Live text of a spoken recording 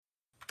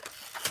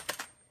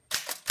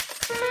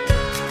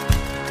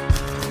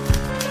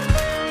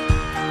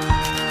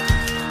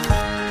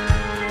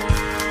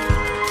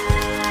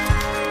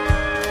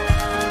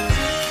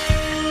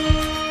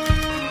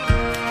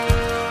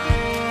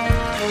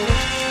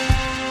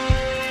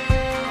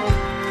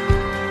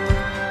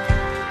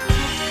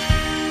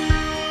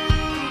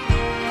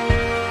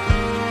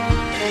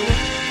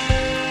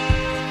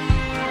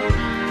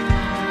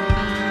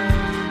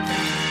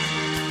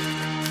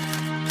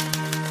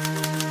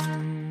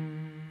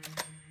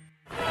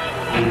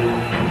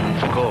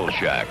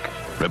Kolchak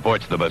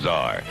reports the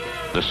bizarre,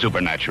 the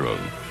supernatural,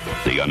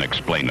 the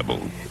unexplainable.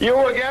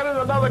 You again in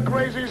another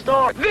crazy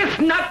story. This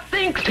nut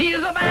thinks he is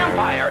a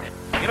vampire.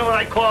 You know what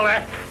I call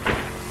that?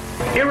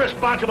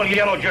 Irresponsible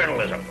yellow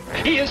journalism.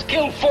 He has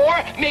killed 4,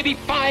 maybe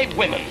 5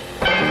 women.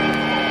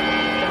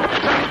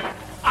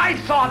 I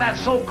saw that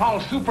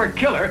so-called super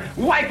killer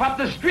wipe up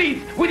the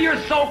streets with your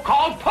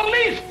so-called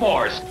police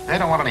force. They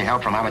don't want any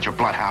help from amateur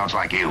bloodhounds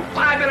like you.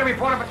 I've been a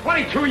reporter for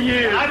 22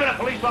 years. I've been a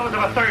police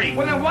officer for 30.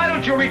 Well, then why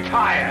don't you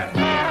retire?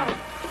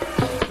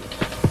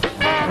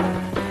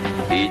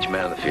 Each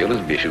man in the field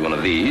is issued one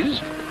of these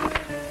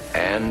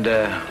and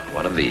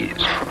one of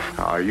these.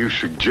 Are you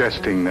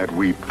suggesting that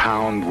we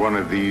pound one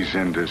of these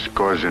into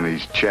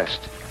Skorzeny's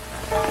chest?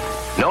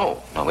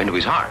 No, into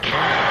his heart.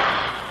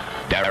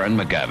 Darren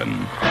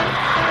McGavin,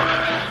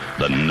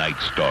 the Night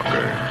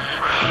Stalker.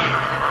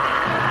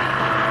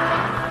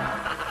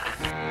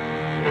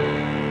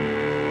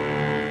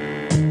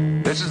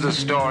 This is the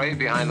story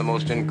behind the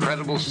most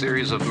incredible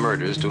series of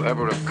murders to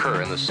ever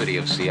occur in the city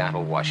of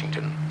Seattle,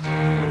 Washington.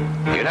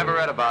 You never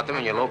read about them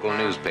in your local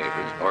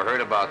newspapers or heard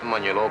about them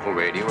on your local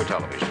radio or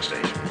television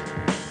station.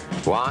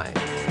 Why?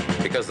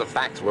 Because the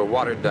facts were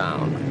watered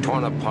down,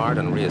 torn apart,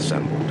 and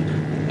reassembled.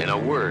 In a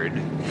word,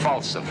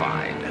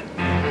 falsified.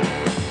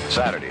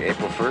 Saturday,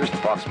 April 1st,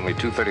 approximately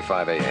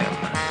 2:35 a.m.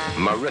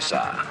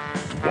 Marissa,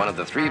 one of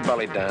the 3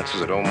 belly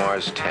dancers at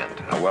Omar's Tent,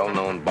 a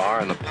well-known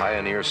bar in the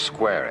Pioneer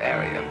Square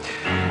area.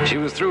 She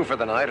was through for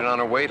the night and on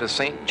her way to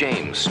St.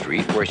 James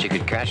Street, where she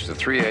could catch the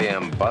 3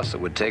 a.m. bus that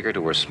would take her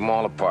to her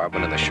small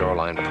apartment in the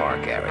Shoreline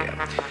Park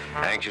area.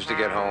 Anxious to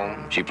get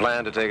home, she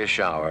planned to take a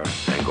shower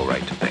and go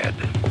right to bed.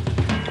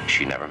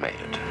 She never made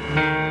it.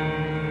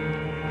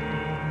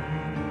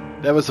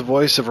 That was the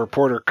voice of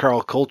reporter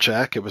Carl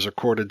Kolchak. It was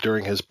recorded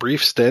during his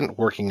brief stint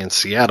working in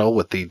Seattle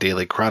with the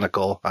Daily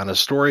Chronicle on a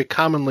story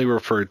commonly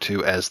referred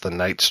to as the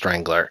Night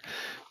Strangler.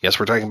 Yes,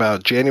 we're talking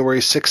about January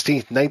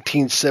 16th,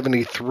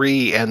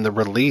 1973, and the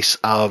release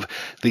of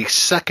the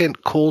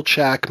second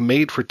Kolchak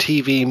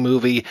made-for-TV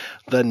movie,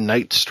 The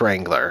Night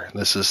Strangler.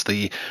 This is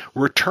the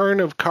return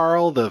of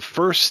Carl. The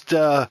first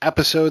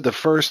episode, the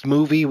first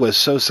movie, was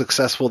so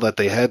successful that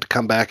they had to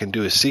come back and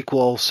do a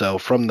sequel. So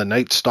from The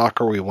Night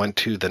Stalker, we went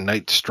to The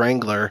Night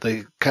Strangler.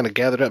 They kind of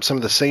gathered up some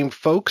of the same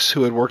folks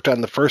who had worked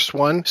on the first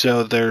one.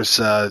 So there's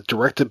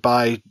directed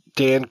by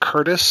Dan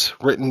Curtis,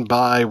 written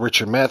by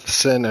Richard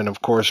Matheson, and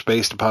of course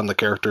based upon the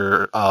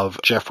character of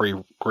Jeffrey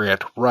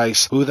Grant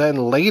Rice, who then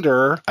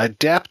later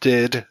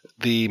adapted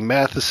the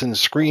Matheson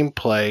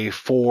screenplay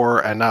for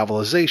a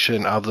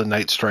novelization of The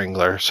Night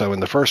Strangler. So in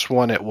the first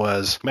one, it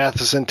was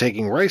Matheson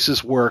taking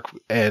Rice's work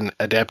and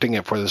adapting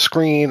it for the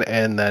screen,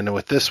 and then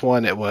with this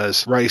one, it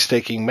was Rice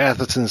taking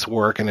Matheson's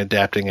work and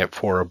adapting it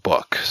for a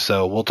book.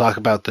 So we'll talk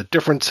about the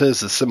differences,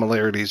 the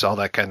similarities, all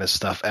that kind of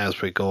stuff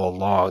as we go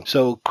along.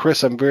 So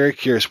Chris, I'm very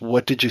curious,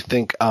 what did you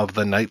think of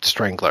The Night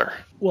Strangler?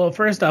 Well,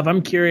 first off,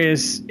 I'm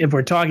curious if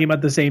we're talking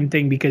about the same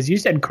thing, because you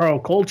said Carl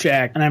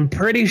Kolchak, and I'm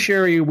pretty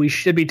sure we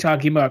should be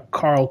talking about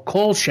Carl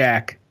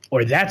Kolchak,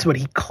 or that's what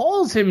he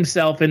calls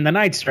himself in The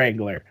Night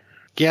Strangler.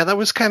 Yeah, that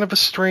was kind of a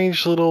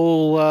strange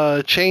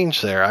little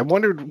change there. I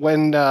wondered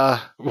when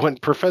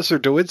Professor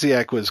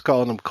Dawidziak was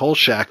calling him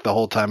Kolchak the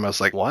whole time, I was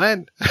like,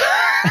 what?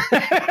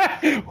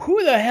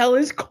 Who the hell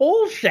is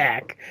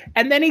Kolchak?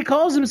 And then he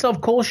calls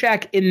himself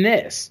Kolchak in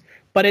this.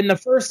 But in the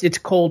first, it's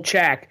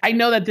Kolchak. I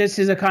know that this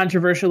is a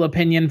controversial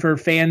opinion for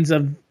fans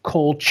of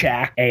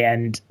Kolchak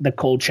and the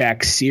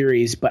Kolchak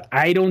series, but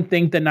I don't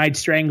think The Night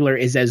Strangler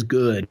is as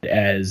good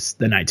as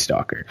The Night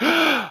Stalker.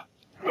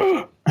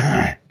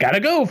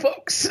 Gotta go,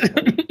 folks.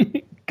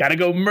 Gotta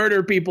go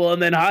murder people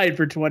and then hide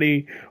for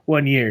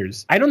 21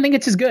 years. I don't think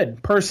it's as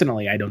good.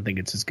 Personally, I don't think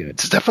it's as good.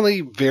 It's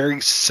definitely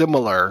very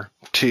similar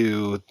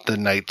to The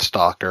Night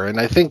Stalker, and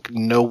I think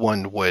no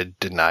one would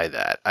deny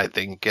that. I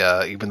think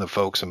even the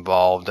folks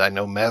involved, I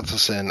know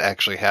Matheson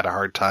actually had a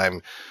hard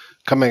time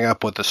coming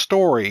up with a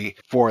story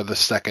for the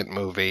second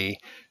movie,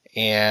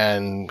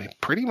 and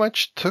pretty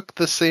much took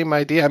the same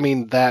idea. I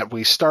mean, that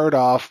we start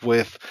off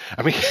with,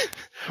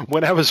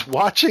 when I was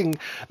watching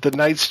The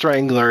Night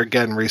Strangler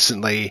again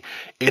recently,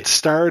 it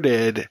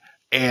started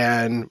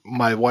and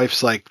my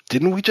wife's like,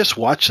 didn't we just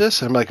watch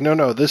this? And I'm like,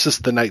 no, this is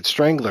The Night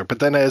Strangler. But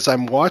then as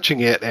I'm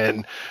watching it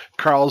and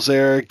Carl's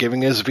there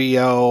giving his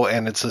VO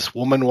and it's this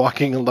woman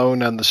walking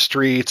alone on the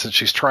streets and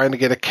she's trying to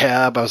get a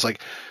cab, I was like,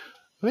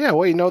 yeah,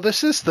 wait, no,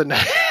 this is The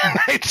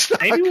Night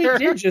Stalker. Maybe we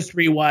did just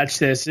rewatch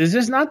this. Is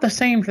this not the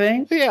same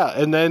thing? Yeah,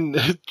 and then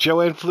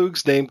Joanne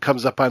Flug's name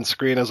comes up on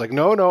screen. I was like,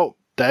 no,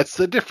 that's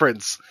the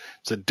difference.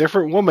 It's a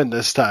different woman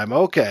this time.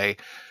 Okay.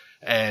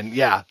 And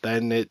yeah,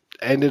 then it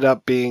ended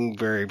up being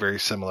very, very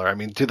similar. I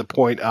mean, to the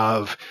point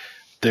of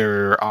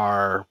there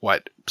are,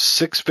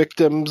 6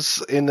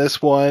 victims in this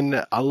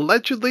one.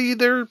 Allegedly,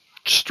 they're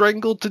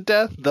strangled to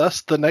death,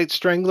 thus the Night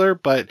Strangler,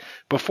 but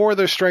before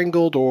they're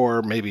strangled,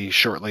 or maybe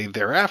shortly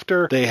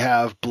thereafter, they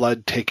have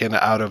blood taken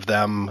out of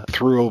them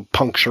through a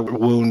puncture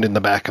wound in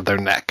the back of their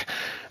neck.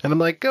 And I'm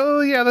like,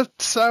 oh yeah,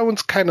 that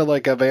sounds kind of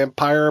like a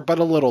vampire, but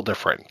a little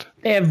different.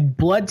 They have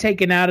blood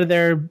taken out of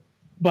their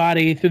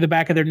body through the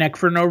back of their neck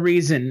for no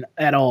reason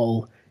at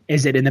all.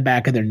 Is it in the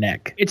back of their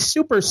neck? It's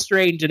super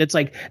strange. And it's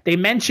like they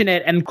mention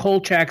it and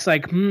Kolchak's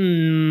like,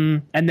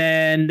 and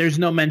then there's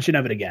no mention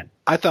of it again.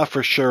 I thought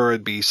for sure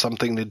it'd be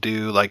something to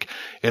do, like,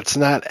 it's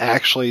not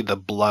actually the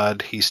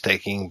blood he's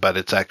taking, but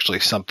it's actually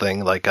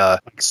something like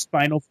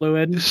spinal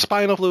fluid.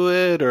 Spinal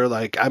fluid, or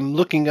like, I'm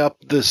looking up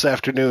this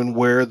afternoon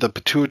where the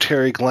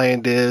pituitary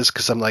gland is,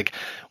 because I'm like,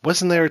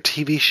 wasn't there a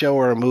TV show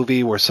or a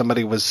movie where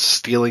somebody was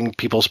stealing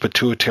people's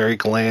pituitary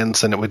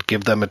glands and it would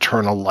give them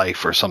eternal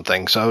life or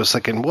something? So I was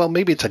thinking, well,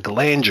 maybe it's a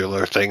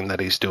glandular thing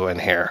that he's doing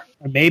here.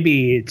 Or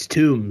maybe it's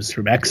Toombs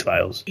from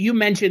X-Files. You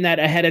mentioned that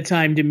ahead of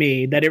time to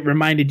me, that it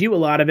reminded you a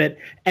lot of it.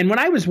 And when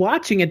I was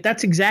watching it,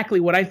 that's exactly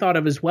what I thought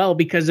of as well,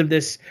 because of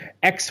this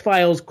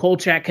X-Files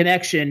Kolchak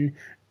connection.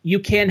 You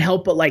can't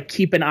help but like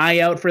keep an eye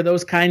out for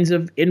those kinds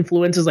of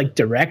influences, like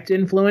direct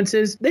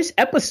influences. This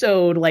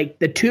episode, like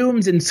the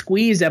Toombs and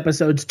Squeeze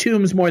episodes,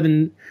 Toombs more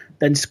than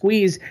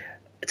Squeeze,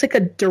 it's like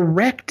a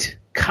direct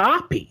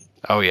copy.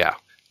 Oh, yeah.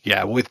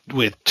 Yeah, with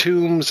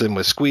Toombs and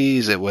with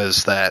Squeeze, it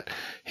was that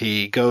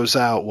he goes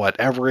out,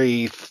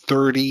 every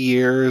 30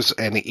 years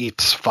and he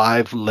eats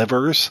 5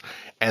 livers.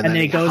 And then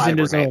he goes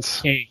into his own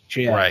cage.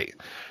 Yeah. Right.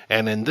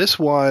 And in this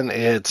one,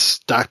 it's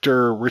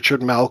Dr.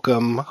 Richard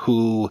Malcolm,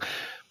 who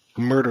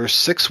murders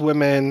 6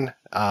 women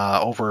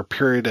over a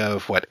period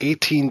of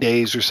 18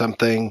 days or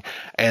something,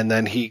 and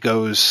then he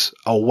goes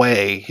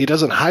away. He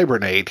doesn't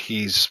hibernate.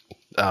 He's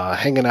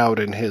hanging out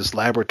in his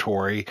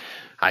laboratory,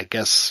 I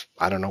guess,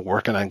 I don't know,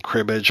 working on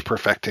cribbage,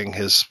 perfecting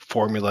his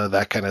formula,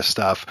 that kind of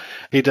stuff.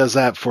 He does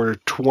that for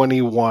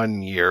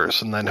 21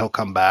 years, and then he'll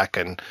come back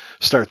and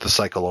start the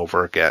cycle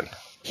over again.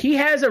 He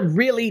has a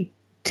really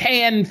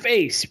tan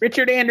face.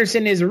 Richard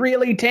Anderson is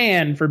really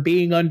tan for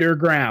being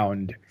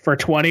underground for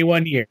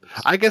 21 years.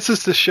 I guess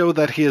it's to show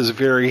that he is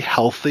very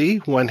healthy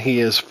when he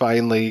is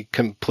finally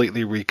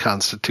completely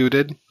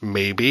reconstituted.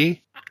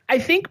 Maybe. I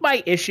think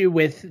my issue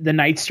with the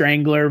Night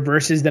Strangler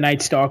versus the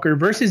Night Stalker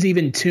versus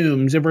even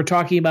Toombs, if we're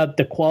talking about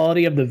the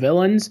quality of the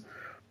villains,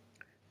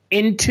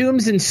 in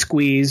Toombs and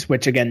Squeeze,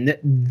 which again,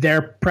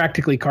 they're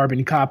practically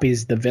carbon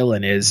copies, the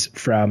villain is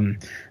from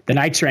the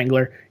Night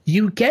Strangler,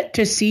 you get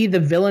to see the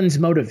villain's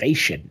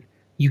motivation.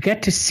 You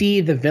get to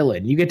see the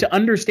villain. You get to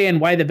understand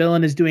why the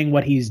villain is doing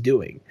what he's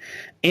doing.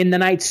 In the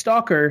Night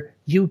Stalker,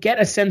 you get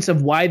a sense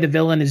of why the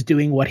villain is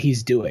doing what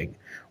he's doing,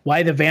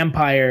 why the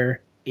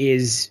vampire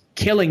is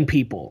killing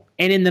people.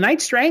 And in the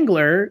Night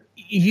Strangler,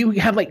 you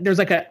have there's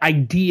an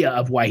idea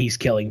of why he's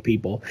killing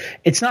people.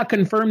 It's not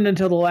confirmed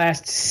until the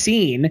last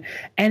scene.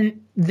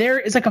 And there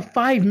is a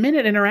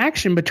 5-minute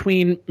interaction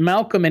between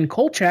Malcolm and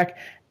Kolchak.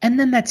 And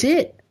then that's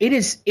it.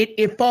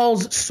 It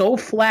falls so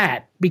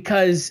flat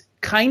because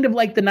kind of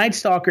like the Night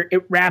Stalker,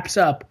 it wraps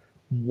up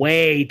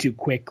way too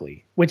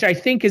quickly, which I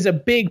think is a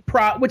big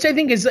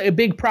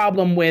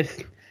problem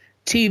with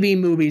TV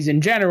movies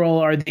in general,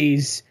 are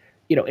these,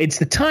 it's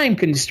the time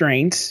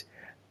constraints.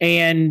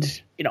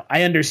 And,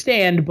 I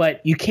understand,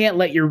 but you can't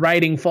let your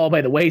writing fall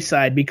by the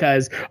wayside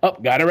because,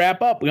 gotta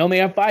wrap up. We only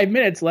have 5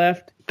 minutes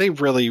left. They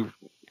really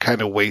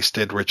kind of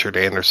wasted Richard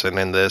Anderson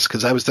in this,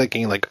 because I was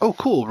thinking oh,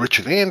 cool,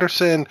 Richard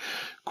Anderson,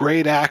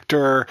 great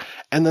actor.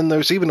 And then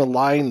there's even a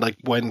line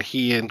when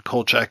he and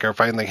Kolchak are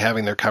finally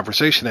having their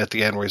conversation at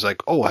the end where he's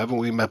like, oh, haven't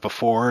we met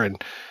before?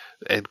 And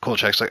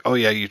Kolchak's like, oh,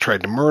 yeah, you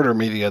tried to murder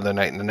me the other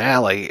night in an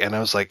alley. And I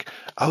was like,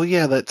 oh,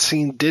 yeah, that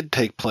scene did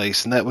take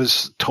place. And that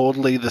was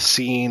totally the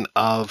scene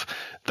of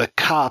the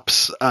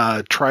cops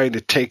trying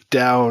to take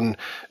down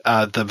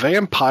the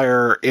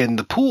vampire in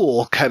the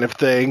pool kind of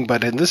thing.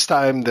 But in this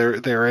time,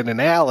 they're in an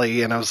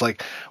alley. And I was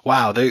like,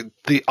 wow,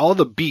 all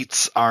the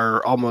beats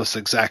are almost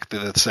exactly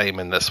the same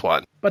in this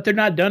one. But they're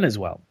not done as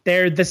well.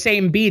 They're the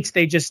same beats.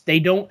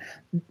 I'm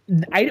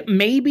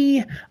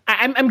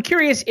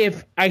curious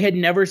if I had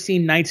never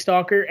seen Night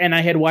Stalker and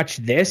I had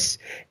watched this,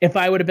 if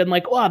I would have been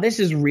like, wow, this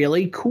is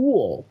really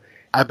cool.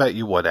 I bet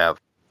you would have.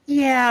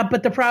 Yeah,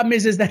 but the problem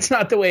is that's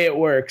not the way it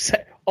works.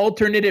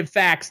 Alternative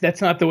facts, that's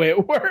not the way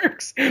it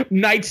works.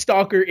 Night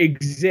Stalker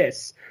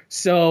exists.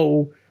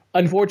 So,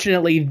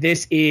 unfortunately,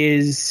 this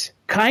is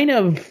kind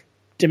of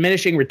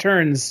diminishing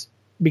returns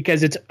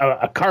because it's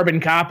a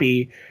carbon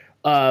copy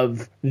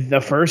of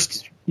the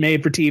first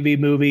made-for-TV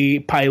movie,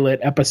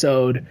 pilot,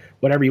 episode,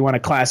 whatever you want to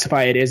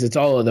classify it as. It's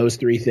all of those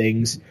 3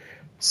 things.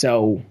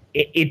 So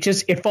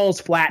it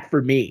falls flat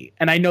for me.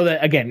 And I know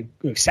that, again,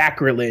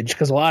 sacrilege,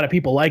 because a lot of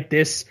people like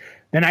this,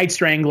 the Night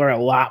Strangler, a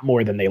lot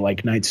more than they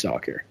like Night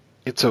Stalker.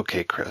 It's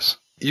okay, Chris.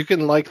 You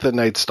can like the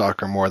Night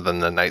Stalker more than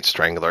the Night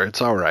Strangler.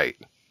 It's all right.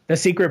 The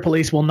secret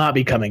police will not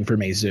be coming for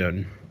me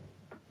soon.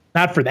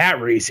 Not for that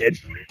reason.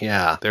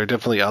 Yeah, there are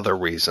definitely other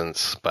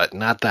reasons, but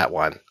not that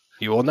one.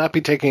 You will not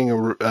be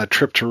taking a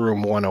trip to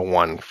room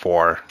 101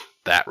 for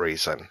that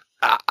reason.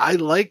 I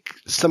like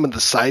some of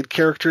the side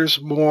characters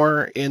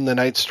more in The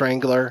Night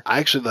Strangler. I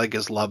actually like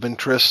his love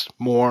interest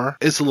more.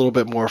 It's a little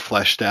bit more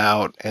fleshed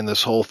out, and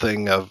this whole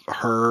thing of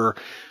her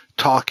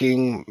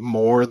talking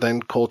more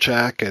than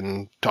Kolchak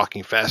and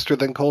talking faster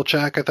than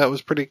Kolchak, I thought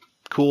was pretty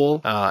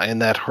cool,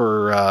 and that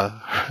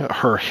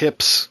her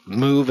hips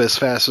move as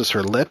fast as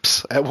her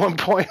lips. At one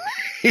point,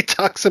 he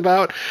talks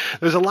about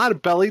there's a lot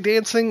of belly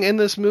dancing in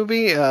this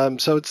movie,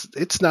 so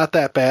it's not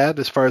that bad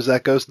as far as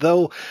that goes.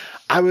 Though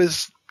I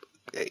was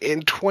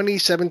in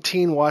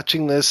 2017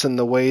 watching this and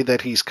the way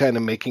that he's kind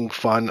of making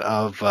fun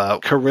of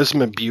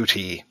Charisma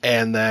Beauty,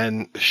 and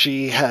then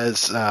she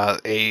has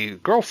a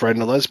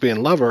girlfriend, a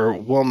lesbian lover,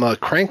 Wilma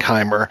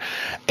Krankheimer,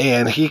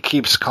 and he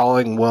keeps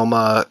calling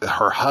Wilma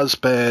her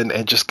husband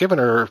and just giving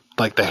her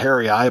like the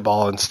hairy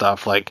eyeball and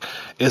stuff, like,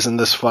 isn't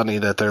this funny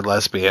that they're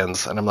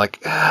lesbians? And I'm like,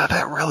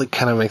 that really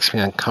kind of makes me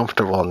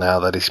uncomfortable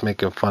now that he's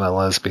making fun of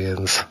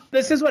lesbians.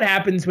 This is what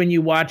happens when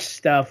you watch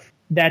stuff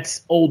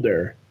that's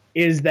older,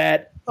 is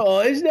that,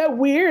 oh, isn't that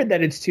weird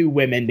that it's two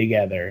women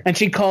together? And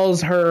she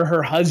calls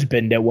her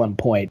husband at one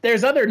point.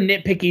 There's other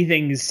nitpicky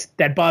things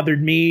that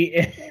bothered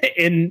me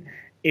in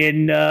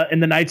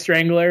the Night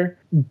Strangler.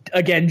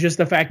 Again, just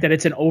the fact that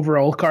it's an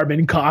overall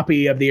carbon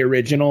copy of the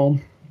original.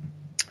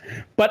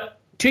 But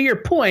to your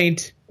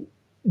point,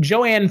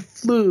 Joanne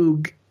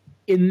Flug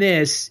in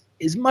this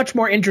is much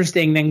more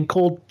interesting than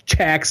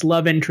Kolchak's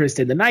love interest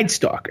in the Night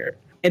Stalker.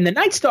 In the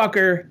Night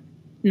Stalker,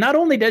 not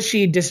only does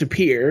she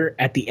disappear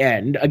at the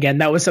end, again,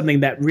 that was something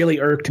that really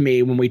irked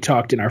me when we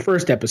talked in our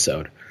first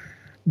episode,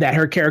 that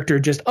her character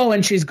just,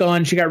 and she's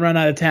gone, she got run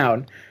out of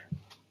town.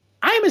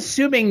 I'm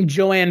assuming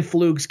Joanne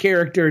Flug's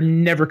character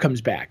never comes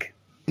back.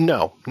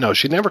 No,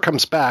 she never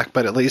comes back,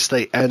 but at least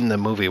they end the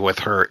movie with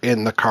her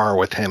in the car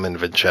with him and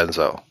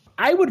Vincenzo.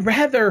 I would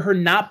rather her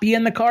not be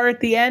in the car at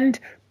the end,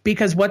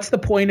 because what's the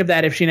point of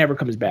that if she never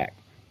comes back?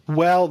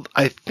 Well,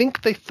 I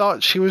think they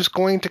thought she was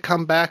going to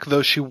come back,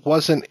 though she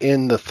wasn't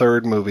in the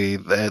third movie,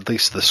 at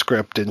least the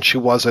script, and she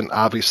wasn't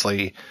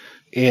obviously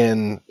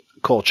in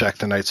Kolchak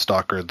the Night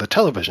Stalker, the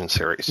television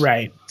series.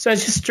 Right. So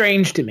it's just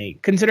strange to me,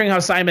 considering how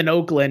Simon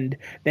Oakland,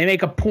 they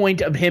make a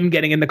point of him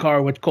getting in the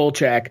car with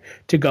Kolchak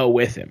to go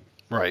with him.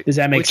 Right. Does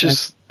that make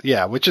sense?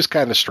 Which is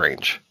kind of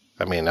strange.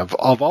 I mean, of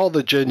all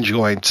the gin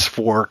joints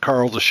for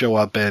Carl to show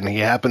up in, he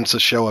happens to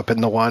show up in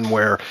the one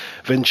where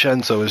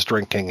Vincenzo is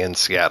drinking in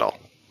Seattle.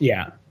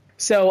 Yeah.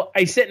 So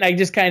I sit and I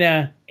just kind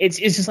of, it's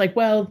just like,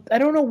 well, I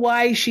don't know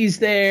why she's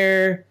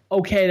there.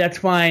 Okay, that's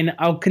fine.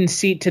 I'll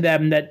concede to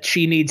them that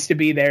she needs to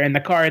be there in the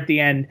car at the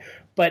end.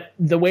 But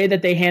the way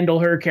that they handle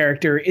her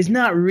character is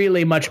not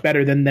really much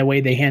better than the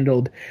way they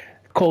handled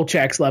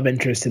Kolchak's love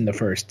interest in the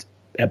first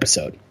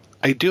episode.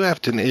 I do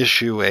have to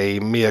issue a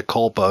mea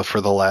culpa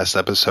for the last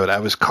episode. I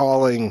was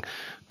calling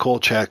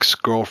Kolchak's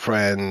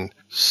girlfriend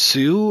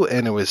Sue,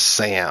 and it was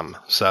Sam.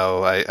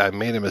 So I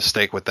made a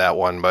mistake with that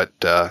one, but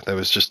that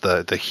was just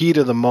the heat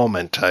of the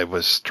moment. I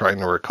was trying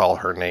to recall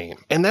her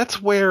name. And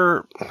that's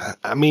where,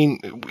 I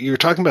mean, you're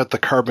talking about the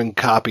carbon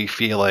copy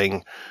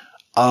feeling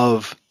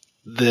of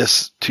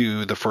this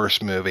to the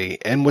first movie.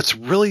 And what's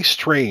really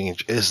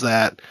strange is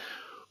that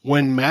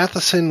when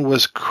Matheson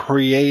was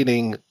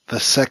creating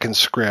the second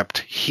script,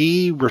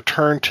 he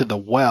returned to the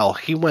well.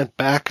 He went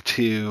back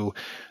to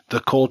the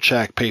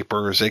Kolchak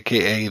papers,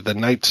 aka the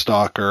Night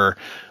Stalker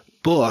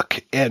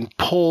book, and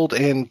pulled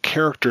in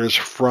characters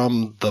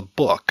from the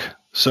book.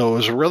 So it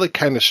was really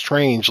kind of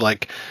strange.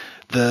 Like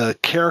the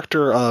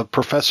character of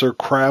Professor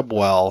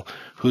Crabwell,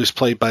 who's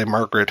played by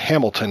Margaret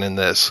Hamilton in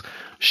this,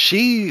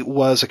 she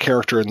was a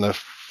character in the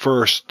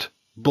first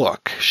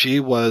book. She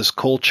was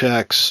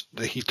Kolchak's,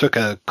 he took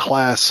a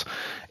class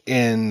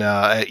in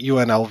at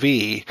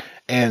UNLV,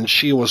 and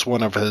she was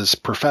one of his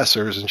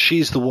professors, and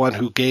she's the one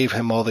who gave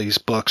him all these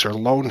books, or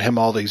loaned him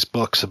all these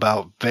books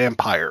about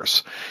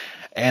vampires.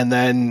 And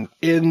then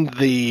in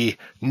the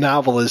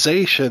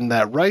novelization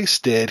that Rice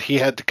did, he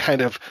had to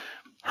kind of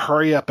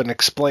hurry up and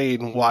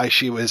explain why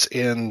she was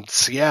in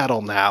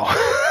Seattle now.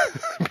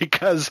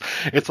 Because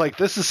it's like,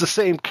 this is the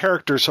same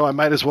character, so I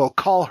might as well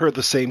call her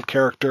the same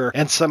character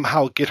and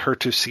somehow get her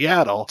to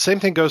Seattle.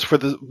 Same thing goes for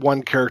the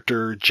one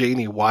character,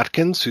 Janie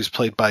Watkins, who's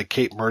played by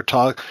Kate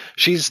Murtaugh.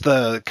 She's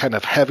the kind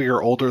of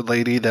heavier, older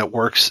lady that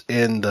works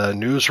in the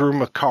newsroom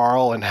with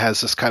Carl and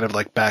has this kind of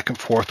like back and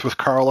forth with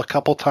Carl a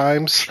couple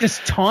times. She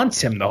just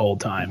taunts him the whole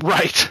time.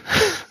 Right.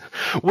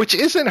 Which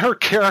isn't her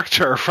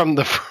character from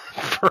the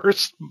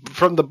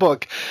from the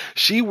book.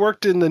 She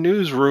worked in the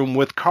newsroom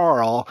with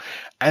Carl,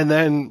 and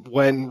then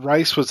when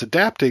Rice was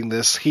adapting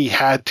this, he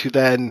had to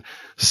then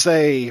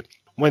say,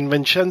 when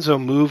Vincenzo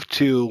moved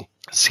to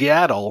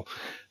Seattle,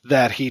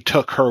 that he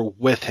took her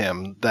with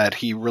him, that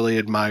he really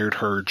admired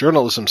her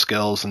journalism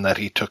skills and that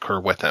he took her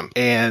with him.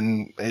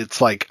 And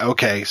it's like,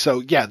 okay,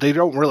 so yeah, they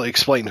don't really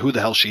explain who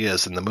the hell she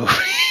is in the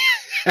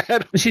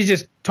movie. She's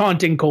just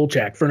taunting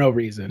Kolchak for no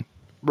reason.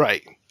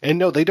 Right. And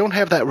no, they don't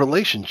have that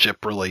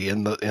relationship really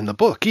in the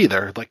book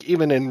either. Like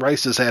even in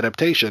Rice's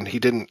adaptation, he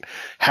didn't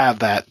have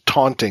that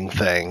taunting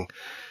thing.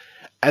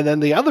 And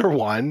then the other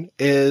one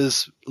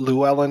is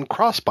Llewellyn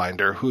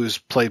Crossbinder, who's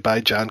played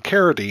by John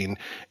Carradine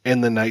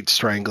in The Night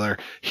Strangler.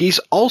 He's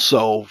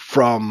also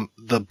from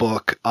the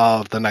book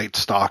of The Night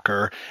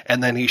Stalker,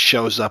 and then he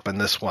shows up in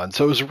this one.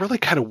 So it was really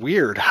kind of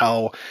weird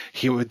how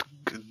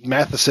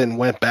Matheson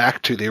went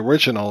back to the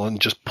original and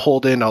just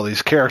pulled in all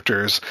these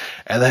characters,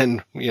 and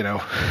then,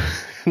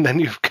 and then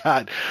you've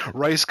got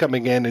Rice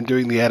coming in and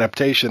doing the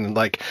adaptation and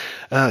like,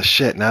 oh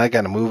shit, now I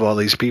got to move all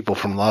these people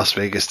from Las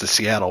Vegas to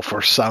Seattle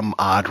for some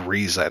odd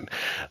reason.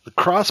 The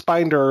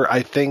Crossbinder,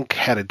 I think,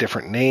 had a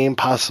different name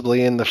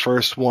possibly in the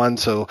first one,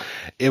 so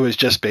it was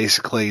just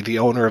basically the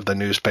owner of the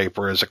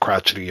newspaper is a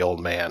crotchety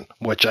old man,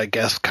 which I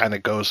guess kind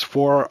of goes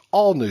for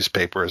all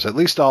newspapers, at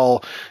least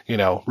all,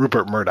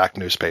 Rupert Murdoch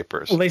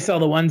newspapers. Well, they sell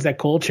the ones that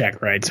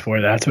Kolchak writes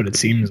for. That's what it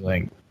seems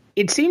like.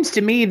 It seems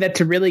to me that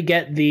to really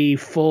get the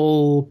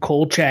full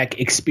Kolchak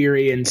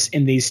experience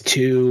in these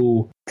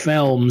two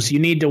films, you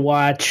need to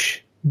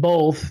watch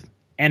both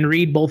and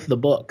read both of the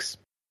books.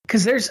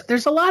 Because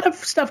there's a lot of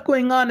stuff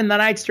going on in The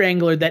Night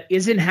Strangler that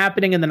isn't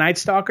happening in The Night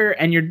Stalker,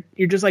 and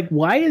you're just like,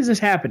 why is this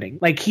happening?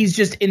 Like, he's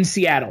just in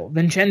Seattle.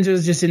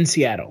 Vincenzo's just in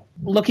Seattle.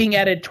 Looking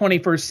at it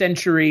 21st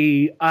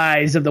century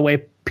eyes of the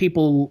way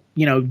people,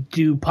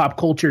 do pop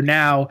culture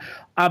now,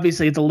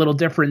 obviously it's a little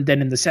different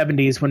than in the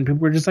 70s when people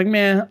were just like,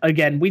 meh.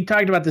 Again, we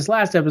talked about this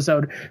last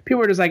episode. People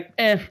were just like,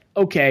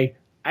 okay.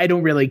 I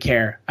don't really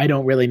care. I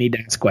don't really need to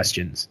ask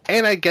questions.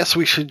 And I guess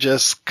we should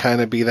just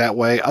kind of be that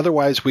way.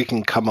 Otherwise, we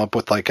can come up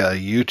with like a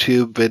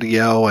YouTube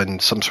video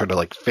and some sort of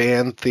like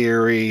fan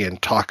theory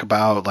and talk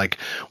about like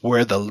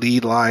where the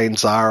lead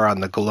lines are on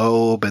the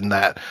globe, and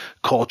that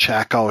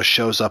Kolchak always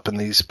shows up in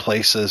these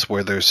places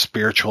where there's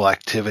spiritual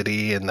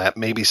activity, and that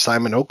maybe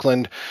Simon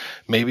Oakland,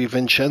 maybe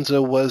Vincenzo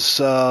was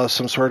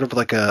some sort of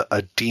like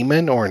a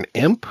demon or an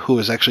imp who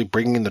was actually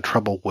bringing the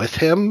trouble with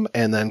him,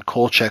 and then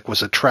Kolchak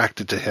was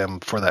attracted to him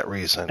for that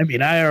reason. I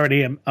mean, I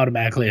already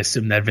automatically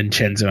assumed that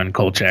Vincenzo and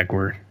Kolchak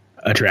were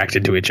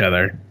attracted to each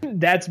other.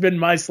 That's been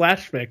my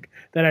slash fic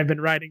that I've been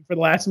writing for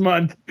the last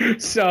month.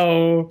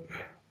 So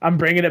I'm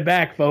bringing it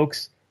back,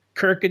 folks.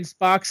 Kirk and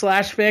Spock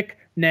slash fic?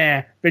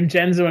 Nah,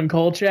 Vincenzo and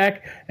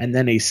Kolchak. And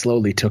then he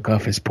slowly took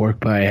off his pork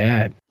pie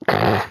hat.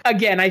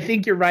 Again, I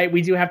think you're right.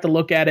 We do have to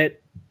look at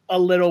it a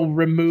little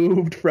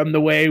removed from the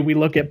way we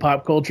look at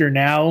pop culture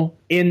now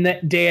in the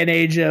day and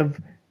age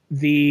of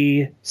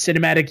the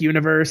cinematic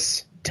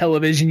universe,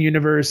 television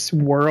universe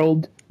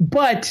world.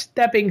 But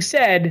that being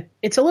said,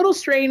 it's a little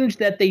strange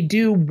that they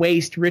do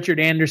waste Richard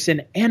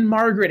Anderson and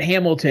Margaret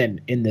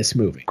Hamilton in this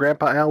movie.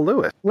 Grandpa Al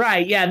Lewis.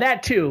 Right, yeah,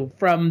 that too,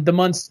 from the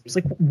Munsters.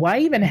 Like, why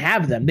even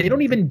have them? They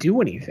don't even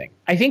do anything.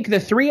 I think the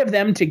three of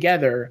them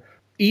together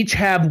each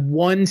have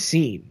one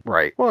scene.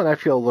 Right. Well, and I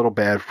feel a little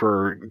bad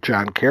for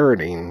John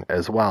Carradine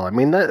as well. I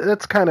mean,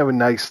 that's kind of a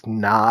nice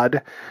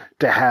nod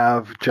to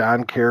have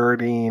John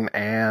Carradine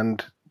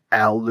and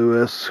Al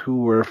Lewis,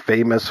 who were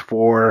famous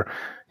for,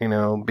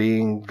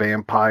 being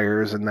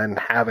vampires, and then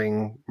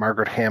having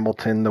Margaret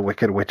Hamilton, the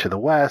Wicked Witch of the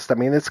West. I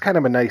mean, it's kind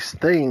of a nice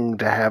thing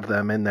to have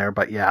them in there,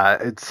 but yeah,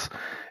 it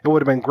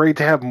would have been great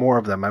to have more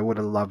of them. I would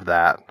have loved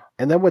that.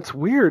 And then what's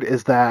weird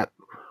is that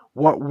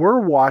what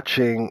we're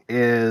watching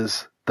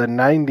is the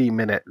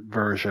 90-minute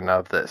version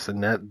of this,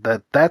 and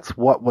that's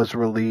what was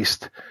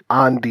released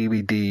on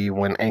DVD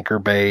when Anchor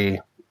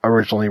Bay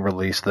originally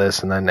released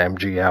this, and then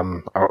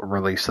MGM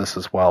released this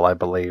as well, I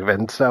believe.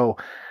 And so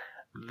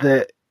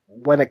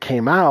when it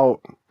came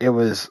out, it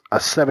was a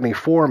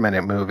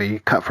 74-minute movie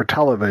cut for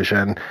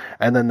television,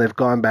 and then they've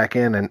gone back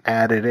in and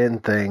added in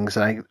things,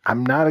 and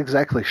I'm not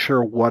exactly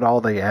sure what all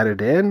they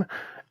added in.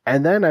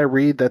 And then I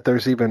read that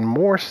there's even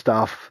more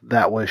stuff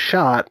that was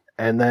shot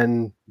and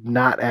then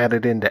not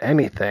added into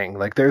anything.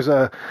 Like, there's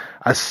a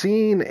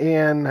scene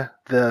in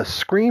the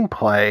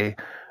screenplay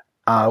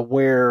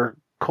where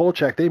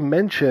Kolchak, they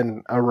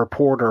mention a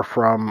reporter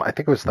from, I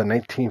think it was the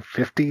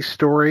 1950s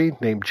story,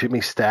 named Jimmy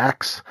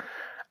Stacks,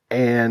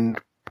 and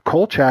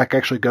Kolchak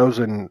actually goes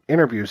and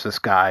interviews this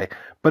guy,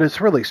 but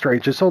it's really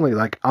strange. It's only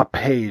like a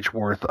page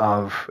worth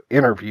of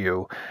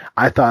interview.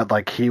 I thought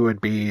like he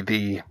would be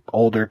the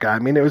older guy. I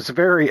mean, it was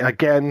very,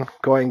 again,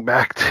 going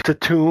back to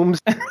Tombs.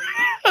 I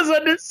was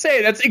going to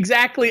say, that's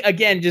exactly,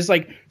 again, just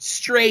like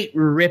straight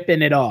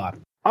ripping it off.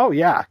 Oh,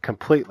 yeah,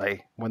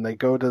 completely. When they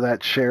go to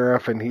that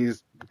sheriff and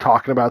he's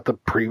talking about the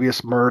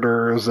previous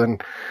murders,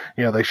 and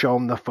they show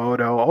him the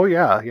photo. Oh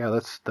yeah,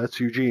 that's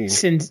Eugene.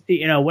 Since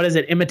what is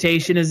it?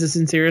 Imitation is the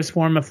sincerest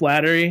form of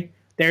flattery.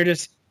 They're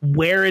just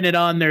wearing it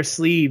on their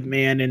sleeve,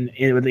 man.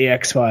 In the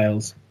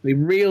X-Files, they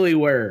really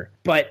were.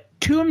 But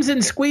Toombs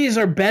and Squeeze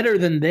are better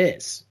than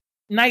this.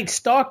 Night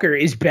Stalker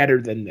is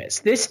better than this.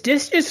 This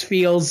just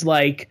feels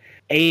like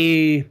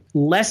a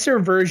lesser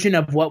version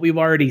of what we've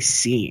already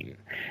seen.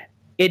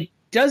 It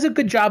does a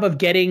good job of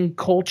getting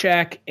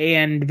Kolchak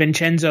and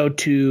Vincenzo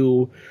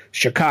to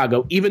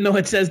Chicago, even though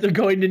it says they're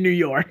going to New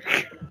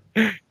York.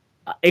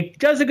 It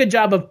does a good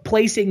job of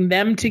placing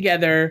them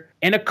together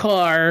in a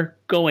car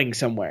going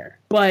somewhere.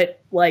 But,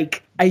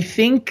 I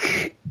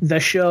think the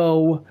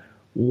show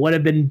would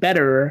have been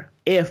better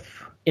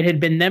if It had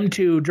been them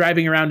two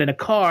driving around in a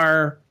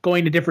car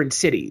going to different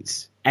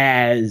cities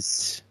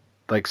as...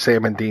 Like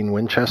Sam and Dean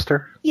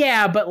Winchester?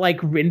 Yeah, but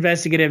like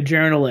investigative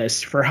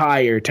journalists for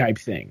hire type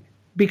thing.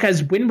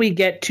 Because when we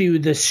get to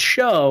the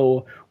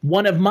show,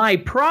 one of my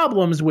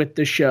problems with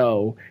the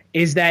show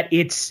is that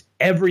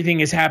everything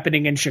is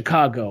happening in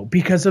Chicago,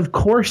 because of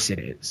course it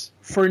is,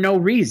 for no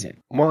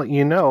reason. Well,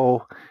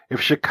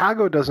 if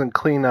Chicago doesn't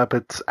clean up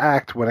its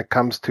act when it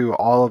comes to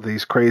all of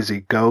these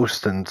crazy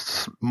ghosts and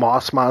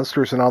moss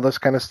monsters and all this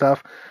kind of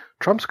stuff,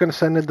 Trump's going to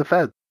send in the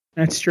Fed.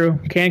 That's true.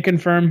 Can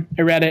confirm.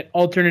 I read it.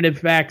 Alternative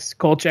facts.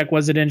 Kolchak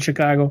wasn't in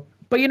Chicago.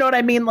 But you know what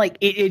I mean? Like,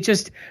 it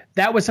just,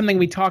 that was something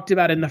we talked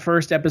about in the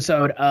first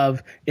episode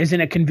of, isn't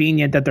it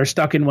convenient that they're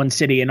stuck in one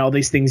city and all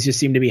these things just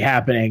seem to be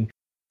happening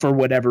for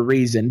whatever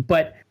reason.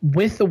 But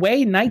with the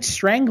way Night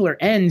Strangler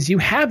ends, you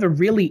have a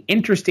really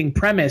interesting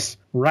premise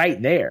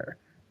right there,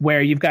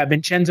 where you've got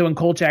Vincenzo and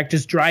Kolchak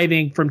just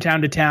driving from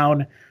town to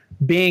town,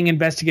 being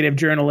investigative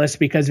journalists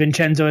because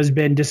Vincenzo has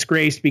been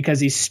disgraced because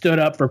he stood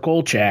up for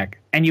Kolchak.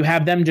 And you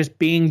have them just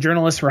being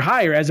journalists for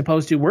hire, as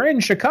opposed to, we're in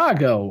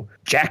Chicago,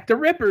 Jack the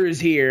Ripper is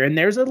here, and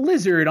there's a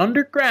lizard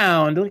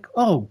underground. Like,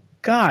 oh,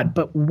 God,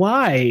 but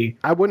why?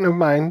 I wouldn't have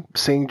mind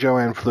seeing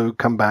Joanne Flug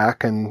come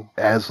back and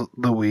as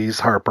Louise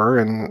Harper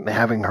and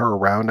having her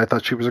around. I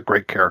thought she was a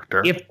great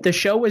character. If the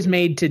show was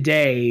made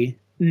today,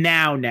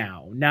 now,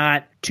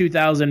 not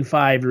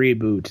 2005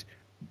 reboot,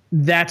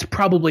 that's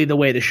probably the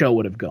way the show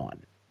would have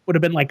gone. Would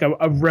have been like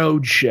a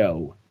road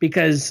show,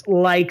 because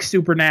like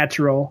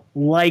Supernatural,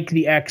 like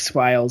the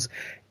X-Files,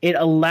 it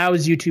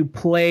allows you to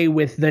play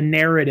with the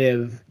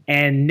narrative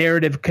and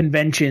narrative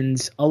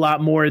conventions a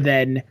lot more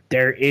than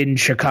they're in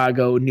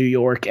Chicago, New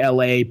York,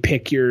 LA,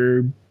 pick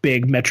your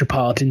big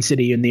metropolitan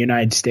city in the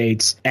United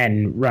States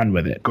and run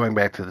with it. Going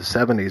back to the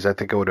 70s, I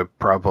think it would have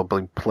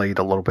probably played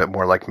a little bit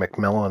more like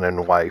Macmillan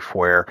and Wife,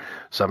 where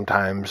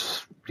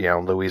sometimes,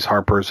 Louise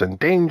Harper's in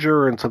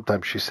danger and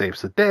sometimes she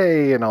saves the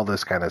day and all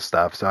this kind of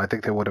stuff. So I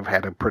think they would have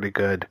had a pretty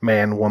good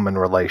man-woman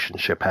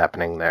relationship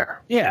happening there.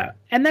 Yeah.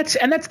 And that's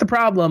the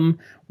problem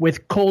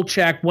with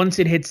Kolchak once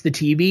it hits the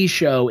TV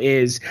show,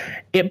 is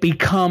it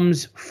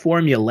becomes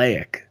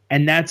formulaic.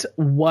 And that's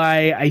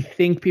why I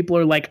think people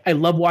are like, I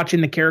love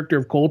watching the character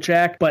of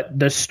Kolchak, but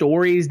the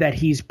stories that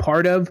he's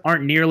part of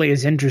aren't nearly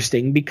as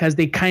interesting because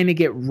they kind of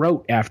get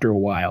rote after a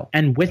while.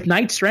 And with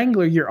Night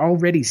Strangler, you're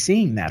already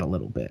seeing that a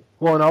little bit.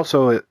 Well, and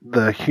also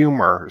the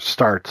humor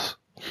starts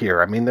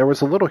here. I mean, there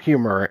was a little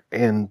humor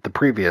in the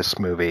previous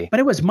movie, but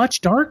it was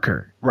much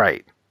darker.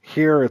 Right.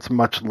 Here it's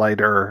much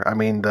lighter. I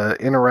mean, the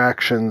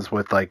interactions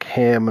with like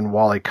him and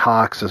Wally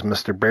Cox as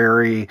Mr.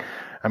 Barry,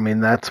 I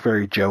mean, that's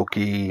very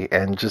jokey,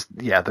 and just,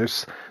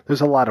 there's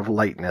a lot of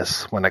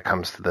lightness when it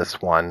comes to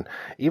this one.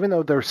 Even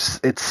though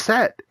it's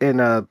set in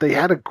they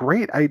had a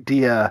great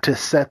idea to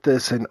set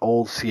this in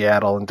old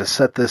Seattle and to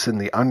set this in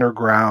the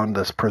underground,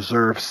 this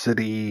preserved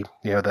city,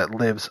 that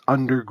lives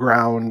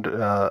underground,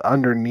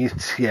 underneath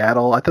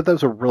Seattle. I thought that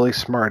was a really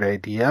smart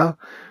idea,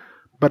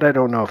 but I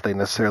don't know if they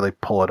necessarily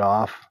pull it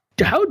off.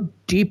 How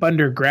deep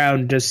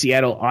underground does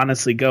Seattle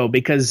honestly go?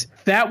 Because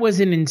that was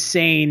an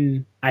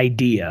insane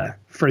idea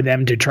for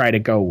them to try to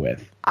go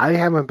with. I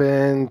haven't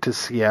been to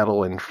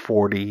Seattle in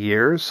 40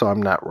 years, so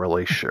I'm not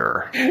really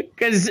sure.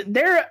 Because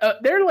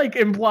they're like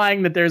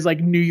implying that there's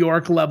like New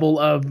York level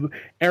of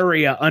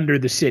area under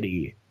the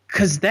city.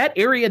 Because that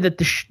area that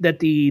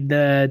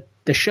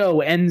the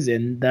show ends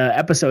in, the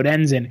episode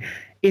ends in,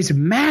 is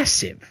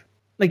massive.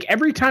 Like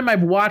every time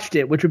I've watched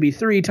it, which would be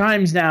 3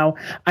 times now,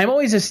 I'm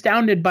always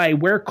astounded by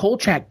where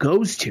Kolchak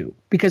goes to.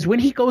 Because when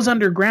he goes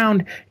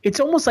underground, it's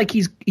almost like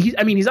he's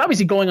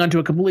obviously going onto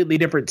a completely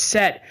different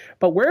set,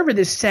 but wherever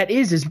this set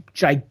is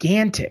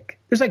gigantic.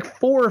 There's like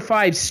 4 or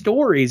 5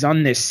 stories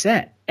on this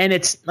set. And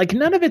it's like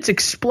none of it's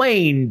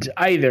explained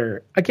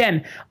either.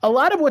 Again, a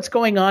lot of what's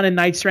going on in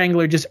Night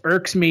Strangler just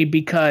irks me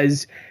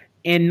because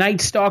in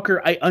Night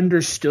Stalker, I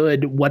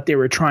understood what they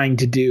were trying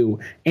to do.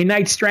 In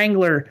Night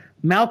Strangler,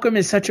 Malcolm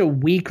is such a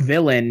weak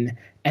villain,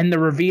 and the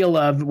reveal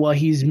of, well,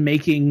 he's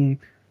making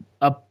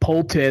a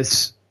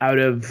poultice out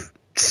of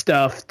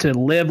stuff to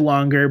live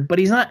longer, but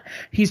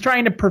he's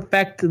trying to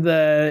perfect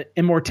the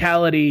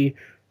immortality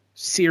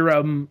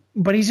serum,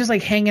 but he's just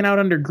like hanging out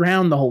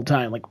underground the whole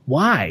time. Like,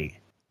 why?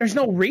 There's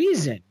no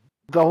reason.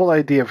 The whole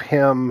idea of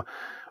him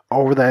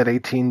over that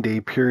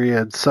 18-day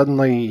period,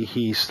 suddenly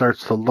he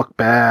starts to look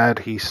bad.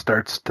 He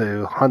starts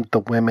to hunt the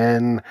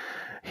women.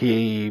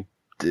 He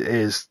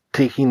is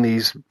taking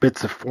these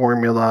bits of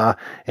formula,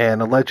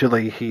 and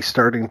allegedly he's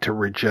starting to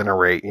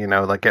regenerate.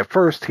 Like at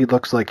first he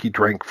looks like he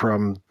drank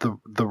from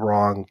the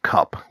wrong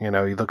cup. He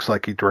looks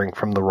like he drank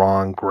from the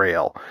wrong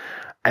grail.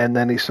 And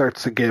then he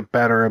starts to get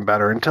better and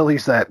better until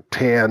he's that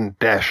tan,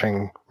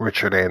 dashing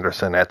Richard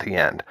Anderson at the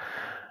end.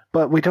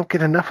 But we don't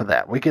get enough of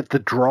that. We get the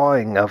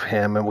drawing of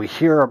him, and we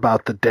hear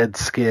about the dead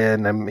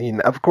skin. I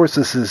mean, of course,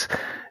 this is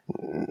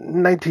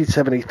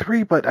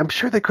 1973, but I'm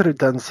sure they could have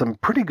done some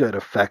pretty good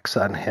effects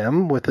on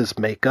him with his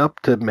makeup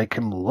to make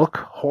him look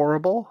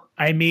horrible.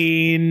 I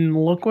mean,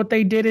 look what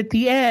they did at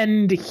the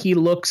end. He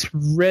looks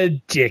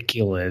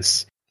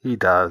ridiculous. He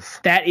does.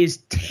 That is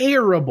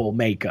terrible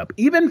makeup,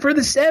 even for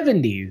the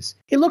 70s.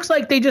 It looks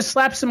like they just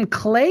slapped some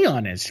clay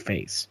on his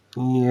face.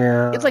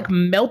 Yeah. It's like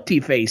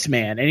melty face,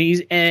 man, and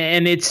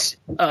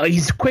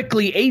he's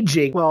quickly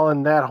aging. Well,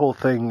 and that whole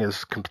thing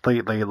is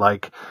completely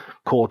like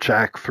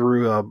Kolchak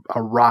threw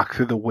a rock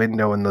through the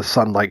window and the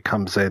sunlight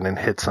comes in and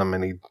hits him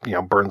and he,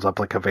 burns up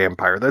like a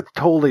vampire. That's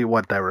totally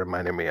what that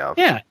reminded me of.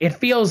 Yeah, it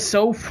feels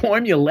so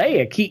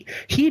formulaic.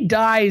 He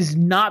dies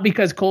not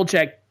because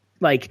Kolchak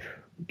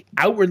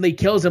outwardly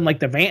kills him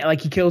like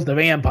he kills the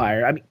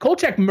vampire. I mean,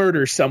 Kolchak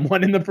murders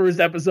someone in the first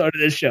episode of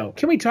this show.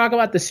 Can we talk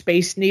about the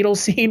Space Needle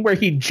scene where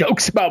he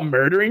jokes about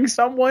murdering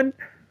someone?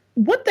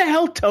 What the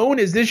hell tone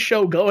is this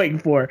show going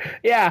for?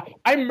 Yeah,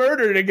 I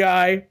murdered a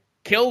guy,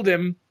 killed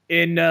him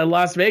in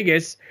Las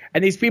Vegas,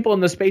 and these people in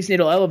the Space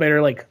Needle elevator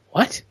are like,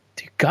 what?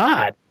 Dear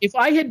God. If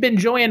I had been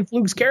Joanne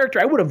Fluke's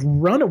character, I would have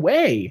run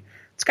away.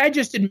 This guy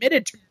just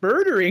admitted to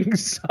murdering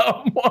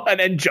someone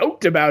and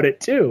joked about it,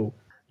 too.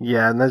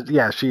 Yeah,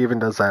 and she even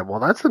does that. Well,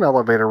 that's an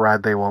elevator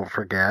ride they won't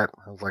forget.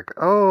 I was like,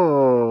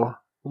 oh,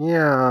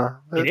 yeah,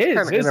 that's kind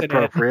of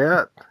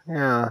inappropriate.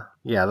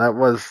 Yeah,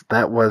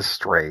 that was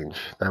strange.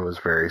 That was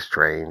very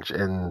strange,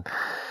 and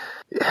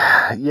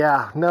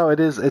it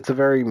is. It's a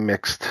very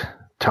mixed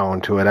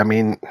tone to it. I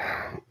mean,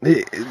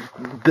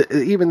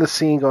 even the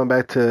scene going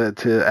back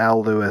to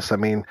Al Lewis. I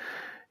mean,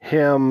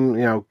 him,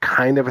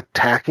 kind of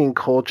attacking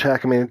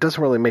Kolchak. I mean, it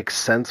doesn't really make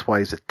sense why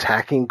he's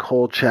attacking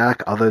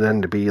Kolchak other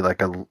than to be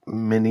like a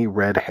mini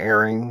red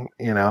herring,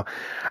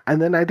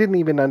 And then I didn't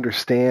even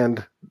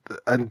understand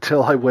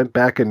until I went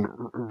back and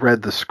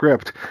read the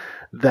script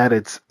that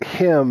it's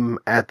him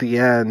at the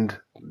end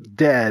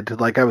dead.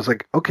 Like I was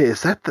like, okay,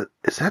 is that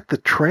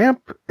the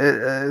tramp?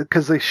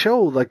 Because they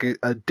show like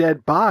a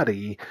dead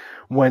body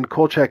when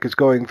Kolchak is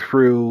going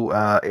through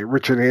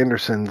Richard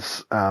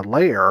Anderson's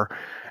lair.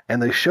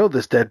 And they showed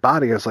this dead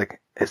body. I was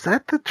like, is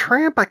that the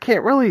tramp? I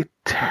can't really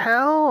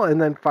tell. And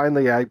then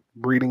finally,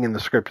 reading in the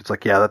script, it's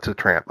like, yeah, that's a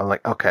tramp. I'm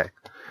like, okay.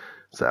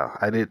 So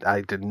I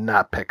did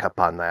not pick up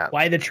on that.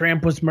 Why the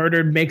tramp was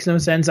murdered makes no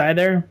sense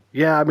either.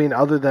 Yeah, I mean,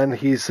 other than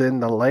he's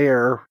in the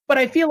lair. But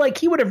I feel like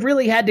he would have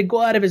really had to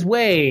go out of his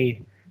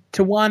way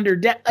to wander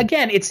down.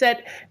 Again, it's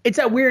that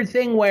weird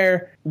thing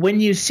where when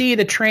you see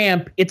the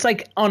tramp, it's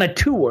like on a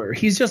tour.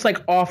 He's just like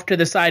off to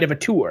the side of a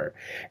tour.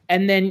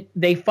 And then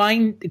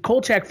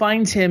Kolchak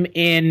finds him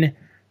in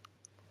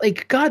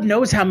like God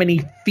knows how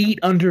many feet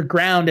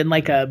underground in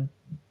like an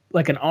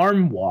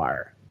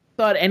armoire.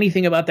 Thought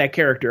anything about that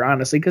character,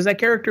 honestly, because that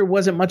character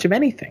wasn't much of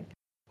anything.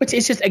 Which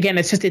it's just, again,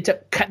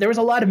 there was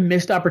a lot of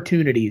missed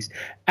opportunities.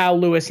 Al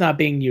Lewis not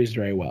being used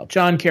very well.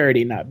 John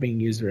Carradine not being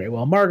used very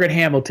well. Margaret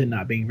Hamilton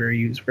not being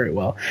used very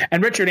well.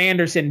 And Richard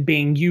Anderson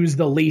being used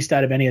the least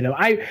out of any of them.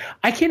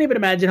 I can't even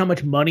imagine how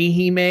much money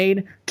he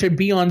made to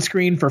be on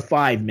screen for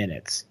 5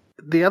 minutes.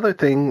 The other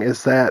thing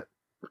is that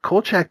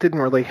Kolchak didn't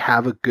really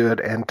have a good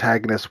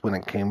antagonist when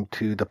it came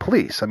to the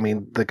police. I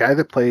mean, the guy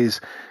that plays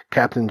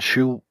Captain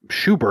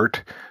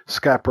Schubert,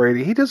 Scott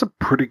Brady, he does a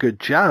pretty good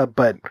job,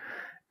 but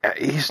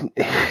he's,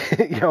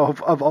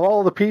 of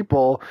all the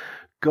people,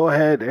 go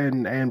ahead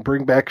and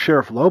bring back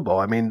Sheriff Lobo.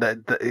 I mean,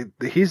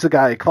 he's the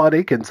guy. Claude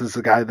Akins is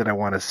the guy that I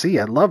want to see.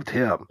 I loved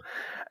him.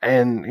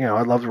 And,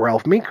 I loved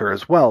Ralph Meeker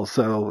as well.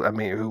 So, I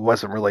mean, who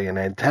wasn't really an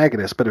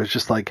antagonist, but it was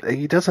just like,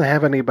 he doesn't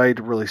have anybody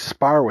to really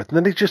spar with. And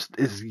then he just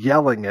is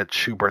yelling at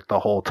Schubert the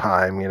whole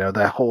time,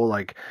 that whole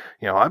like,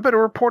 I've been a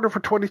reporter for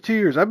 22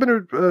 years. I've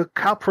been a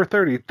cop for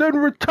 30, then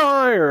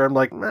retire. I'm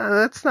like, nah,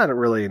 that's not a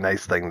really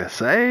nice thing to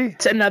say.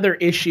 It's another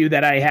issue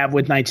that I have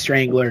with Night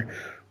Strangler.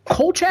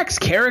 Kolchak's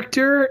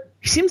character,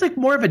 he seems like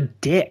more of a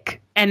dick.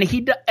 And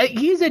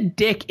he's a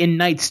dick in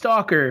Night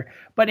Stalker,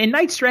 but in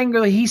Night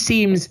Strangler, he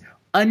seems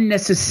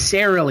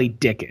unnecessarily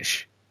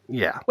dickish.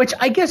 Yeah. Which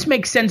I guess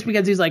makes sense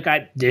because he's like,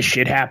 this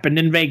shit happened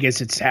in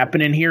Vegas. It's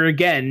happening here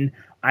again.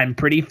 I'm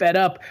pretty fed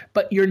up.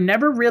 But you're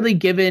never really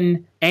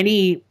given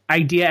any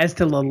idea as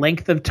to the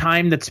length of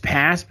time that's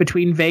passed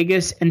between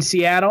Vegas and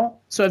Seattle.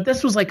 So if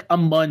this was like a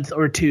month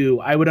or two,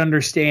 I would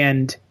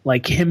understand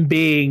like him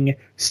being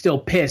still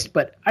pissed.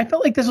 But I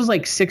felt like this was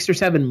like 6 or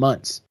 7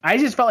 months. I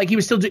just felt like he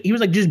was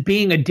like just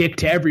being a dick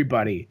to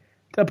everybody.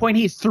 To the point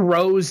he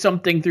throws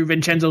something through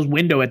Vincenzo's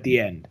window at the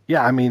end.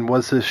 Yeah, I mean,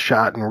 was this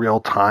shot in real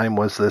time?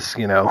 Was this,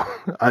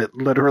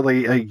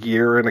 literally a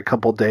year and a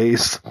couple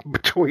days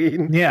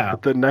between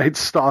the Night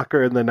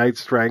Stalker and the Night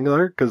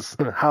Strangler? Because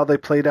how they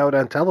played out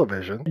on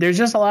television. There's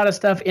just a lot of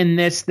stuff in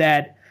this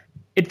that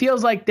it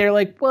feels like they're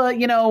like, well,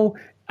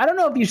 I don't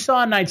know if you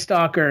saw Night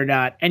Stalker or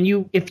not. And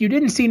if you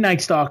didn't see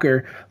Night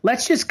Stalker,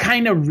 let's just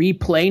kind of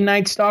replay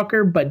Night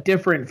Stalker, but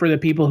different for the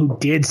people who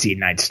did see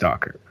Night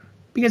Stalker.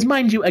 Because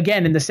mind you,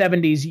 again, in the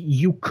 70s,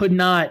 you could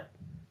not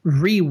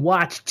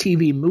rewatch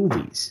TV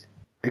movies.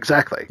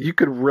 Exactly. You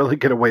could really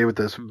get away with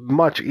this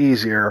much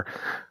easier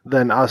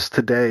than us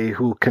today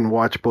who can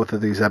watch both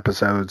of these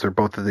episodes or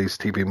both of these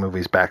TV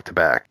movies back to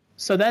back.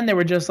 So then they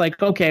were just like,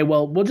 okay,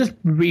 well, we'll just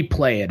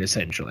replay it,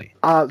 essentially.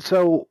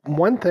 So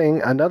one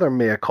thing, another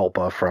mea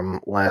culpa from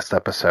last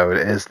episode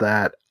is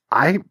that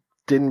I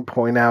didn't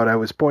point out, I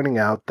was pointing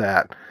out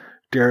that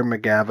Darren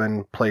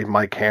McGavin played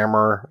Mike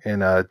Hammer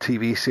in a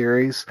TV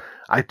series.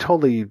 I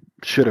totally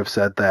should have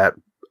said that.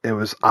 It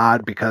was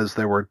odd because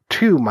there were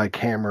two Mike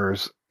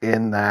Hammers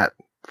in that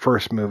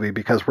first movie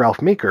because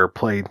Ralph Meeker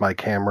played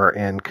Mike Hammer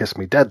in Kiss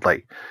Me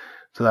Deadly.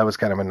 So that was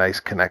kind of a nice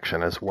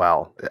connection as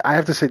well. I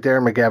have to say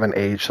Darren McGavin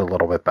aged a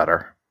little bit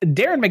better.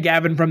 Darren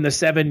McGavin from the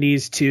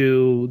 70s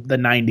to the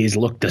 90s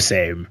looked the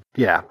same.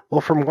 Yeah.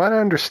 Well, from what I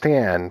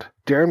understand,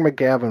 Darren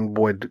McGavin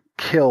would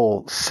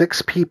kill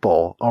 6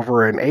 people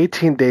over an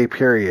 18-day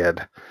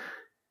period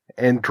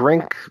and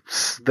drink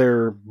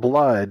their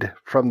blood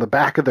from the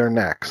back of their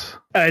necks.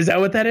 Is that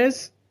what that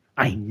is?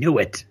 I knew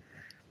it.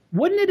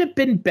 Wouldn't it have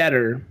been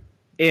better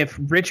if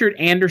Richard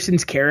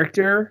Anderson's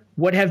character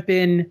would have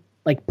been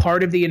like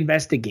part of the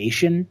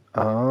investigation?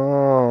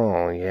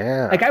 Oh,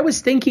 yeah. Like I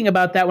was thinking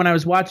about that when I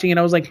was watching it.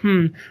 I was like,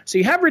 so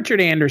you have Richard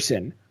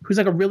Anderson, who's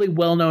like a really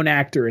well-known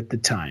actor at the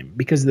time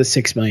because of the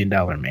 $6 Million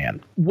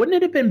Man. Wouldn't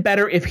it have been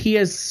better if he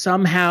is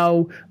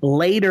somehow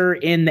later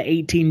in the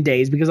 18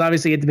 days? Because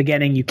obviously at the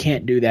beginning you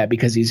can't do that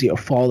because he's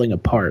falling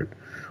apart.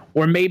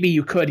 Or maybe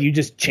you could. You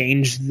just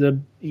change the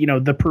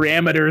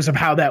parameters of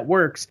how that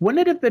works. Wouldn't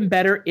it have been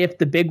better if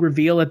the big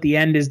reveal at the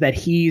end is that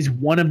he's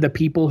one of the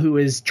people who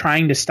is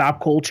trying to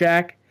stop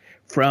Kolchak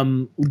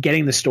from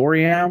getting the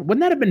story out?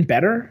 Wouldn't that have been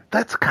better?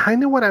 That's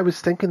kind of what I was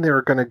thinking they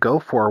were going to go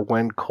for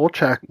when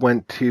Kolchak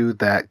went to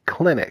that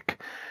clinic.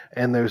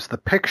 And there's the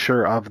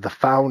picture of the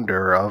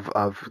founder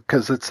of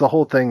because it's the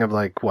whole thing of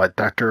like what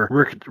Dr.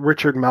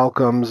 Richard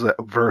Malcolm's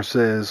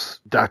versus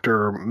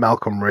Dr.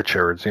 Malcolm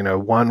Richards.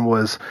 One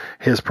was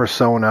his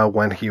persona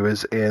when he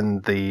was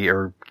in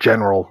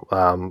general,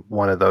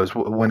 one of those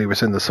when he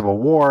was in the Civil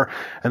War,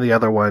 and the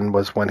other one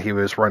was when he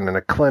was running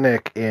a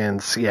clinic in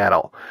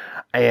Seattle.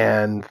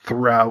 And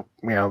throughout,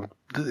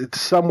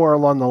 somewhere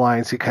along the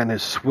lines, he kind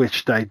of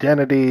switched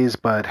identities,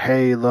 but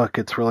hey, look,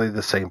 it's really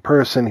the same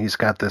person. He's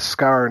got this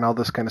scar and all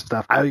this kind of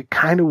stuff. I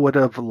kind of would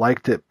have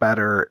liked it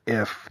better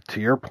if,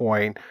 to your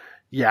point,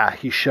 yeah,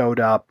 he showed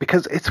up,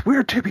 because it's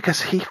weird too,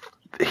 because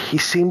he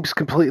seems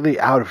completely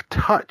out of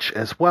touch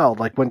as well.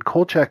 Like when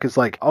Kolchak is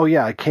like, oh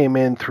yeah, I came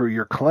in through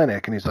your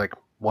clinic, and he's like,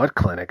 what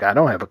clinic? I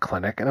don't have a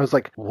clinic. And I was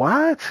like,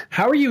 what?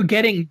 How are you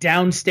getting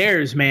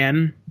downstairs,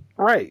 man?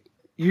 Right.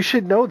 You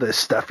should know this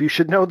stuff. You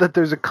should know that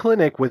there's a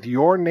clinic with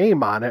your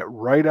name on it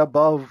right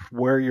above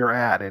where you're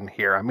at in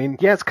here. I mean,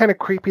 yeah, it's kind of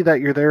creepy that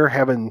you're there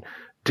having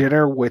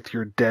dinner with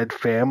your dead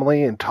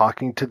family and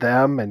talking to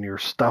them and your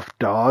stuffed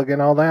dog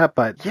and all that.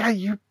 But yeah,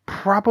 you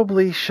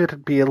probably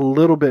should be a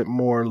little bit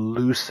more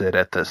lucid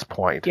at this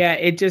point. Yeah,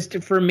 it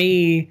just, for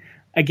me,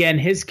 again,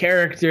 his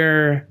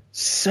character,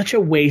 such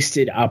a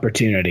wasted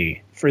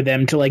opportunity for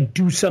them to like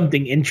do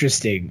something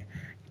interesting.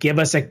 Give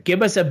us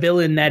a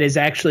villain that is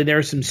actually, there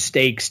are some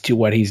stakes to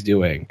what he's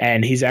doing.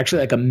 And he's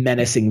actually like a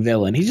menacing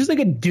villain. He's just like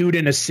a dude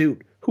in a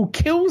suit who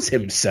kills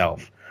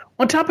himself.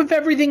 On top of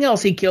everything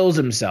else, he kills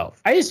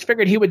himself. I just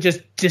figured he would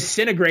just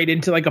disintegrate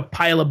into like a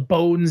pile of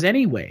bones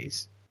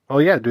anyways. Oh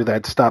yeah, do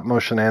that stop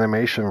motion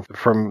animation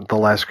from The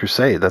Last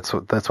Crusade. That's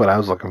what I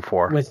was looking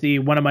for. With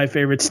one of my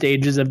favorite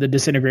stages of the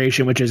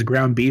disintegration, which is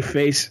ground beef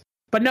face.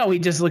 But no, he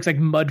just looks like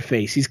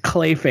Mudface. He's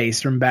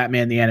Clayface from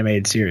Batman the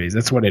Animated Series.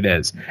 That's what it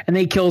is. And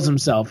then he kills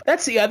himself.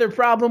 That's the other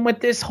problem with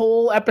this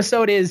whole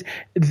episode is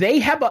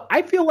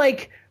I feel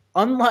like,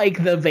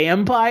 unlike the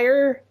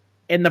vampire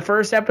in the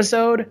first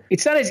episode,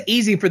 it's not as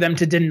easy for them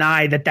to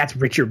deny that that's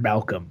Richard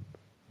Malcolm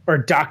or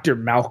Dr.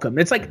 Malcolm.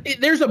 It's like,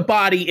 there's a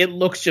body, it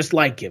looks just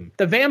like him.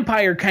 The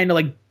vampire kind of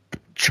like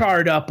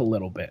charred up a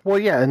little bit. Well,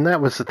 yeah, and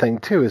that was the thing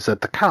too, is that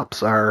the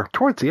cops are,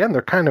 towards the end,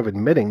 they're kind of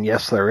admitting,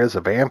 yes, there is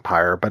a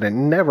vampire, but it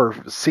never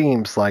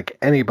seems like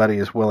anybody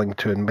is willing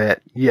to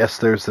admit, yes,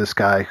 there's this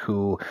guy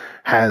who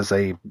has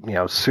a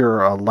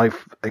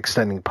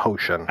life-extending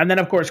potion. And then,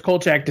 of course,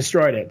 Kolchak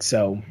destroyed it,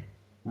 so...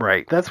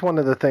 Right. That's one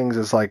of the things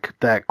is like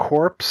that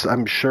corpse,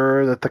 I'm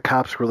sure that the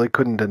cops really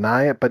couldn't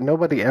deny it, but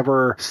nobody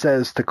ever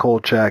says to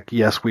Kolchak,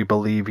 yes, we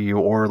believe you,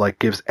 or like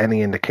gives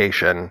any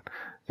indication.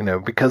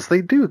 Because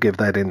they do give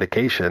that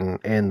indication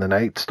in The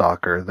Night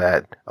Stalker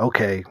that,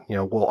 okay,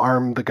 we'll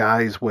arm the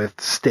guys with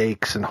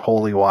stakes and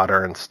holy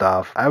water and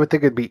stuff. I would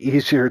think it'd be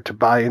easier to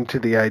buy into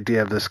the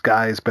idea of this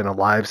guy's been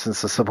alive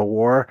since the Civil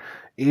War.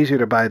 Easier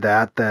to buy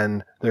that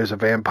than there's a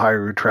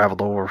vampire who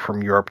traveled over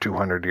from Europe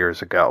 200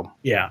 years ago.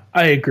 Yeah,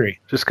 I agree.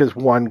 Just because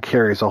one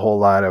carries a whole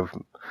lot of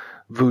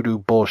voodoo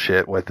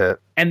bullshit with it.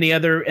 And the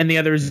other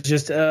is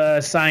just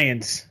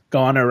science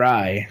gone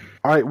awry.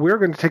 All right, we're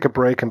going to take a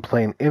break and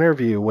play an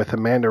interview with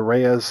Amanda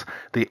Reyes,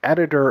 the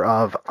editor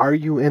of Are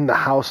You in the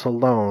House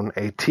Alone,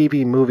 a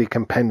TV movie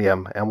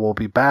compendium, and we'll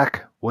be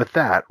back with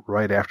that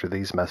right after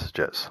these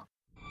messages.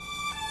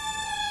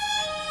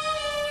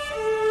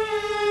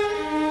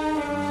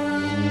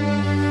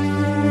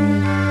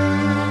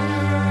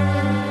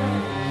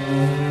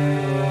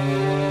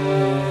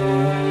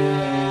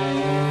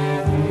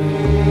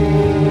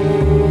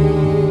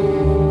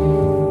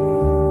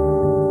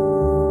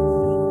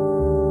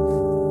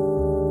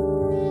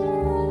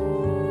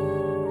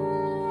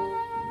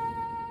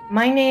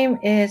 My name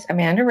is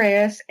Amanda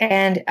Reyes,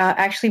 and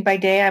actually by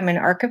day I'm an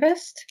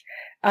archivist.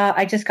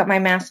 I just got my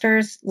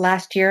master's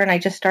last year, and I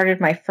just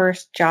started my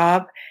first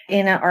job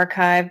in an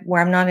archive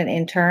where I'm not an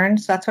intern.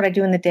 So that's what I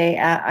do in the day.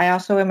 I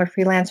also am a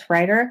freelance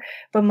writer,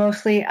 but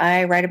mostly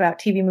I write about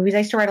TV movies. I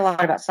used to write a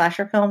lot about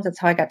slasher films. That's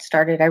how I got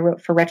started. I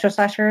wrote for Retro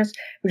Slashers,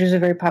 which is a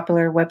very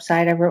popular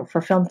website. I wrote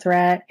for Film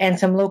Threat and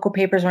some local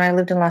papers when I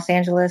lived in Los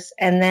Angeles.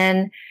 And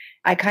then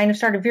I kind of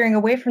started veering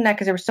away from that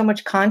because there was so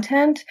much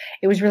content.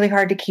 It was really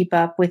hard to keep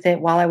up with it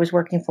while I was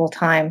working full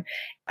time.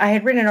 I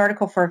had written an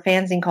article for a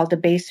fanzine called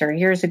Debaser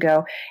years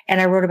ago,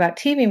 and I wrote about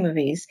TV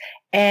movies.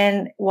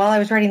 And while I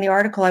was writing the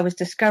article, I was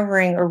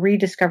discovering or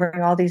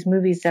rediscovering all these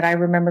movies that I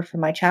remember from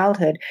my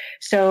childhood.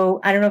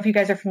 So I don't know if you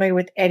guys are familiar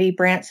with Eddie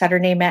Brandt's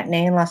Saturday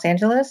Matinee in Los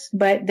Angeles,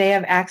 but they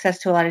have access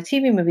to a lot of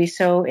TV movies.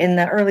 So in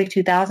the early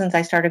 2000s,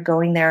 I started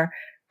going there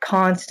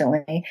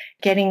constantly,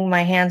 getting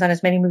my hands on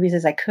as many movies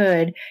as I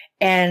could,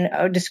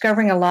 and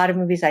discovering a lot of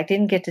movies I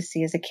didn't get to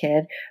see as a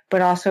kid,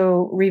 but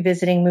also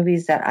revisiting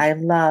movies that I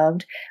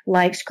loved,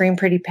 like Scream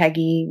Pretty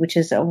Peggy, which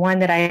is one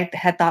that I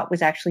had thought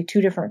was actually two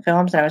different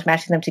films, and I was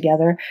matching them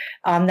together.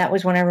 That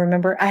was one I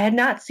remember. I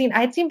had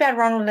seen Bad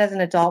Ronald as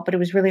an adult, but it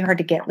was really hard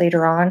to get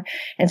later on,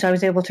 and so I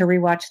was able to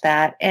rewatch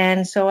that.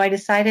 And so I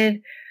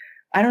decided,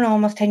 I don't know,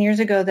 almost 10 years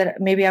ago, that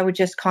maybe I would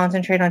just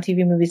concentrate on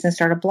TV movies and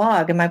start a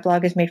blog. And my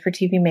blog is Made for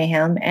TV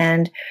Mayhem.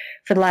 And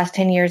for the last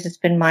 10 years, it's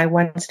been my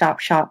one-stop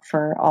shop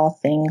for all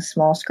things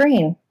small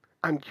screen.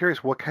 I'm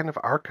curious, what kind of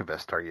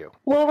archivist are you?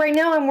 Well, right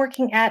now I'm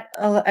working at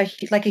a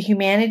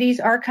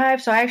humanities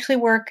archive. So I actually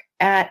work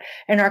at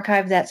an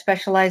archive that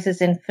specializes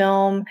in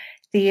film,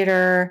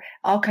 theater,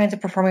 all kinds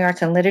of performing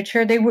arts and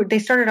literature. They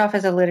started off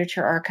as a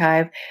literature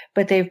archive,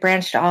 but they've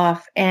branched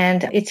off,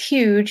 and it's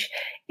huge.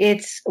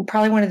 It's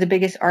probably one of the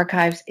biggest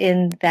archives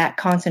in that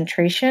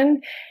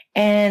concentration.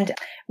 And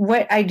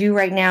what I do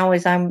right now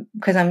is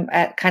because I'm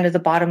at kind of the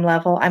bottom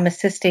level, I'm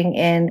assisting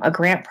in a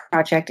grant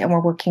project, and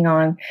we're working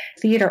on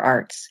theater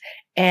arts.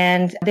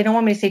 And they don't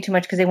want me to say too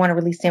much because they want to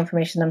release the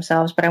information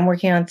themselves, but I'm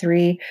working on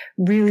 3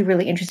 really,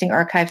 really interesting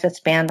archives that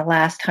span the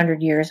last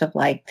 100 years of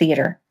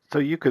theater. So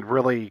you could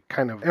really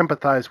kind of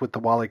empathize with the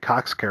Wally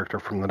Cox character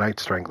from The Night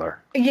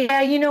Strangler.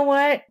 Yeah, you know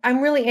what?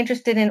 I'm really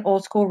interested in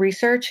old school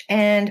research,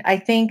 and I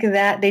think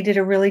that they did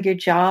a really good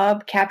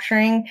job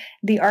capturing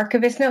the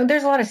archivist. Now,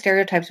 there's a lot of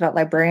stereotypes about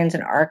librarians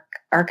and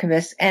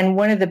archivists, and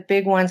one of the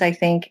big ones I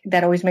think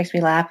that always makes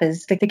me laugh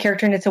is the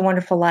character in It's a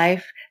Wonderful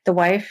Life, the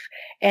wife,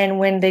 and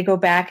when they go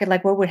back and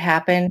what would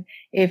happen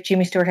if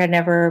Jimmy Stewart had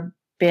never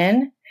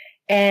been.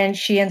 And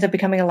she ends up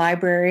becoming a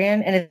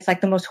librarian, and it's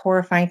the most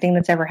horrifying thing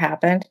that's ever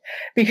happened,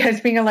 because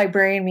being a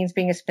librarian means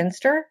being a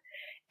spinster.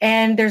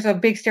 And there's a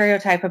big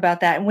stereotype about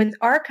that. And with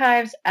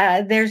archives,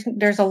 there's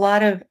a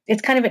lot of,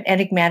 it's kind of an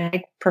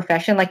enigmatic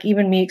profession.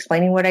 Even me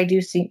explaining what I do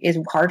is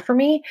hard for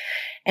me.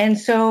 And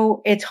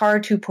so it's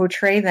hard to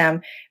portray them.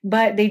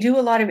 But they do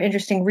a lot of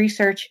interesting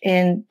research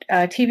in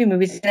TV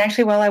movies. And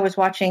actually, while I was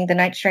watching The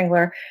Night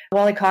Strangler,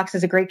 Wally Cox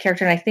is a great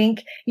character. And I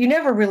think you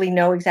never really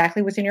know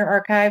exactly what's in your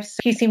archives.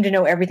 He seemed to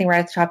know everything right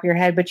at the top of your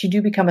head, but you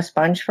do become a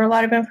sponge for a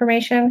lot of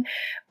information.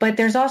 But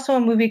there's also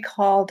a movie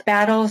called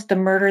Battles, The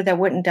Murder That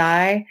Wouldn't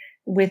Die,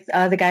 with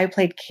the guy who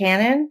played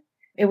Cannon.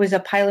 It was a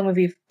pilot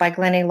movie by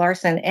Glenn A.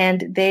 Larson, and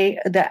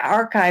the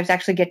archives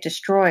actually get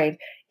destroyed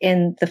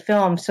in the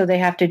film. So they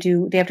have to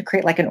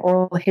create an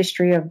oral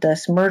history of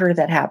this murder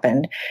that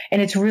happened.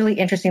 And it's really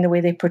interesting the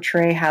way they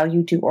portray how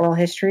you do oral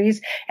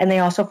histories. And they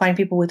also find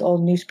people with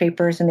old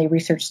newspapers, and they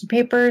research the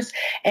papers.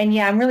 And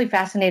yeah, I'm really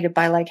fascinated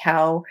by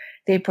how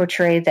they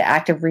portray the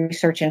act of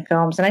research in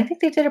films. And I think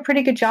they did a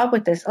pretty good job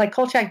with this.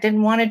 Kolchak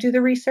didn't want to do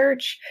the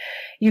research,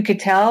 you could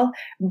tell,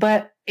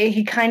 but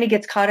he kind of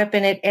gets caught up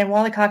in it. And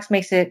Wally Cox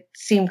makes it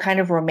seem kind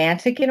of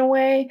romantic in a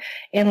way,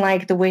 in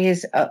the way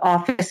his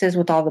office is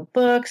with all the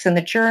books and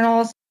the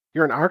journals.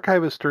 You're an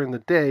archivist during the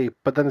day,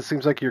 but then it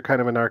seems like you're kind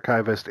of an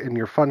archivist in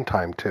your fun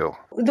time, too.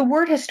 The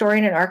word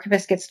historian and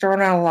archivist gets thrown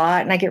around a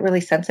lot, and I get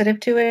really sensitive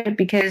to it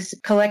because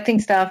collecting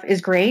stuff is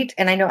great.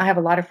 And I know I have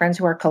a lot of friends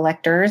who are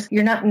collectors.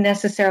 You're not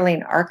necessarily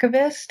an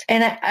archivist.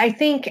 And I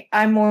think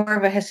I'm more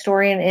of a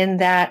historian in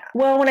that,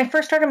 well, when I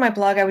first started my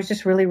blog, I was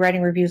just really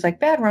writing reviews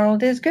Bad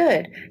Ronald is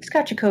good,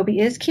 Scott Jacoby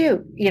is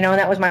cute, and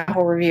that was my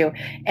whole review.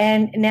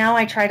 And now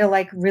I try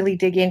to really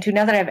dig into,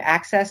 now that I have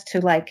access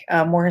to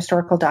more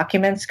historical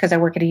documents because I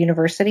work at a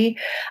university,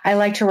 I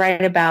like to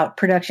write about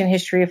production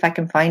history if I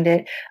can find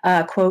it,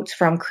 quotes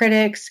from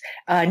critics,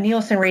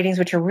 Nielsen ratings,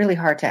 which are really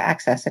hard to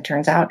access, it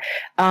turns out,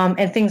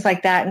 and things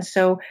like that. And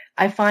so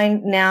I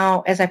find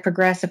now, as I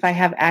progress, if I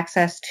have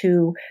access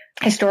to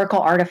historical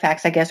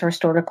artifacts, I guess, or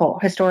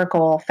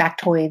historical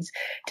factoids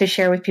to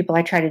share with people,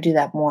 I try to do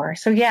that more.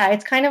 So yeah,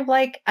 it's kind of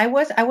I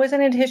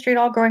wasn't into history at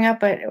all growing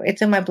up, but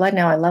it's in my blood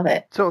now. I love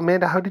it. So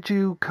Amanda, how did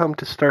you come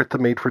to start the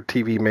Made for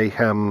TV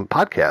Mayhem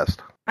podcast?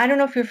 I don't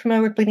know if you're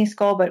familiar with Bleeding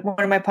Skull, but one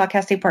of my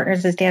podcasting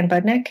partners is Dan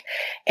Budnick.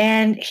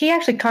 And he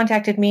actually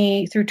contacted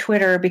me through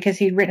Twitter because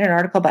he'd written an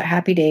article about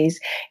Happy Days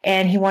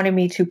and he wanted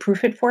me to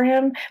proof it for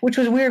him, which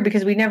was weird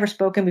because we'd never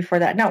spoken before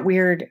that. Not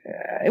weird,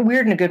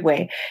 weird in a good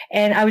way.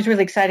 And I was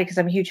really excited because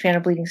I'm a huge fan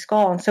of Bleeding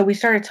Skull. And so we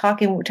started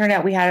talking. It turned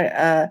out we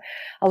had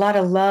a lot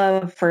of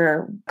love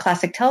for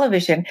classic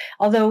television,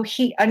 although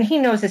he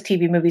knows his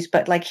TV movies,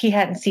 but like he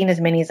hadn't seen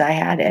as many as I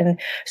had. And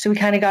so we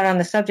kind of got on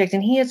the subject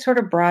and he had sort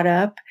of brought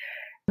up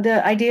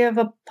the idea of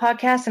a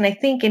podcast. And I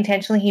think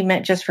intentionally he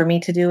meant just for me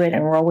to do it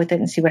and roll with it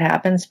and see what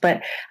happens.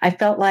 But I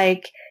felt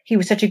like he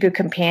was such a good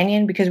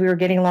companion because we were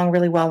getting along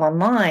really well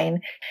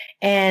online.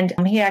 And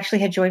he actually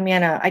had joined me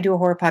on I do a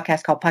horror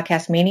podcast called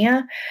Podcast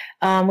Mania,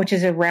 which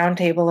is a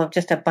roundtable of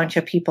just a bunch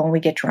of people and we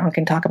get drunk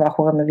and talk about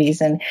horror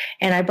movies. And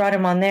I brought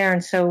him on there.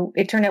 And so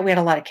it turned out we had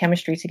a lot of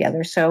chemistry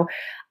together. So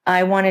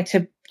I wanted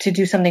to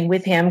do something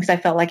with him because I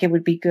felt like it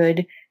would be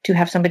good to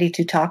have somebody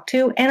to talk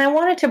to. And I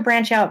wanted to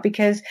branch out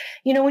because,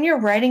 you know, when you're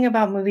writing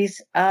about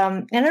movies,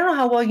 and I don't know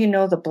how well you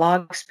know the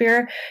blog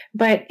sphere,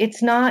 but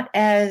it's not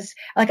as,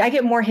 like, I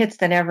get more hits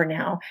than ever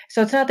now.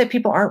 So it's not that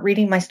people aren't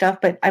reading my stuff,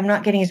 but I'm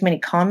not getting as many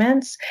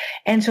comments.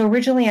 And so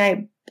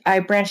originally I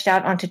branched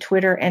out onto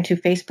Twitter and to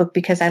Facebook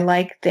because I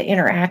like the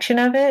interaction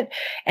of it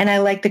and I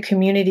like the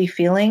community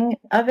feeling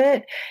of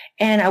it.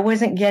 And I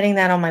wasn't getting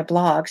that on my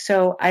blog.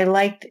 So I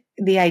liked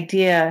the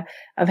idea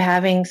of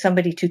having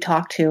somebody to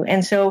talk to.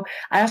 And so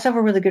I also have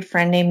a really good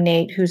friend named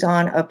Nate who's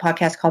on a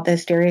podcast called The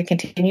Hysteria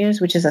Continues,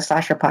 which is a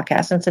slasher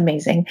podcast. And it's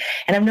amazing.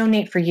 And I've known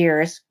Nate for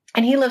years.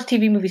 And he loves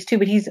TV movies too,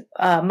 but he's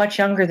much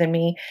younger than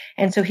me.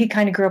 And so he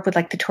kind of grew up with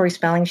like the Tori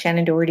Spelling,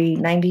 Shannon Doherty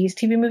 90s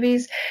TV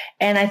movies.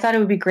 And I thought it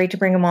would be great to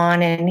bring him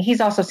on. And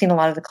he's also seen a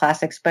lot of the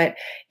classics, but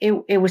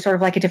it was sort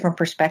of like a different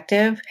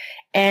perspective.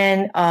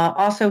 And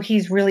also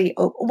he's really,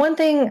 one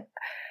thing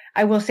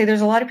I will say,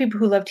 there's a lot of people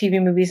who love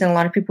TV movies and a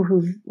lot of people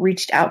who've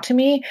reached out to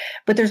me,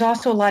 but there's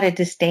also a lot of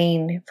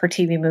disdain for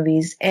TV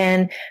movies.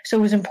 And so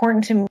it was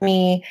important to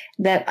me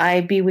that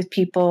I be with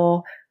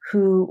people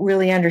who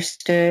really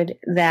understood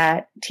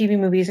that TV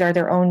movies are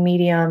their own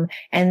medium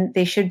and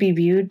they should be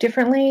viewed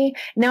differently.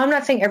 Now, I'm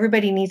not saying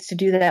everybody needs to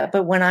do that,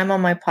 but when I'm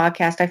on my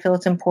podcast, I feel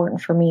it's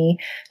important for me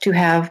to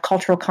have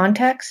cultural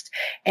context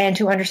and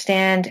to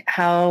understand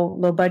how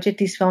low budget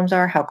these films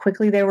are, how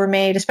quickly they were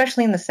made,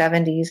 especially in the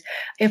 70s.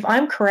 If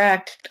I'm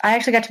correct, I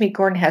actually got to meet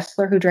Gordon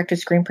Hessler, who directed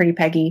Scream Pretty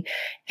Peggy.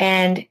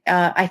 And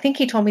I think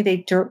he told me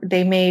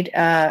they made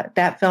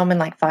that film in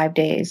like 5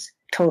 days.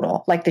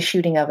 Total, like the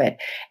shooting of it.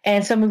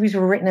 And some movies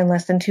were written in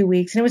less than 2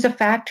 weeks. And it was a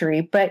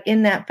factory, but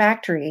in that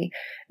factory,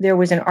 there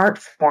was an art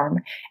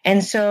form.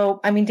 And so,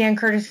 I mean, Dan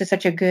Curtis is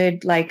such a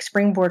good like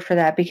springboard for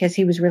that because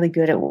he was really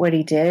good at what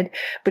he did.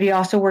 But he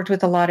also worked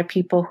with a lot of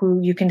people who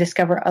you can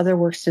discover other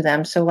works to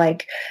them. So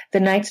like The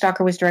Night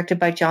Stalker was directed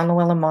by John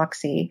Llewellyn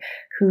Moxey,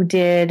 who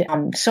did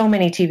so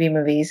many TV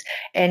movies.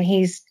 And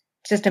he's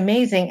just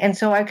amazing. And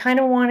so I kind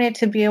of wanted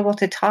to be able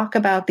to talk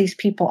about these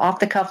people off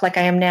the cuff like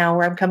I am now,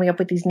 where I'm coming up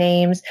with these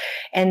names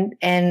and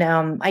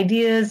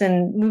ideas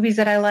and movies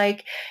that I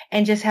like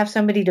and just have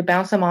somebody to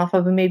bounce them off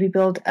of and maybe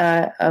build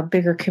a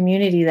bigger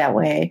community that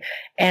way.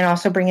 And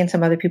also bring in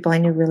some other people I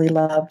knew really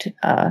loved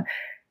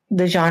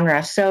the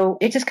genre. So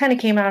it just kind of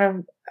came out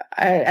of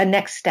a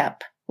next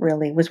step,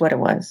 really, was what it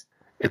was.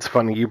 It's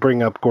funny, you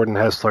bring up Gordon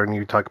Hessler and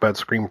you talk about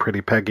Scream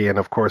Pretty Peggy, and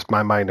of course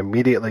my mind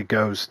immediately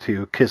goes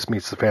to Kiss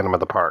Meets the Phantom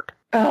of the Park.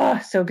 Oh,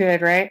 so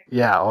good, right?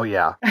 Yeah, oh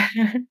yeah.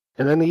 And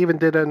then he even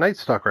did a Night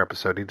Stalker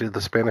episode. He did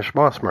the Spanish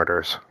Moss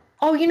Murders.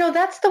 Oh, you know,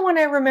 that's the one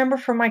I remember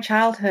from my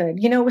childhood.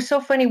 You know, it was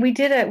so funny. We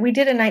did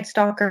a Night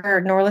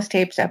Stalker Norliss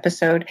Tapes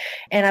episode,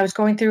 and I was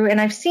going through,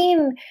 and I've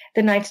seen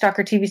the Night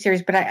Stalker TV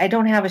series, but I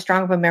don't have as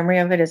strong of a memory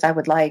of it as I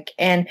would like.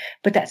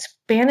 But that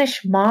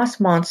Spanish Moss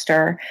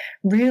Monster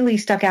really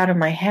stuck out in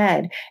my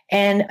head,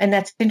 and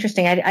that's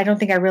interesting. I don't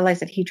think I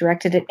realized that he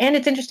directed it, and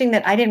it's interesting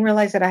that I didn't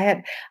realize that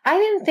I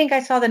didn't think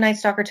I saw the Night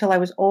Stalker till I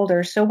was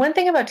older. So one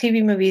thing about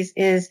TV movies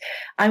is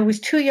I was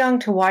too young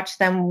to watch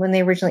them when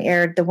they originally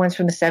aired, the ones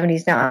from the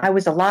 70s. Now I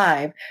was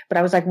alive, but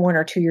I was like 1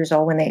 or 2 years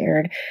old when they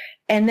aired.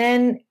 And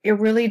then it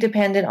really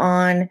depended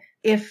on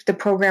if the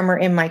programmer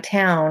in my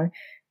town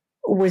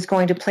was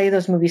going to play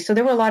those movies. So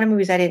there were a lot of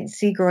movies I didn't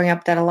see growing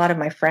up that a lot of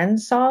my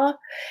friends saw.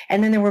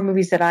 And then there were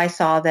movies that I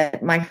saw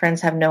that my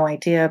friends have no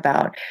idea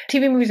about.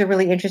 TV movies are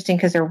really interesting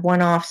because they're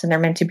one-offs and they're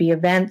meant to be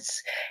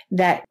events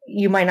that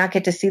you might not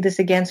get to see this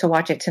again, so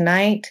watch it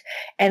tonight.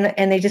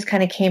 And they just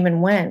kind of came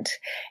and went.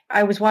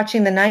 I was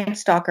watching The Night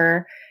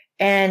Stalker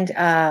and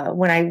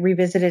when I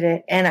revisited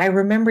it, and I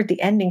remembered the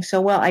ending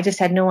so well, I just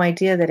had no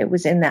idea that it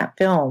was in that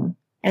film.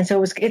 And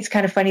so it's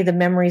kind of funny, the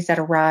memories that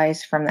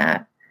arise from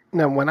that.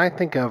 Now, when I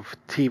think of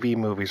TV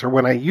movies, or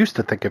when I used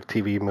to think of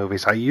TV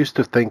movies, I used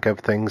to think of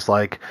things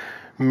like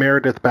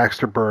Meredith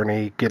Baxter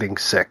Birney getting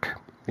sick.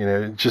 You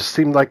know, it just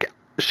seemed like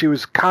she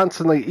was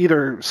constantly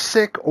either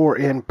sick or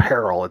in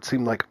peril. It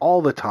seemed like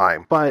all the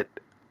time. But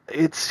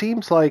it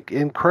seems like,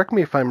 and correct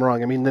me if I'm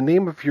wrong, I mean, the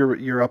name of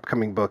your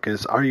upcoming book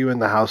is Are You in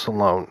the House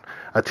Alone?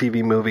 A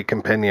TV movie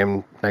compendium,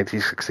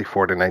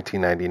 1964 to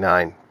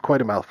 1999.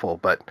 Quite a mouthful,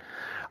 but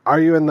Are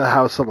You in the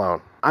House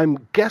Alone?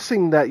 I'm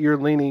guessing that you're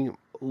leaning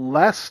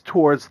less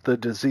towards the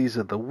Disease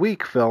of the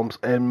Week films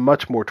and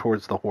much more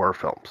towards the horror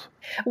films.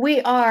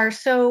 We are.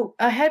 So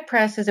Head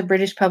Press is a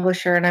British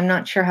publisher, and I'm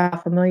not sure how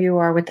familiar you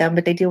are with them,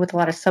 but they deal with a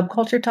lot of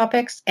subculture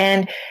topics.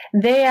 And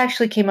they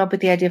actually came up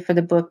with the idea for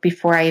the book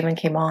before I even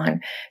came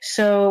on.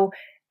 So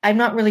I'm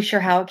not really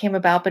sure how it came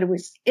about, but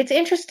it's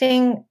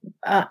interesting.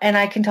 And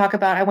I can talk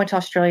about, I went to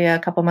Australia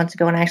a couple months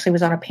ago and I actually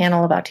was on a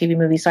panel about TV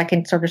movies. So I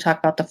can sort of talk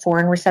about the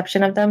foreign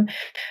reception of them,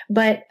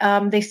 but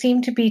they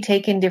seem to be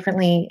taken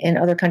differently in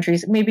other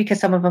countries, maybe because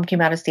some of them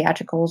came out as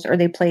theatricals or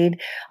they played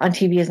on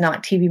TV as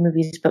not TV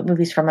movies, but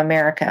movies from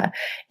America.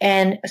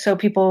 And so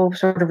people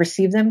sort of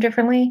receive them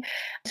differently.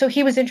 So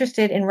he was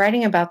interested in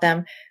writing about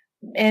them.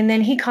 And then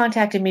he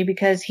contacted me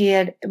because he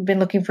had been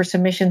looking for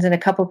submissions and a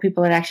couple of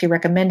people had actually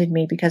recommended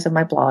me because of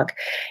my blog.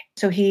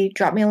 So he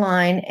dropped me a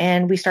line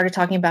and we started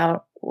talking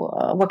about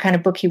what kind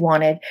of book he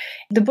wanted.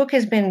 The book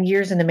has been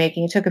years in the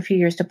making. It took a few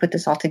years to put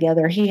this all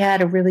together. He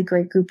had a really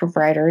great group of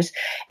writers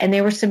and they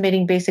were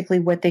submitting basically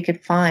what they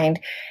could find.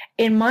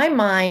 In my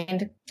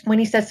mind, when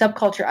he said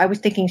subculture, I was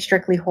thinking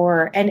strictly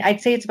horror. And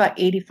I'd say it's about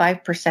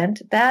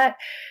 85% that.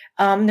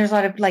 There's a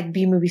lot of like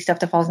B-movie stuff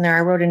that falls in there.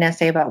 I wrote an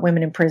essay about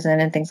women in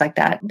prison and things like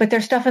that. But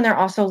there's stuff in there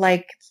also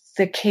like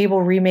the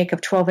cable remake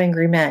of 12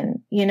 Angry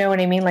Men. You know what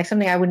I mean? Like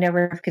something I would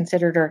never have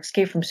considered, or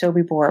Escape from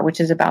Sobibor,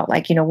 which is about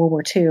like, World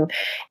War II.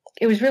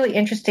 It was really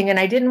interesting and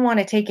I didn't want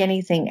to take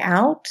anything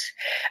out,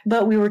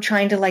 but we were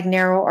trying to like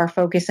narrow our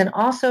focus. And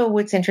also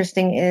what's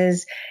interesting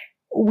is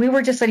we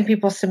were just letting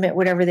people submit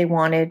whatever they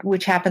wanted,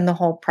 which happened the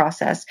whole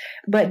process.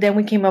 But then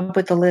we came up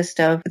with a list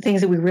of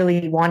things that we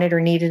really wanted or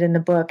needed in the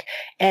book.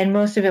 And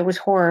most of it was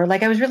horror.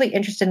 Like I was really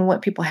interested in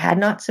what people had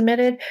not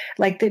submitted.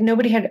 Like that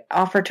nobody had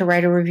offered to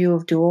write a review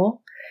of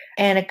Duel.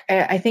 And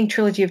I think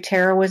Trilogy of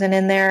Terror wasn't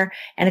in there,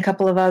 and a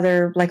couple of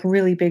other like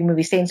really big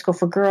movies, Satan's School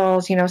for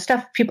Girls,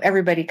 stuff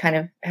everybody kind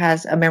of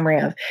has a memory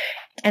of.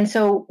 And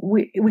so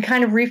we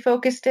kind of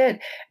refocused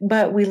it,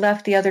 but we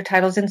left the other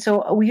titles. And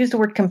so we used the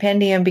word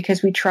compendium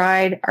because we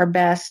tried our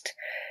best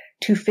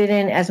to fit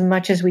in as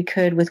much as we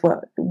could with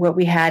what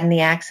we had and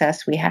the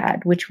access we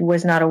had, which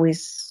was not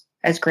always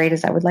as great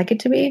as I would like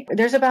it to be.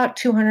 There's about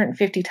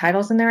 250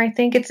 titles in there. I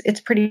think it's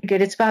pretty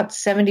good. It's about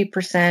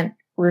 70%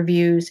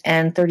 reviews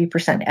and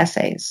 30%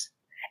 essays.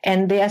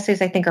 And the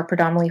essays, I think, are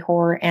predominantly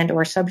horror and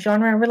or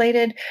subgenre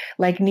related,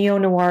 like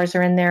neo-noirs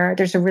are in there.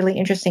 There's a really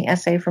interesting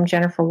essay from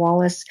Jennifer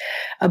Wallace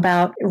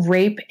about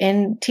rape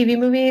in TV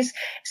movies.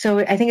 So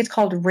I think it's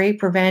called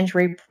Rape, Revenge,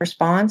 Rape,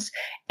 Response.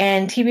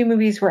 And TV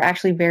movies were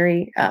actually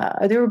they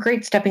were a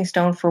great stepping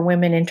stone for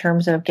women in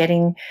terms of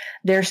getting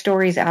their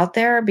stories out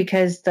there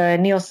because the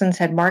Nielsen's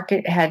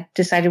had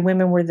decided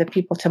women were the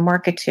people to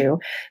market to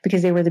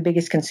because they were the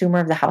biggest consumer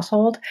of the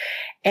household.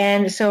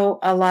 And so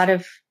a lot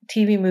of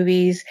TV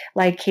movies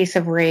like Case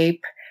of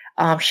Rape,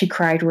 She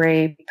Cried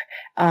Rape,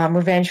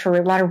 Revenge for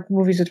Rape, a lot of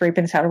movies with rape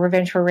in the title,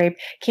 Revenge for Rape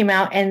came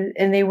out and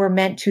they were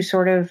meant to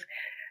sort of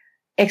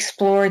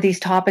explore these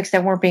topics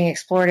that weren't being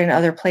explored in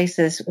other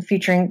places,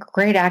 featuring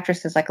great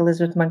actresses like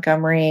Elizabeth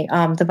Montgomery.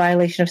 The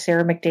Violation of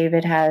Sarah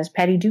McDavid has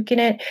Patty Duke in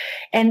it.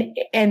 And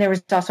there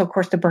was also, of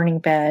course, The Burning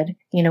Bed,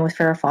 with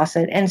Farrah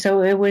Fawcett. And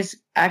so it was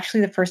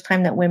actually the first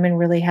time that women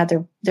really had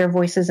their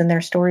voices and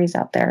their stories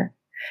out there.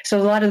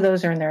 So a lot of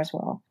those are in there as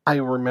well. I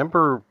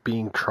remember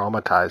being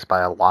traumatized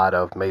by a lot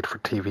of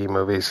made-for-TV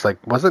movies. Like,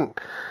 was it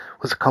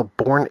called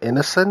Born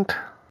Innocent?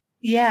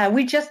 Yeah,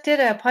 we just did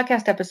a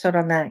podcast episode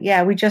on that.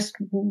 Yeah, we just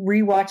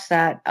rewatched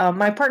that.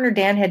 My partner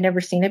Dan had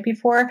never seen it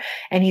before,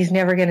 and he's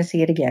never going to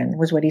see it again,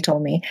 was what he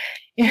told me.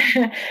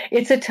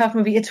 It's a tough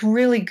movie. It's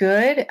really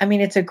good. I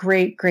mean, it's a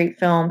great, great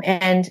film.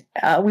 And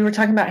we were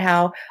talking about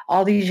how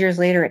all these years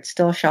later, it's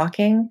still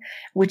shocking,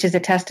 which is a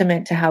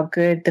testament to how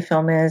good the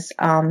film is.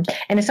 And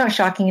it's not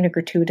shocking in a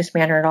gratuitous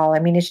manner at all. I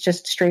mean, it's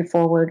just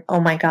straightforward. Oh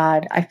my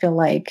God, I feel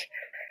like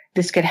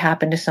this could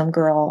happen to some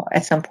girl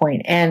at some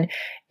point. And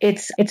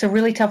it's a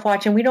really tough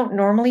watch. And we don't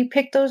normally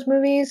pick those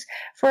movies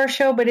for our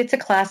show, but it's a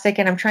classic.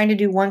 And I'm trying to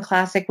do one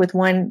classic with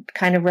one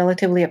kind of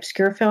relatively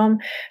obscure film.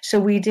 So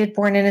we did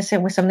Born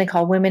Innocent with something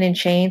called Women in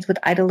Chains with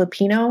Ida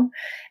Lupino.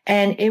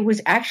 And it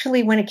was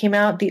actually, when it came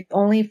out, the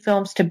only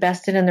films to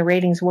best it in the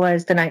ratings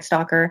was The Night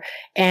Stalker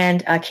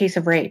and Case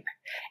of Rape.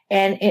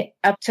 And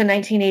up to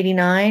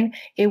 1989,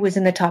 it was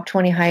in the top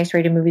 20 highest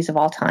rated movies of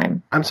all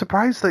time. I'm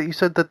surprised that you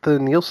said that the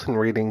Nielsen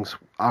ratings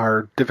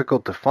are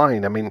difficult to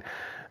find. I mean,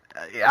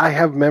 I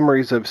have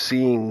memories of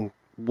seeing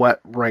what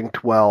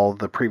ranked well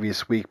the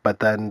previous week, but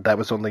then that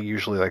was only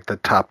usually like the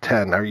top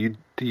 10. Are you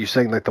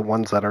saying like the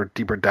ones that are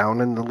deeper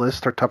down in the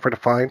list are tougher to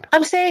find?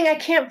 I'm saying I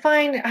can't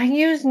find. I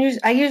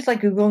use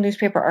like Google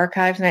Newspaper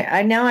Archives,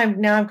 and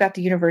I've got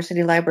the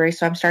university library,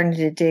 so I'm starting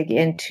to dig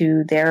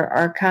into their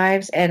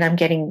archives, and I'm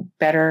getting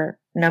better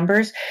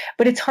numbers.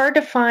 But it's hard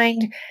to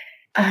find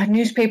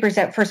newspapers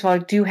that, first of all,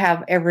 do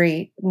have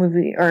every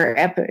movie or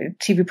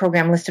TV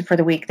program listed for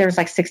the week. There's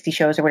like 60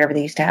 shows or whatever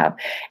they used to have,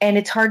 and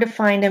it's hard to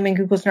find them in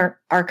Google's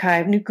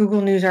archive,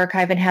 Google News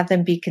Archive, and have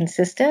them be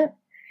consistent.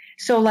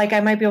 So like I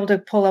might be able to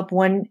pull up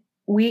one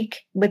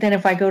week, but then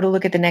if I go to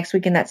look at the next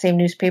week in that same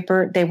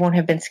newspaper, they won't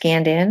have been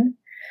scanned in.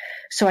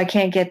 So I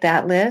can't get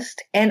that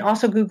list. And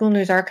also Google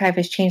News Archive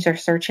has changed their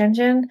search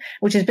engine,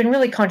 which has been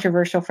really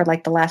controversial for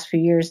like the last few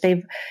years.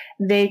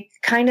 They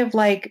kind of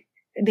like,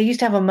 they used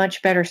to have a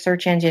much better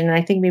search engine. And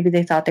I think maybe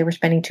they thought they were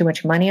spending too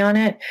much money on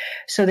it.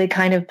 So they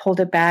kind of pulled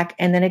it back,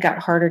 and then it got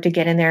harder to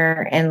get in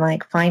there and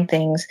like find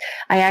things.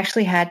 I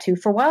actually had to,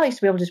 for a while, I used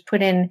to be able to just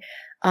put in,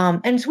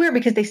 and it's weird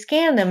because they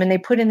scan them and they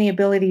put in the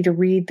ability to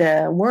read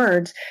the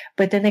words,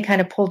 but then they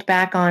kind of pulled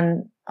back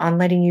on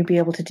letting you be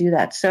able to do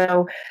that.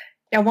 So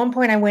at one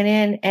point I went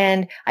in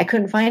and I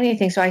couldn't find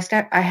anything. So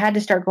I had to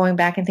start going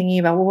back and thinking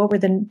about, well, what were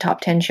the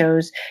top 10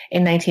 shows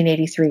in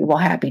 1983? Well,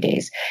 Happy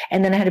Days.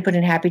 And then I had to put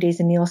in Happy Days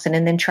and Nielsen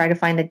and then try to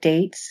find the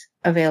dates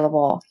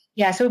available.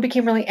 Yeah. So it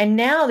became really, and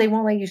now they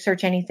won't let you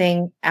search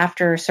anything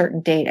after a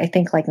certain date. I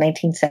think like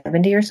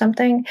 1970 or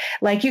something.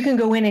 Like you can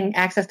go in and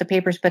access the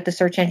papers, but the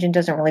search engine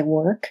doesn't really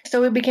work.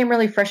 So it became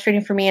really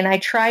frustrating for me. And I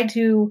tried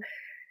to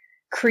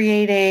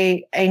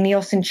create a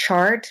Nielsen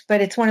chart,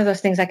 but it's one of those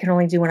things I can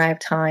only do when I have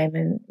time.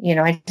 And, you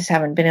know, I just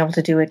haven't been able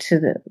to do it to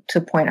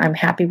the point I'm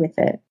happy with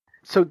it.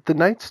 So the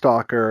Night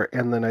Stalker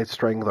and the Night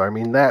Strangler, I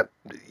mean, that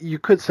you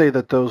could say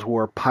that those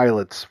were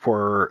pilots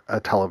for a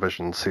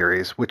television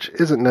series, which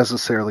isn't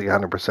necessarily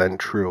 100%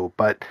 true,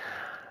 but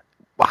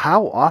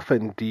how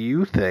often do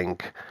you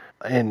think,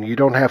 and you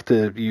don't have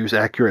to use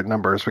accurate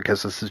numbers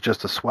because this is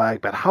just a swag,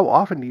 but how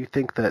often do you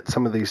think that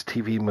some of these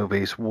TV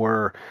movies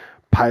were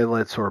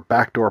pilots or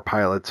backdoor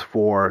pilots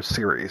for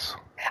series?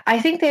 I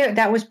think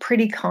that was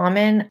pretty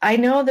common. I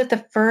know that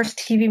the first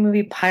TV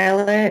movie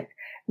pilot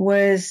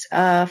was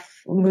a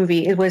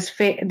movie. It was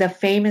the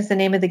Fame is the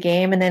Name of the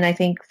Game, and then I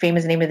think Fame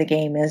is the Name of the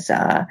Game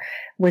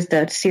was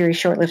the series,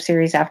 short-lived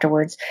series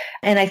afterwards.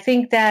 And I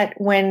think that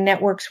when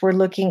networks were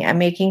looking at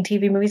making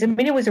TV movies, I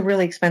mean, it was a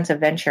really expensive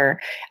venture.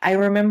 I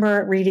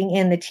remember reading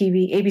in the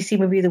ABC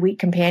Movie of the Week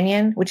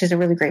Companion, which is a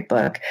really great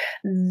book.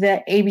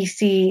 The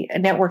ABC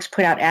networks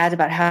put out ads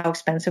about how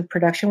expensive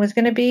production was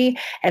going to be.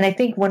 And I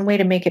think one way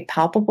to make it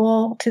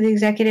palpable to the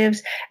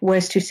executives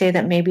was to say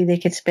that maybe they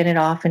could spin it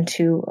off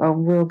into a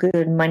real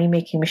good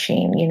money-making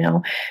machine, you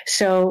know?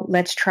 So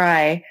let's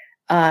try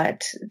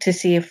to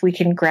see if we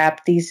can grab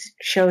these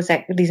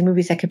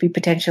movies that could be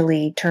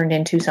potentially turned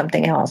into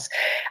something else.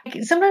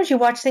 Sometimes you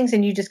watch things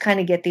and you just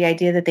kind of get the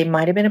idea that they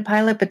might have been a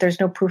pilot, but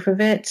there's no proof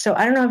of it. So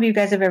I don't know if you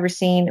guys have ever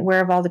seen Where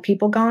Have All the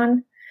People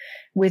Gone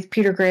with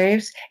Peter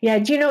Graves. Yeah,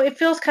 do you know, it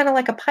feels kind of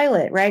like a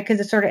pilot, right? Because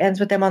it sort of ends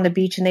with them on the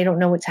beach and they don't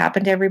know what's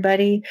happened to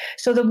everybody.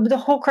 So the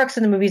whole crux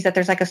of the movie is that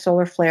there's like a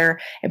solar flare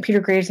and Peter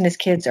Graves and his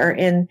kids are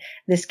in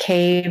this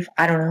cave,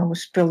 I don't know,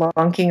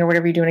 spelunking or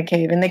whatever you do in a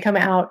cave. And they come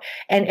out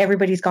and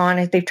everybody's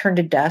gone. They've turned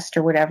to dust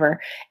or whatever.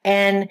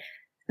 And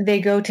they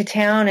go to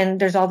town and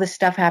there's all this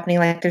stuff happening.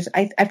 Like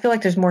I feel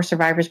like there's more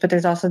survivors, but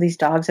there's also these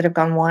dogs that have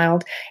gone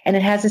wild. And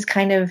it has this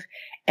kind of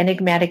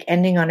enigmatic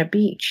ending on a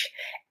beach.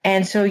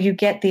 And so you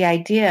get the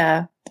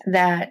idea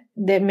that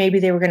maybe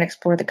they were going to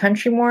explore the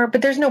country more,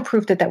 but there's no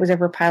proof that that was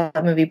ever a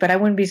pilot movie. But I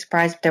wouldn't be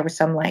surprised if there was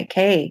some like,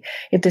 hey,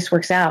 if this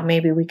works out,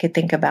 maybe we could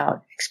think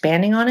about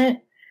expanding on it,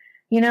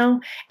 you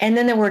know? And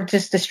then there were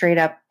just the straight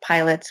up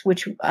pilots,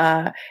 which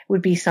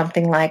would be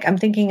something like, I'm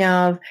thinking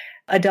of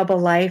A Double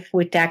Life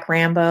with Dak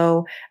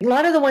Rambo. A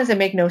lot of the ones that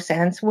make no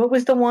sense. What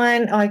was the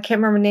one? Oh, I can't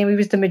remember the name. He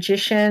was the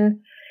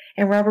magician.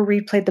 And Robert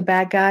Reed played the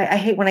bad guy. I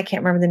hate when I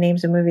can't remember the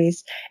names of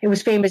movies. It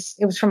was famous.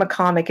 It was from a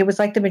comic. It was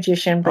like The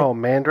Magician. But,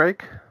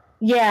 Mandrake?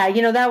 Yeah,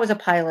 you know, that was a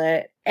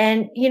pilot.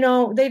 And, you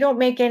know, they don't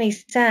make any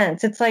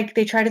sense. It's like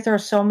they try to throw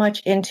so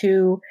much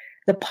into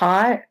the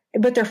pot,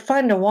 but they're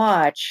fun to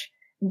watch.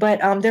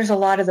 But there's a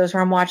lot of those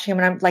where I'm watching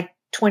them and I'm like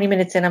 20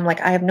 minutes in, I'm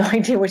like, I have no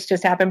idea what's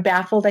just happened.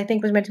 Baffled, I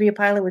think, was meant to be a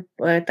pilot with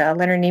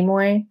Leonard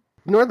Nimoy.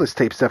 Northwest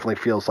Tapes definitely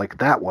feels like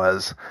that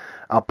was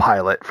a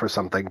pilot for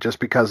something just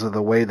because of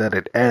the way that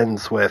it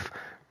ends with,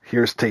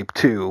 here's tape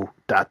 2, ...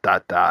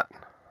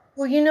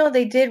 Well, you know,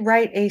 they did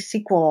write a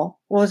sequel.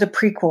 Well, it was a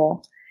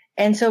prequel.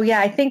 And so, yeah,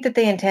 I think that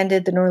they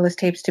intended the Northwest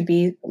Tapes to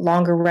be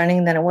longer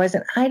running than it was.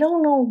 And I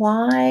don't know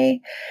why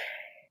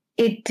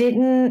it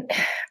didn't.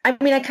 I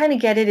mean, I kind of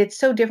get it. It's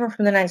so different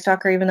from the Night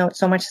Stalker, even though it's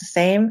so much the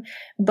same.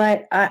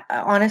 But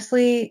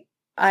honestly,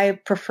 I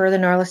prefer the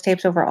Northwest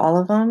Tapes over all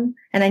of them.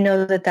 And I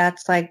know that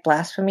that's like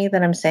blasphemy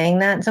that I'm saying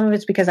that. And some of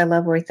it's because I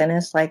love Roy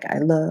Thinnis. Like, I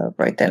love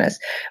Roy Thinnis.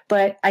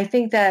 But I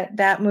think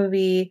that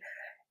movie,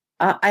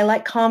 I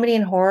like comedy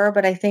and horror,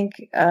 but I think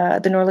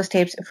the Northwest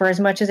Tapes, for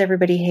as much as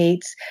everybody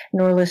hates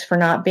Northwest for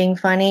not being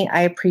funny,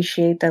 I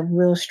appreciate the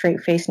real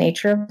straight-faced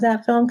nature of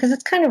that film because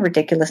it's kind of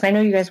ridiculous. And I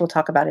know you guys will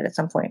talk about it at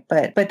some point,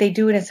 but they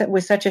do it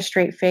with such a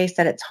straight face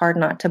that it's hard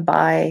not to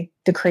buy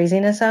the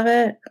craziness of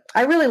it.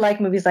 I really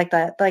like movies like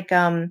that. Like,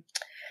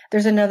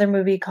 there's another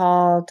movie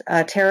called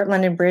Terror at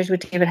London Bridge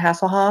with David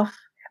Hasselhoff.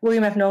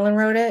 William F. Nolan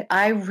wrote it.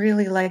 I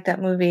really like that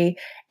movie,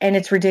 and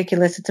it's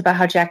ridiculous. It's about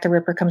how Jack the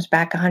Ripper comes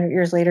back 100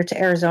 years later to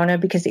Arizona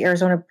because the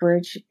Arizona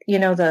Bridge, you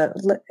know,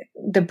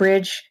 the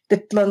bridge,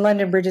 the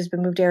London Bridge has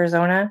been moved to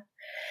Arizona.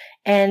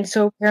 And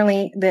so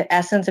apparently the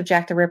essence of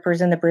Jack the Ripper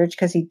is in the bridge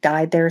because he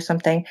died there or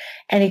something.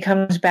 And he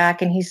comes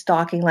back and he's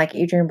stalking like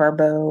Adrienne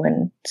Barbeau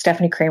and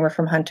Stephanie Kramer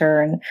from Hunter.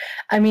 And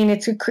I mean,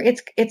 it's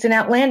an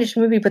outlandish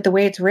movie, but the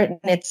way it's written,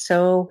 it's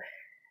so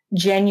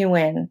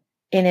genuine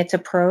in its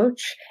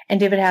approach. And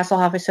David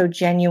Hasselhoff is so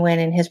genuine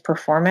in his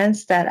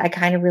performance that I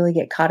kind of really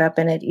get caught up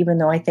in it, even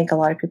though I think a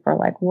lot of people are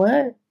like,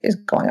 what is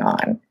going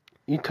on?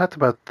 You talked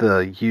about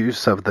the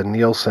use of the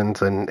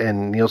Nielsen's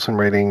and Nielsen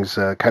ratings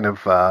kind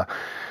of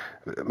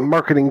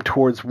marketing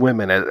towards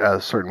women at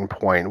a certain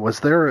point.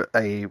 Was there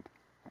a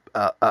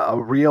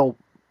real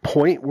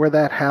point where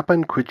that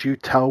happened? Could you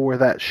tell where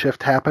that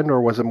shift happened, or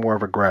was it more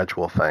of a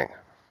gradual thing?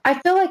 I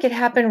feel like it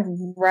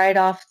happened right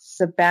off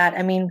the bat.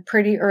 I mean,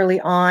 pretty early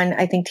on,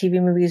 I think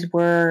TV movies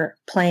were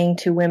playing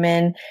to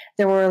women.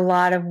 There were a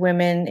lot of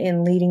women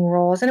in leading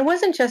roles, and it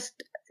wasn't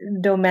just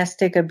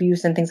domestic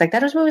abuse and things like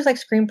that. It was movies like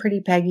Scream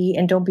Pretty Peggy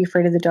and Don't Be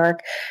Afraid of the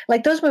Dark.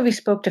 Like, those movies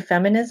spoke to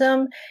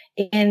feminism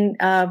in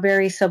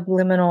very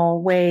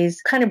subliminal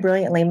ways, kind of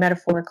brilliantly,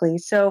 metaphorically.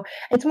 So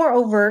it's more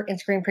overt in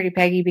Scream Pretty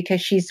Peggy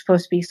because she's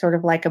supposed to be sort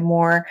of like a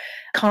more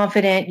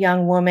confident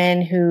young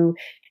woman who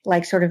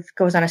like sort of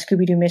goes on a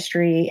Scooby-Doo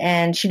mystery,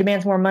 and she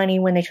demands more money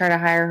when they try to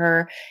hire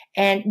her.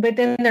 But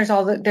then there's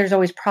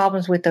always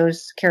problems with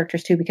those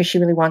characters too, because she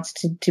really wants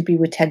to be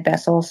with Ted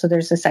Bessel. So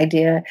there's this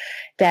idea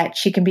that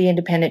she can be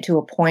independent to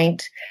a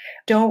point.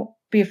 Don't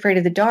Be Afraid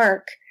of the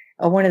Dark,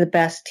 one of the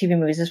best TV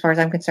movies as far as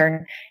I'm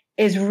concerned,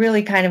 is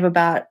really kind of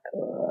about,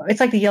 it's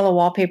like the yellow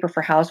wallpaper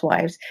for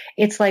housewives.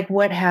 It's like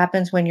what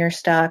happens when you're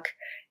stuck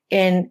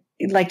in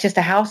like just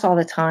a house all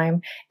the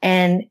time,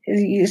 and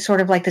you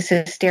sort of like this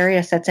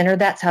hysteria sets in her.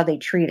 That's how they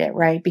treat it,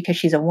 right? Because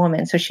she's a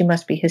woman, so she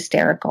must be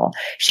hysterical.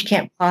 She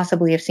can't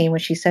possibly have seen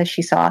what she says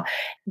she saw.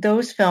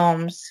 Those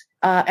films,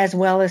 as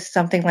well as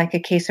something like A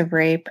Case of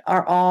Rape,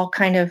 are all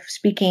kind of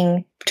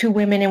speaking to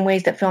women in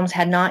ways that films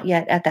had not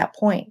yet at that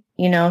point,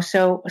 you know?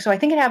 So I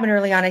think it happened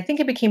early on. I think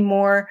it became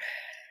more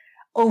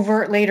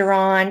overt later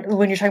on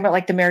when you're talking about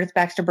like the Meredith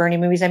Baxter Birney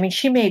movies. I mean,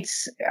 she made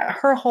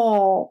her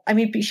whole, I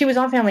mean, she was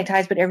on Family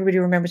Ties, but everybody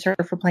remembers her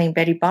for playing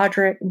Betty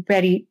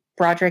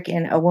Broderick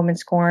in A Woman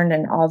Scorned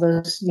and all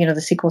those, you know,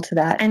 the sequel to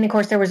that. And of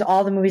course, there was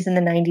all the movies in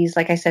the 90s,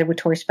 like I said, with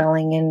Tori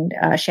Spelling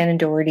and Shannon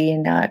Doherty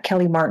and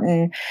Kelly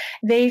Martin.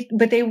 They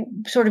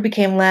sort of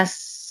became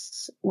less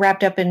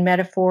wrapped up in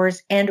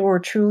metaphors and or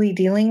truly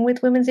dealing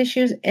with women's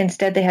issues.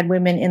 Instead, they had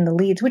women in the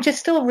leads, which is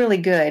still really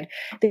good.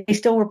 They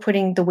still were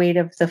putting the weight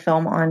of the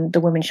film on the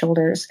women's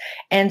shoulders.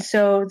 And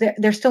so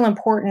they're still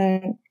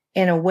important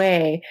in a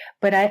way,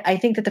 but I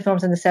think that the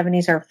films in the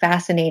 70s are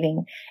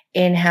fascinating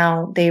in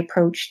how they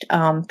approached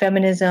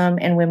feminism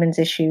and women's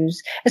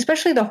issues,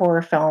 especially the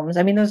horror films.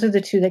 I mean, those are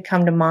the two that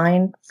come to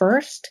mind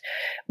first,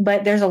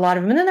 but there's a lot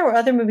of them. And then there were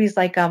other movies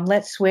like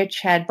Let's Switch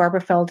had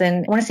Barbara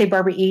Feldon, I want to say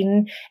Barbara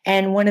Eden,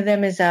 and one of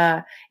them is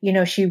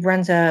she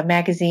runs a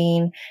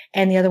magazine,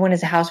 and the other one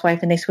is a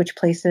housewife, and they switch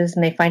places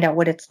and they find out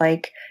what it's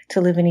like to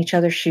live in each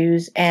other's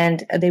shoes,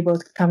 and they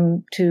both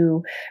come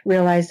to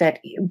realize that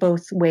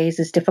both ways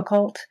is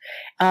difficult.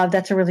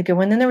 That's a really good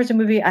one. Then there was a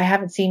movie I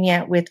haven't seen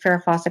yet with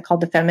Farrah Fawcett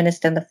called The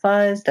Feminist and the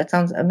Fuzz. That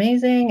sounds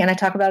amazing, and I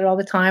talk about it all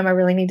the time. I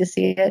really need to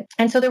see it.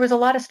 And so there was a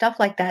lot of stuff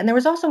like that. And there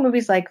was also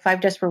movies like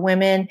Five Desperate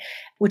Women,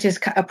 which is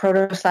a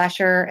proto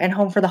slasher, and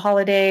Home for the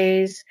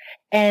Holidays,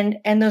 and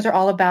those are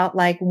all about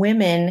like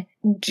women.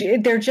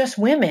 They're just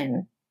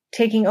women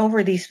taking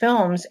over these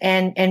films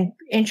and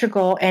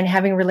integral and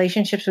having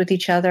relationships with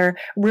each other,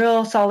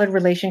 real solid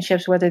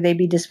relationships, whether they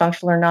be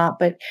dysfunctional or not,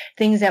 but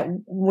things that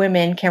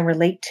women can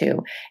relate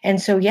to. And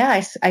so,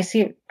 yeah, I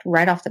see it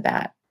right off the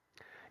bat.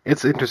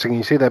 It's interesting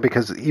you say that,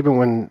 because even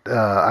when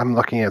I'm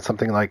looking at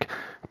something like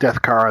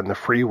Death Car on the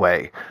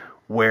Freeway,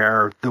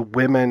 where the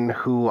women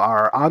who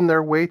are on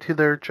their way to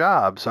their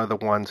jobs are the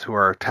ones who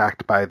are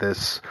attacked by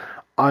this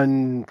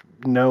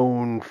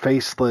unknown,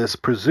 faceless,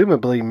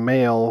 presumably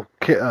male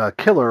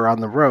killer on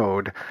the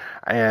road.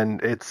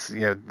 And it's,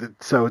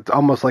 so it's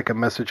almost like a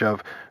message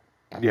of,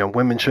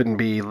 women shouldn't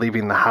be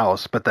leaving the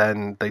house, but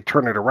then they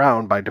turn it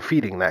around by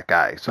defeating that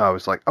guy. So I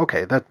was like,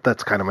 okay,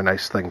 that's kind of a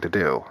nice thing to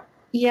do.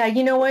 Yeah,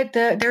 you know what?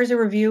 There's a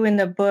review in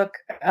the book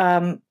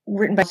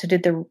written by who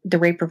did the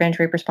Rape Revenge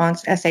Rape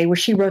Response essay where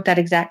she wrote that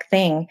exact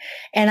thing.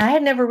 And I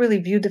had never really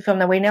viewed the film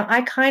that way. Now,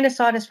 I kind of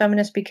saw it as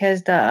feminist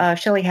because the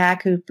Shelley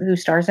Hack who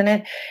stars in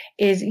it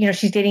is,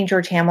 she's dating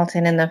George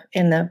Hamilton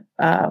in the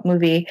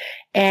movie,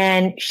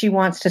 and she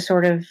wants to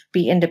sort of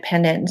be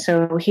independent. And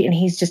so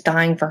he's just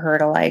dying for her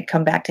to like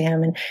come back to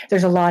him. And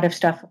there's a lot of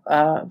stuff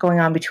going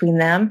on between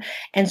them.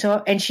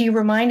 And she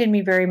reminded me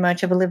very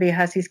much of Olivia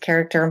Hussey's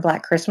character in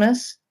Black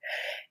Christmas.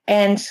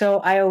 And so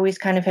I always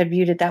kind of had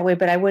viewed it that way,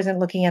 but I wasn't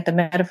looking at the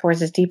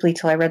metaphors as deeply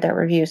till I read that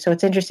review. So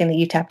it's interesting that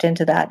you tapped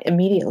into that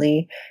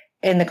immediately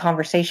in the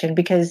conversation,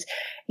 because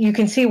you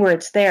can see where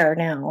it's there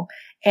now.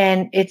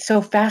 And it's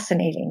so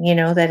fascinating,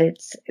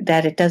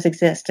 that it does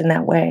exist in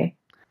that way.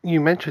 You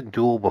mentioned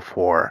Duel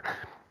before,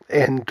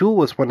 and Duel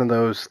was one of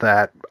those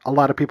that a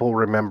lot of people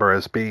remember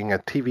as being a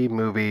TV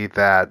movie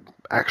that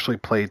actually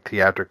played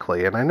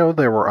theatrically, and I know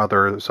there were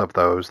others of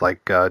those,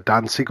 like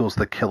Don Siegel's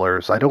The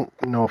Killers. I don't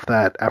know if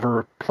that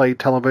ever played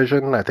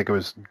television. I think it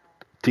was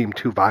deemed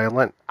too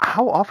violent.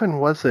 How often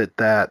was it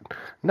that,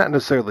 not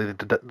necessarily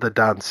the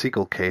Don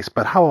Siegel case,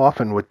 but how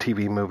often would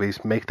TV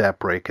movies make that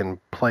break and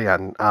play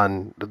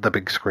on the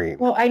big screen?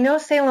 Well, I know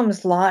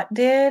Salem's Lot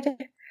did.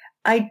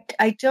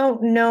 I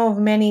don't know of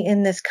many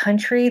in this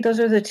country. Those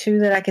are the two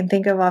that I can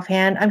think of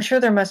offhand. I'm sure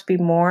there must be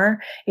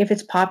more. If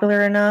it's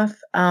popular enough,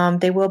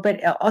 they will. But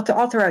all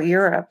throughout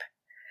Europe,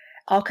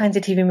 all kinds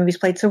of TV movies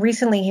played. So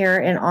recently here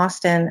in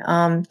Austin,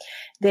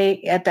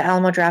 they at the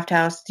Alamo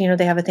Drafthouse,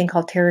 they have a thing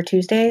called Terror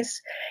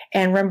Tuesdays,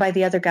 and run by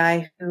the other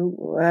guy who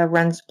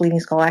runs Bleeding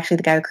Skull. Actually,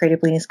 the guy who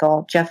created Bleeding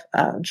Skull, Joe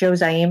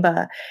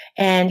Zaimba,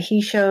 and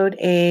he showed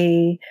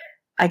a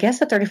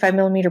 35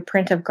 millimeter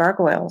print of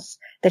Gargoyles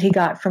that he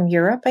got from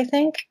Europe, I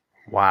think.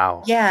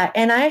 Wow. Yeah,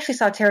 and I actually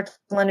saw Terror to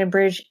London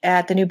Bridge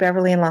at the New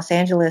Beverly in Los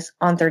Angeles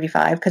on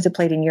 35 because it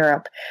played in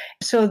Europe.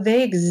 So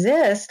they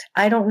exist.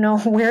 I don't know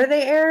where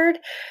they aired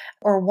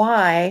or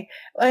why.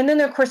 And then,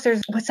 of course,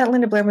 there's, what's that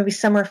Linda Blair movie,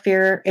 Summer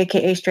Fear,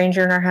 a.k.a.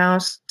 Stranger in Our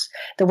House,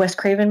 the Wes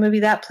Craven movie,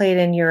 that played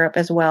in Europe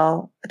as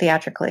well,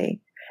 theatrically.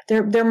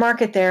 Their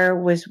market there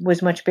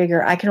was much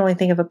bigger. I can only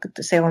think of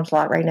Salem's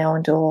Lot right now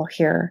and Dole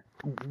here.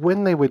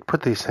 When they would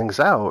put these things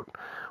out,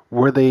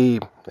 were they,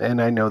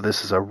 and I know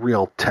this is a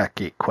real tech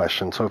geek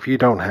question, so if you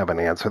don't have an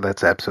answer,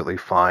 that's absolutely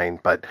fine,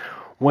 but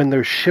when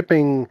they're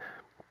shipping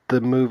the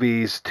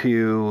movies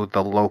to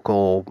the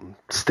local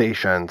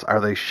stations, are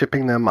they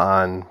shipping them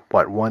on,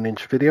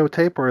 1-inch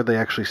videotape, or are they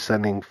actually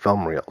sending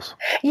film reels?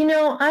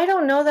 I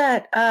don't know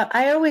that.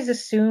 I always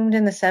assumed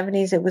in the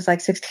 70s it was like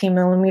 16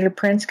 millimeter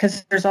prints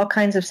because there's all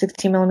kinds of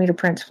 16 millimeter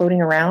prints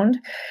floating around.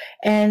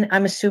 And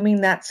I'm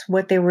assuming that's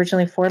what they were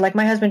originally for. Like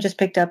my husband just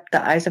picked up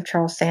The Eyes of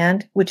Charles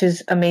Sand, which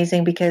is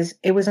amazing because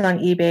it was on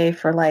eBay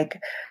for like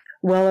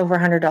well over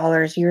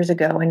 $100 years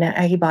ago. And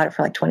he bought it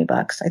for like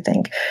 $20, I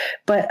think.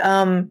 But,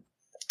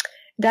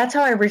 that's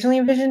how I originally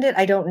envisioned it.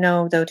 I don't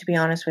know, though, to be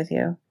honest with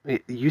you.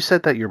 You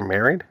said that you're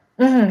married?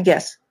 Mm-hmm,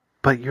 yes.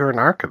 But you're an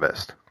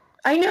archivist.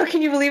 I know.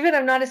 Can you believe it?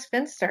 I'm not a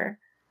spinster.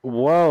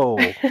 Whoa.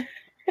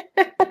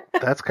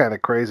 That's kind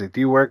of crazy. Do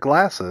you wear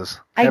glasses?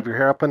 Have your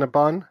hair up in a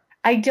bun?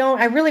 I don't.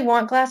 I really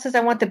want glasses. I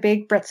want the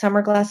big Brett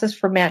Summer glasses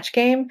for Match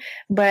Game.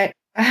 But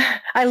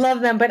I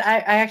love them. But I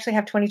actually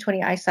have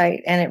 20/20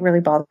 eyesight, and it really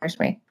bothers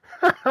me.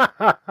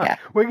 Yeah.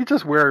 Well, you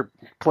just wear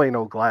plain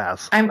old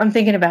glass. I'm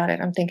thinking about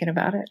it.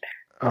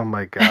 Oh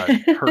my God,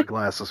 her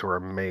glasses were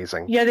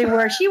amazing. Yeah, they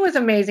were. She was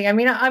amazing. I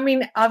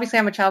mean, obviously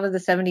I'm a child of the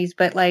 70s,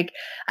 but like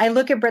I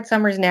look at Brett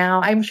Summers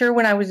now. I'm sure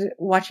when I was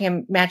watching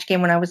a Match Game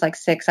when I was like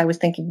 6, I was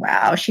thinking,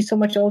 wow, she's so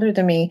much older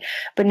than me.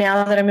 But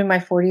now that I'm in my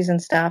 40s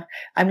and stuff,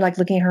 I'm like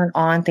looking at her in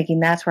awe and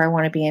thinking that's where I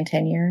want to be in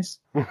 10 years.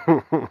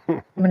 I'm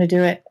going to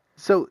do it.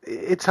 So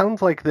it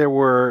sounds like there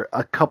were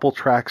a couple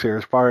tracks here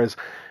as far as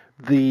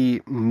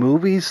the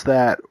movies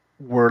that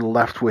we're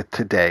left with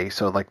today,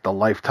 so like the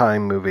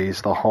Lifetime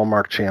movies, the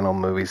Hallmark Channel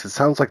movies, it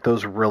sounds like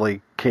those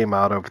really came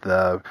out of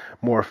the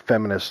more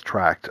feminist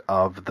tract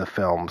of the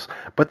films.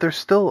 But there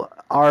still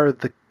are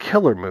the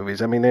killer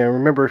movies. I mean, I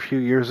remember a few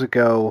years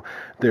ago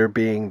there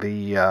being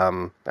the,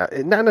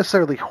 not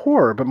necessarily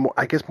horror, but more,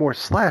 I guess more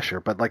slasher,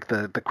 but like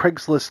the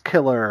Craigslist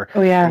Killer.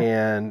 Oh, yeah.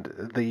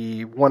 And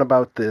the one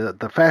about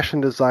the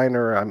fashion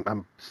designer,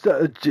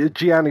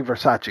 Gianni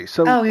Versace.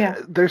 So oh, yeah.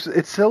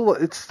 It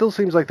still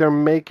seems like they're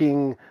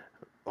making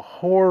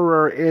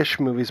horror-ish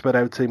movies, but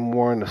I would say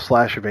more in the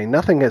slasher vein.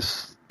 Nothing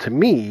as, to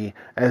me,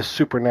 as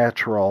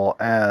supernatural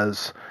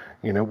as,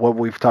 what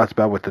we've talked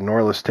about with the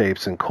Norliss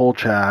tapes and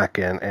Kolchak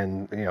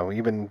and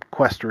even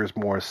Quester is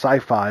more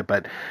sci-fi,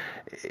 but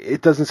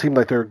it doesn't seem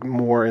like they're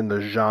more in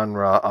the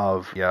genre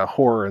of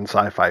horror and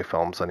sci-fi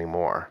films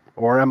anymore.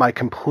 Or am I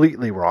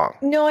completely wrong?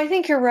 No, I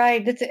think you're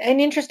right. That's an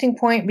interesting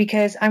point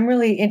because I'm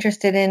really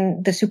interested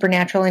in the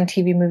supernatural in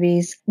TV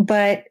movies.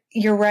 But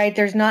you're right.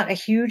 There's not a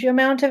huge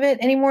amount of it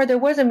anymore. There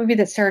was a movie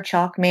that Sarah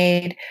Chalke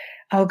made.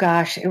 Oh,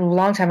 gosh, a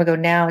long time ago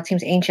now. It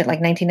seems ancient,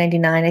 like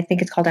 1999. I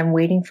think it's called I'm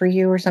Waiting for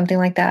You or something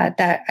like that.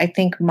 That I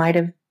think might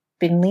have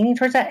been leaning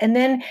towards that. And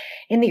then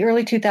in the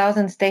early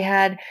 2000s, they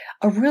had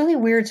a really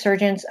weird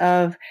surgence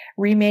of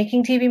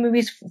remaking TV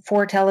movies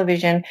for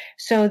television.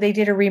 So they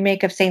did a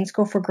remake of Satan's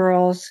School for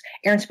Girls.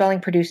 Aaron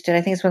Spelling produced it.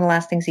 I think it's one of the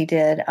last things he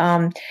did.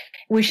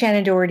 With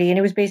Shannon Doherty, and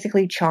it was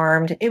basically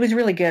Charmed. It was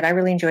really good. I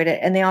really enjoyed it.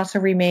 And they also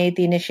remade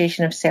The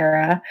Initiation of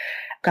Sarah.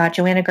 Got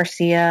Joanna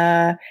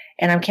Garcia,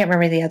 and I can't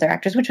remember the other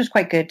actors, which was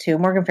quite good too.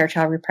 Morgan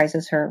Fairchild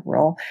reprises her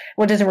role.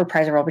 Well, doesn't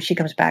reprise her role, but she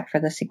comes back for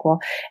the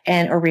sequel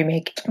or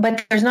remake.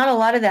 But there's not a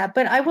lot of that.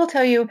 But I will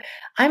tell you,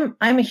 I'm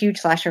a huge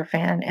slasher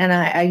fan, and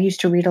I used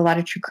to read a lot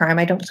of true crime.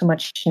 I don't so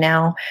much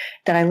now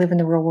that I live in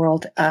the real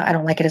world. I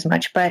don't like it as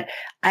much. But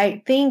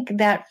I think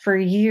that for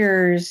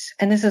years,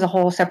 and this is a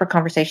whole separate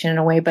conversation in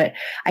a way, but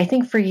I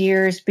think for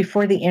years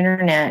before the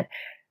internet,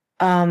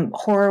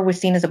 horror was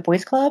seen as a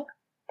boys' club.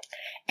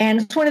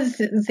 And it's one of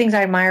the things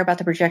I admire about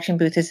the projection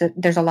booth is that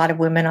there's a lot of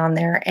women on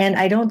there. And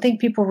I don't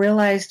think people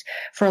realized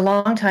for a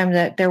long time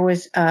that there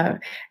was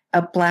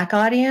a Black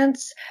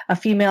audience, a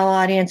female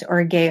audience, or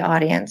a gay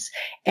audience.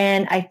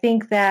 And I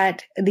think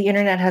that the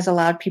internet has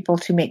allowed people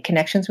to make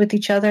connections with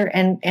each other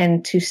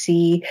and to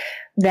see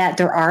that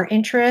there are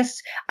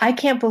interests. I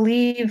can't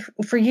believe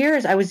for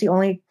years I was the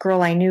only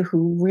girl I knew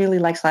who really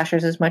liked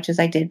slashers as much as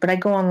I did. But I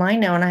go online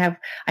now and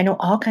I know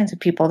all kinds of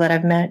people that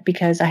I've met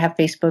because I have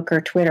Facebook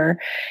or Twitter.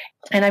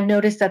 And I've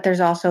noticed that there's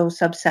also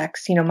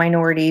subsects,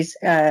 minorities,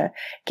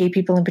 gay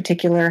people in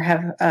particular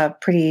have a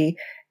pretty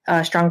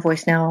strong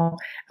voice now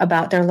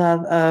about their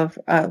love of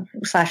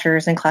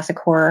slashers and classic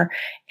horror.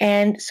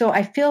 And so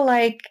I feel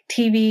like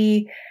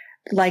TV,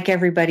 like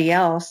everybody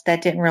else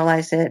that didn't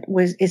realize it,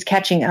 is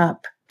catching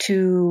up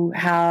to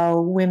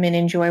how women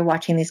enjoy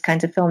watching these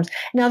kinds of films.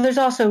 Now, there's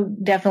also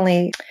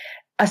definitely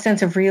a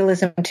sense of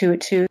realism to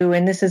it too.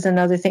 And this is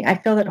another thing. I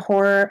feel that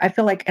horror,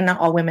 and not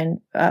all women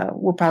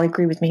will probably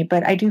agree with me,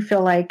 but I do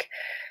feel like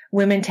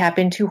women tap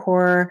into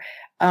horror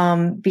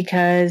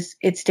because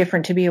it's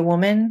different to be a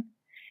woman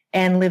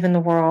and live in the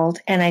world.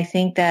 And I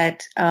think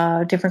that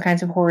different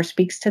kinds of horror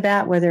speaks to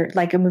that, whether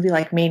like a movie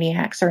like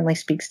Maniac certainly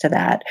speaks to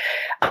that.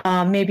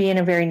 Maybe in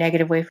a very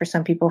negative way for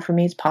some people. For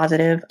me, it's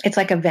positive. It's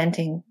like a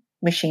venting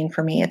machine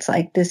for me. It's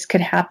like this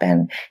could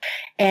happen,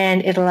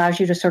 and it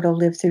allows you to sort of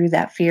live through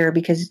that fear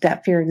because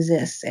that fear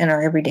exists in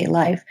our everyday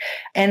life.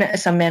 And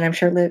some men, I'm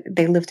sure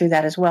they live through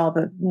that as well,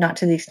 but not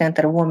to the extent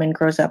that a woman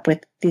grows up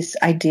with this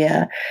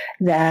idea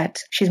that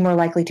she's more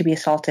likely to be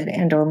assaulted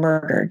and or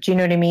murdered. Do you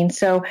know what I mean?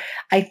 So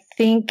I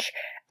think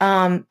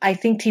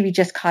TV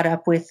just caught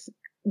up with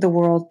the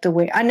world the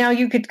way. Now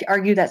you could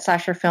argue that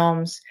slasher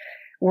films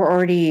were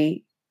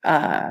already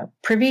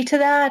privy to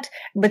that,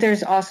 but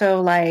there's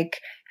also like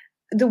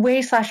the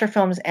way slasher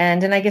films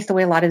end, and I guess the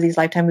way a lot of these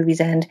Lifetime movies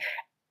end,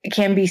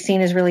 can be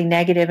seen as really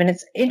negative. And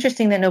it's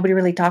interesting that nobody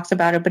really talks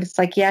about it, but it's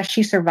like, yeah,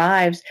 she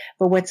survives,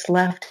 but what's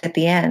left at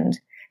the end?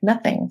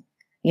 Nothing.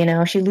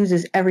 She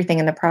loses everything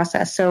in the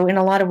process. So in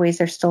a lot of ways,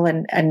 there's still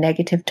a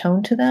negative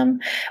tone to them.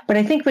 But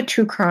I think with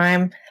true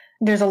crime,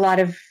 there's a lot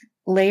of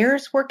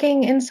layers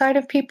working inside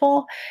of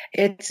people.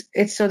 It's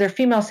so they're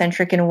female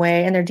centric in a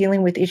way, and they're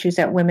dealing with issues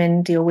that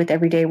women deal with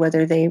every day,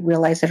 whether they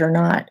realize it or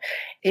not.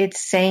 It's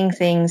saying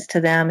things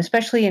to them,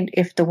 especially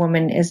if the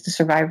woman is the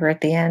survivor at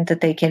the end,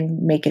 that they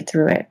can make it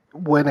through it.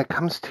 When it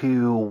comes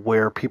to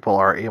where people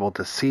are able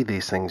to see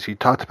these things, you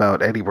talked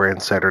about Eddie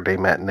Brand's Saturday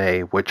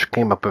Matinee, which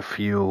came up a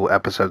few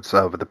episodes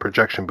of the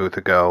projection booth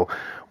ago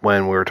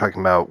when we were talking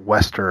about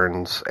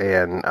westerns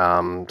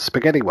and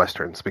spaghetti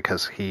westerns,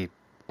 because he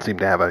seem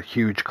to have a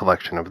huge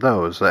collection of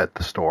those at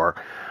the store.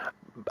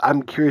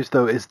 I'm curious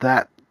though, is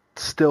that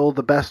still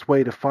the best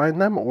way to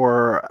find them,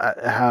 or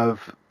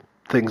have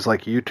things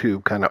like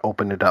YouTube kind of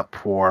opened it up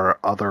for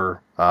other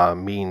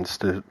means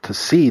to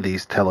see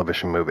these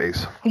television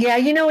movies? Yeah,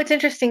 it's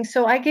interesting.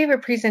 So I gave a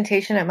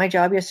presentation at my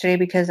job yesterday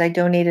because I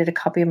donated a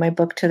copy of my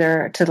book to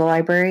the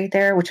library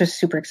there, which was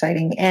super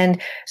exciting.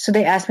 And so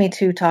they asked me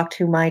to talk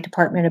to my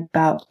department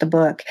about the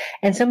book.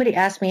 And somebody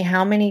asked me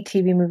how many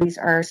TV movies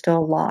are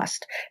still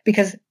lost,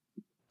 because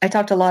I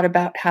talked a lot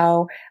about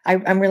how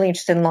I'm really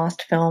interested in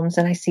lost films,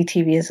 and I see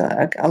TV as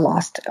a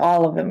lost,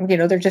 all of them.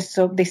 They're just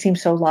they seem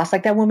so lost.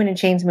 Like that Woman in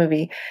Chains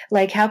movie.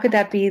 Like, how could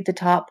that be in the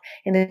top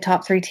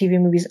 3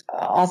 TV movies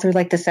all through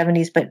like the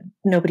 70s, but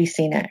nobody's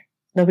seen it.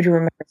 Nobody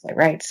remembers it,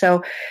 right?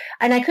 So,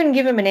 and I couldn't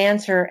give him an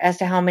answer as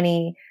to how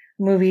many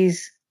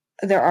movies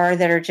there are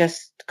that are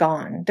just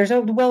gone. There's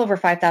well over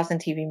 5,000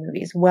 TV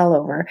movies, well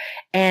over.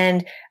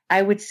 And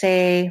I would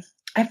say,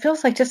 it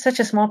feels like just such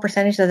a small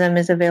percentage of them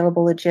is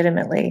available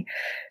legitimately.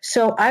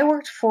 So I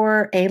worked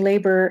for an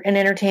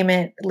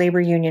entertainment labor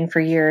union for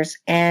years,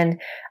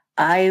 and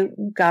I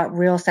got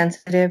real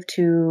sensitive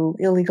to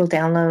illegal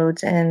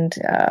downloads and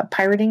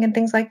pirating and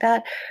things like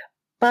that.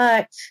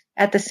 But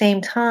at the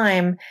same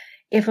time,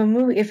 if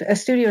a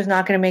studio is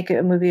not going to make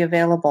a movie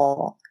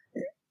available,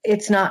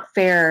 it's not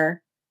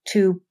fair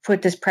to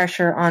put this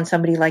pressure on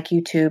somebody like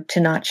YouTube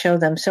to not show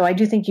them. So I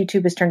do think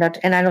YouTube has turned out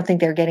and I don't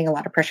think they're getting a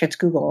lot of pressure. It's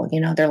Google,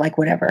 they're like,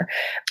 whatever.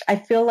 I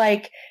feel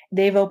like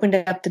they've opened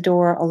up the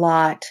door a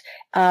lot.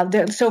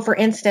 So for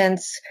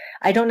instance,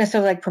 I don't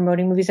necessarily like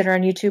promoting movies that are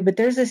on YouTube, but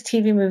there's this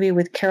TV movie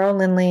with Carol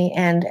Lindley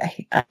and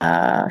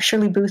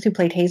Shirley Booth, who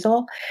played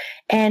Hazel,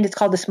 and it's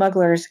called The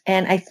Smugglers.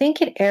 And I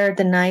think it aired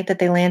the night that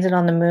they landed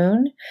on the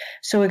moon.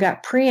 So it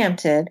got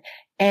preempted,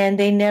 and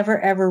they never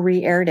ever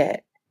re-aired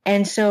it.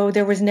 And so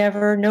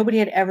nobody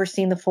had ever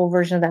seen the full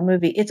version of that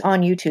movie. It's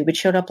on YouTube. It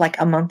showed up like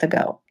a month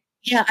ago.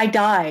 Yeah, I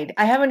died.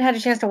 I haven't had a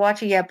chance to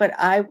watch it yet, but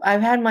I've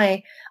had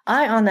my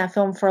eye on that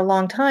film for a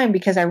long time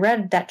because I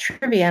read that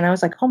trivia and I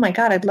was like, oh my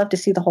God, I'd love to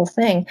see the whole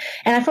thing.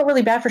 And I felt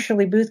really bad for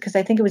Shirley Booth because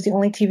I think it was the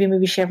only TV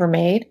movie she ever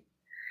made.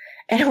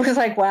 And it was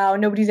like, wow,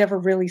 nobody's ever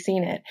really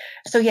seen it.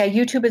 So yeah,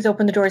 YouTube has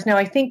opened the doors. Now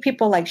I think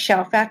people like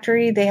Shout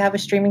Factory, they have a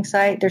streaming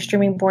site. They're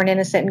streaming Born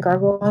Innocent and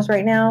Gargoyles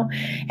right now.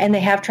 And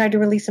they have tried to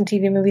release some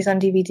TV movies on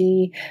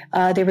DVD.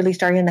 They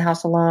released Are You in the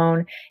House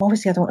Alone? What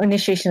was the other one?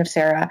 Initiation of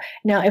Sarah.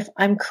 Now, if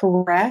I'm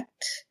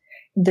correct,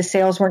 the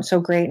sales weren't so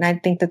great. And I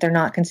think that they're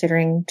not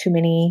considering too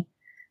many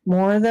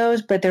more of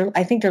those, but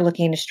I think they're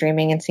looking into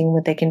streaming and seeing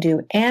what they can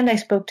do. And I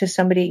spoke to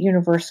somebody at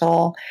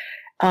Universal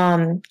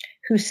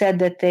who said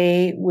that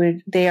they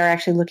are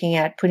actually looking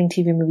at putting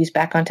TV movies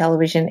back on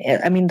television.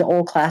 I mean, the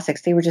old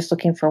classics, they were just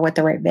looking for what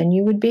the right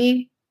venue would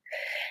be.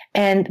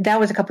 And that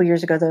was a couple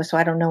years ago, though, so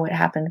I don't know what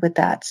happened with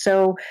that.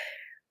 So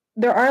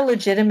there are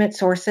legitimate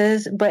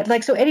sources,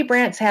 but so Eddie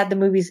Brandt's had the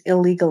movies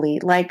illegally.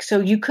 So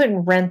you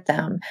couldn't rent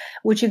them.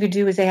 What you could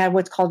do is they had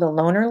what's called a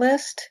loaner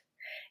list.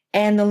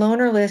 And the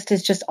loaner list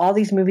is just all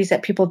these movies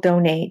that people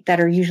donate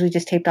that are usually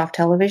just taped off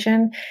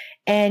television.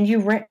 And you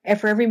rent,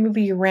 for every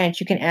movie you rent,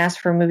 you can ask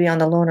for a movie on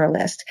the loaner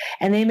list.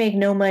 And they make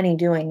no money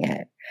doing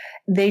it.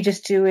 They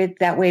just do it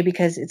that way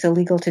because it's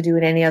illegal to do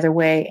it any other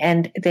way.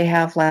 And they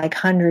have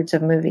hundreds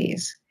of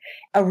movies.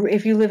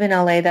 If you live in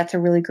LA, that's a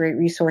really great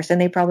resource.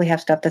 And they probably have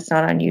stuff that's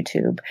not on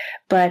YouTube.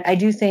 But I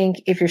do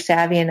think if you're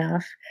savvy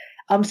enough,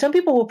 some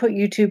people will put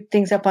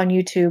things up on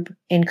YouTube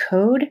in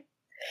code.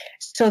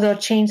 So they'll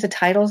change the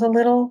titles a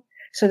little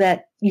so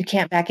that you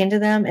can't back into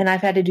them. And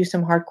I've had to do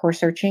some hardcore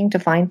searching to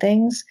find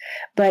things,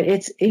 but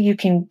you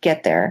can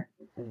get there.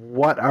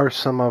 What are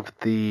some of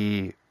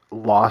the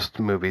lost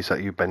movies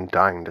that you've been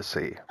dying to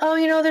see? Oh,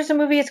 there's a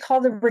movie. It's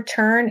called The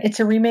Return. It's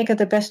a remake of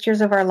The Best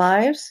Years of Our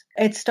Lives.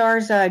 It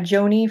stars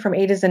Joni from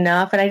Eight Is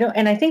Enough.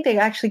 And I think they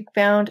actually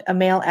found a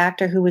male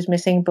actor who was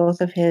missing both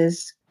of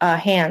his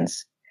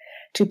hands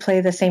to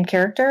play the same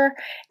character.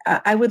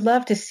 I would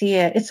love to see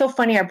it. It's so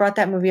funny. I brought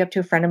that movie up to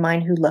a friend of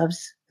mine who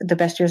loves The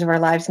Best Years of Our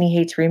Lives and he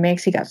hates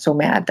remakes. He got so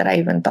mad that I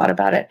even thought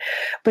about it.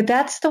 But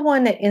that's the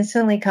one that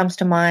instantly comes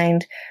to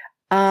mind.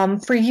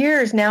 For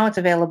years, now it's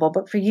available,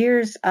 but for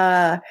years,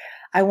 I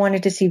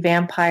wanted to see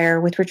Vampire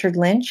with Richard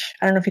Lynch.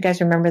 I don't know if you guys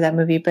remember that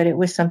movie, but it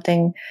was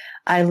something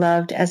I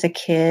loved as a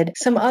kid.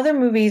 Some other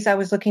movies I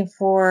was looking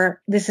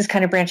for, this is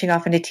kind of branching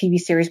off into TV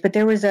series, but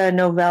there was a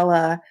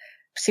novella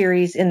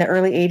series in the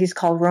early 80s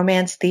called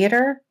Romance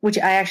Theater, which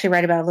I actually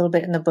write about a little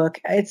bit in the book.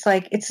 It's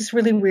this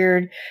really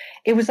weird,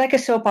 it was like a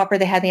soap opera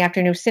they had in the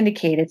afternoon. It was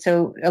syndicated,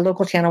 so a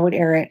local channel would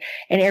air it,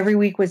 and every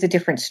week was a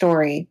different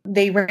story.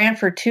 They ran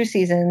for 2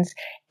 seasons,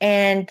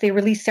 and they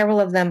released several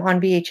of them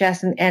on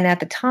VHS, and at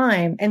the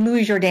time, and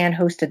Louis Jourdan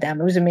hosted them.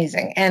 It was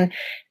amazing. And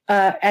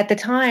at the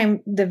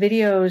time, the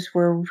videos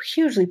were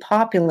hugely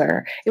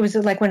popular. It was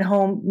like when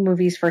home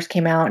movies first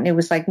came out, and it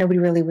was like nobody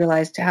really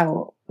realized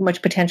how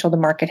much potential the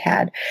market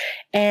had.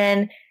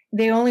 And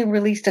they only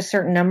released a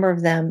certain number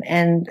of them,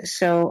 and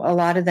so a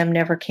lot of them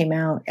never came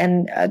out.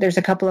 And there's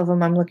a couple of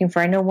them I'm looking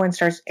for. I know one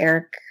stars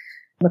Eric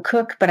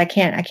McCook, but I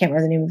can't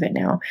remember the name of it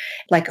now,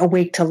 like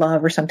Awake to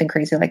Love or something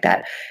crazy like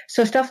that.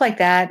 So stuff like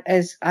that,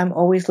 as I'm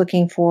always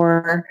looking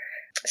for,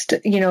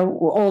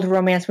 old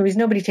romance movies.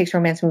 Nobody takes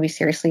romance movies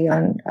seriously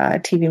on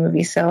TV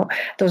movies, so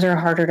those are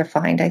harder to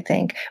find, I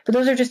think. But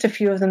those are just a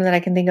few of them that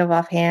I can think of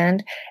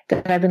offhand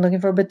that I've been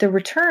looking for. But The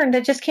Return,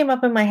 that just came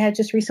up in my head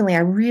just recently. I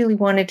really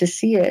wanted to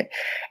see it,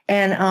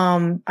 and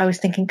I was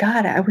thinking,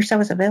 God, I wish that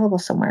was available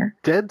somewhere.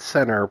 Dead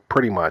center,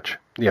 pretty much.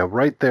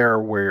 Right there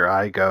where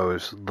I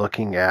goes,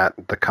 looking at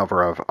the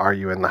cover of Are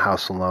You in the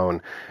House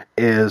Alone,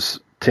 is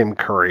Tim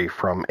Curry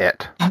from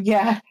It.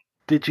 Yeah.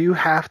 Did you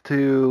have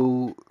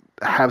to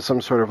have some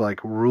sort of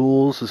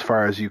rules as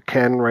far as you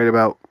can write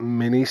about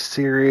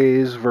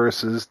miniseries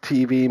versus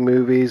TV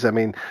movies? I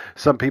mean,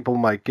 some people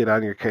might get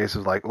on your case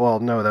of well,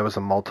 no, that was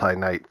a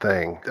multi-night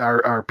thing.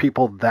 Are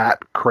people that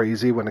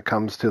crazy when it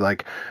comes to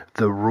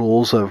the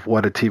rules of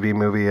what a TV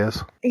movie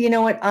is? You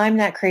know what? I'm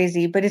not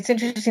crazy, but it's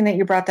interesting that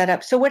you brought that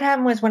up. So what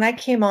happened was when I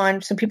came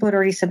on, some people had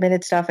already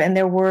submitted stuff and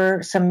there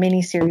were some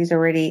miniseries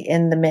already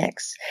in the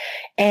mix.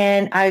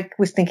 And I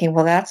was thinking,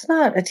 well, that's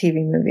not a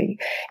TV movie.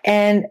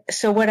 And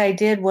so what I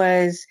did was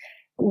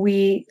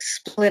we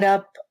split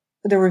up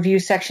the review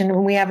section,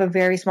 and we have a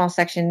very small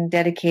section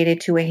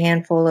dedicated to a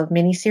handful of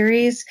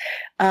miniseries,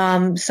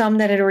 some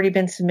that had already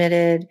been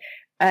submitted,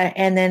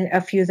 and then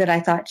a few that I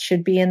thought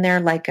should be in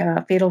there, like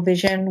Fatal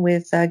Vision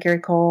with Gary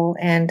Cole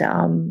and,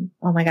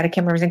 oh my God, I can't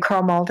remember his name,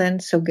 Carl Malden,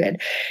 so good,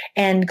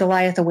 and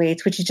Goliath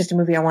Awaits, which is just a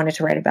movie I wanted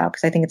to write about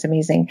because I think it's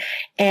amazing,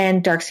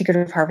 and Dark Secret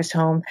of Harvest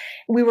Home.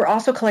 We were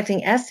also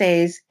collecting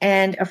essays,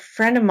 and a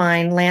friend of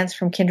mine, Lance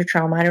from Kinder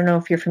Trauma, I don't know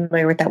if you're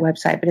familiar with that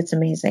website, but it's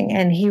amazing,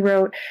 and he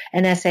wrote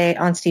an essay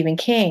on Stephen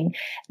King.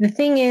 The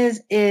thing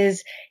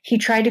is he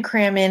tried to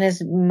cram in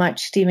as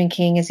much Stephen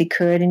King as he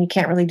could, and you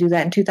can't really do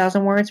that in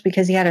 2,000 words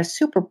because he had a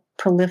super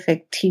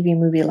prolific TV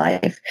movie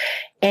life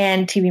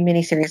and TV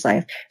miniseries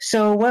life.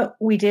 So what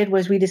we did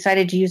was we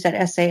decided to use that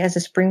essay as a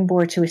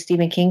springboard to a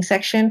Stephen King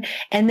section.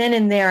 And then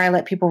in there, I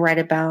let people write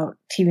about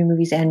TV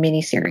movies and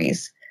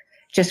miniseries,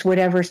 just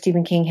whatever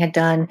Stephen King had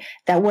done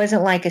that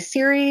wasn't like a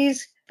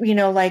series.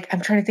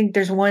 I'm trying to think,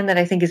 there's one that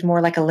I think is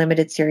more like a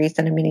limited series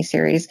than a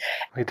miniseries.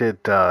 We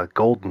did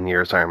Golden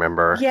Years, I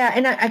remember. Yeah,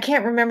 and I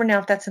can't remember now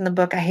if that's in the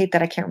book. I hate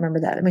that I can't remember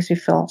that. It makes me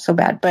feel so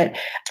bad. But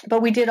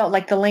we did all, the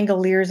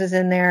Langoliers is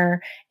in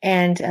there,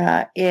 and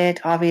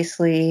it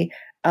obviously,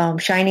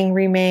 Shining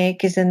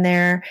remake is in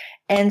there.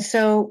 And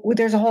so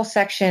there's a whole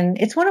section.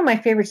 It's one of my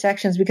favorite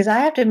sections because I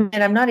have to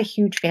admit, I'm not a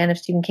huge fan of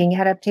Stephen King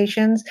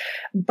adaptations,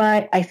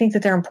 but I think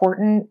that they're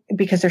important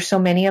because there's so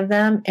many of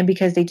them and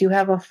because they do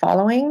have a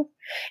following.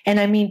 And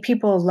I mean,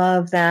 people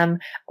love them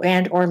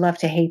and or love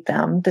to hate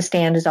them. The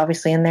Stand is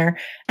obviously in there.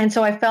 And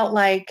so I felt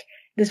like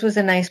this was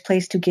a nice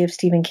place to give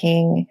Stephen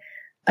King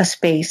a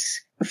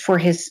space for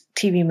his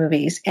TV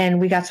movies. And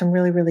we got some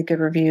really, really good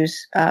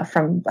reviews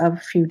from a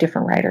few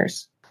different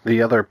writers.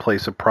 The other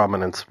place of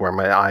prominence where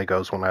my eye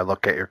goes when I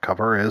look at your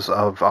cover is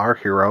of our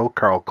hero,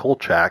 Carl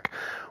Kolchak.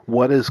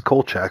 What is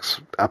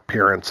Kolchak's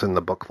appearance in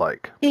the book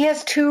like? He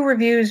has 2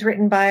 reviews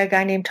written by a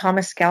guy named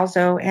Thomas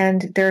Scalzo,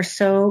 and they're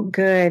so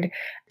good.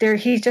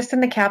 He's just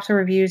in the capsule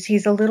reviews.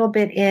 He's a little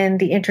bit in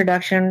the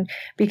introduction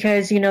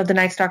because, The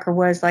Night Stalker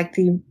was like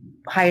the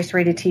highest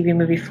rated TV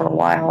movie for a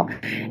while.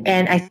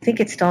 And I think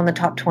it's still in the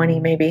top 20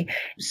 maybe.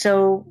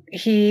 So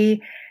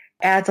he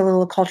adds a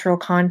little cultural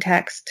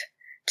context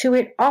to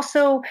it.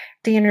 Also,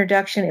 the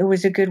introduction, it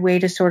was a good way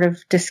to sort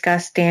of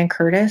discuss Dan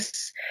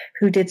Curtis,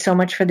 who did so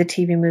much for the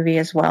TV movie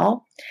as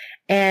well.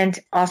 And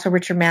also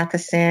Richard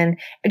Matheson,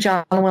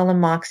 John Llewellyn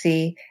and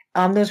Moxie.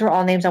 Those were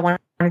all names I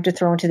wanted to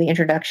throw into the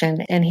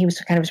introduction, and he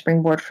was kind of a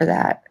springboard for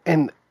that.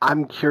 And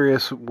I'm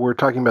curious, we're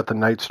talking about the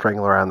Night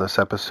Strangler on this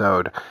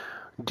episode.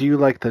 Do you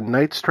like the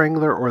Night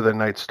Strangler or the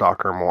Night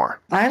Stalker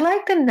more? I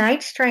like the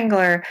Night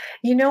Strangler.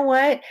 You know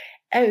what?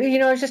 I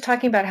was just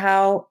talking about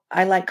how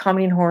I like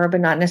comedy and horror, but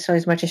not necessarily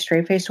as much as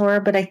straight-faced horror.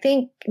 But I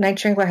think Night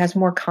Strangler has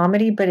more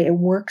comedy, but it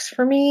works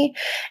for me.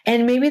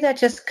 And maybe that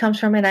just comes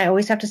from, and I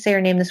always have to say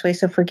her name this way,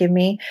 so forgive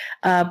me.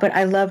 But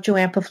I love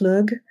Joanne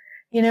Paflug,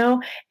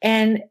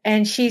 and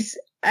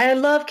I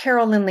love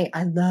Carol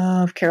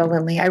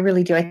Lindley. I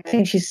really do. I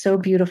think she's so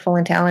beautiful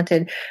and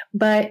talented,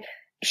 but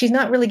she's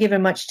not really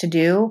given much to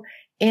do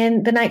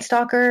in The Night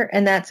Stalker,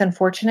 and that's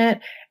unfortunate.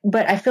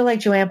 But I feel like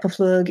Joanne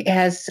Paflug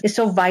is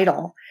so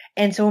vital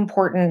and so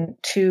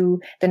important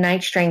to the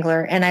Night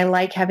Strangler. And I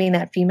like having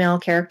that female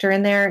character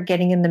in there,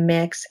 getting in the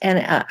mix.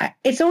 And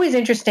it's always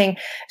interesting.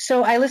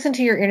 So I listened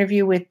to your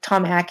interview with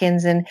Tom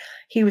Atkins, and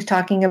he was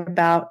talking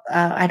about,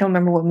 I don't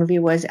remember what movie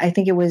it was. I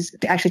think it was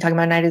actually talking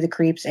about Night of the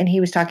Creeps. And he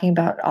was talking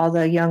about all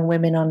the young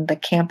women on the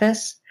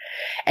campus.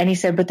 And he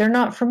said, but they're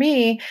not for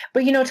me.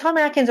 But, Tom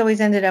Atkins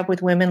always ended up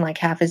with women like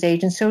half his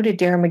age, and so did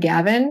Darren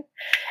McGavin.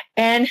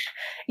 And,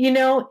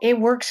 it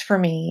works for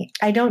me.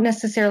 I don't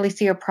necessarily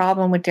see a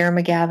problem with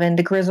Darren McGavin,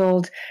 the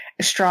grizzled,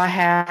 straw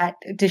hat,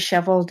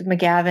 disheveled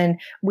McGavin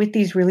with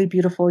these really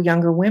beautiful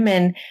younger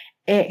women,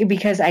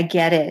 because I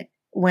get it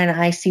when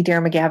I see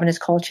Darren McGavin as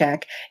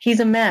Kolchak. He's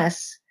a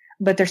mess,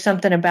 but there's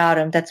something about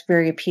him that's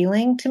very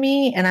appealing to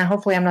me. And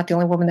hopefully I'm not the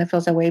only woman that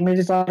feels that way. Maybe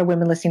there's a lot of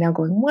women listening now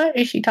going, what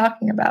is she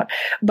talking about?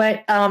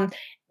 But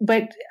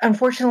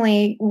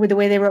unfortunately, with the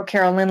way they wrote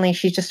Carol Lindley,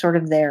 she's just sort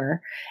of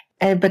there.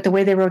 But the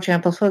way they wrote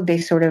Joanne Paflug, they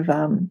sort of,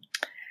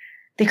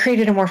 they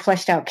created a more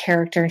fleshed out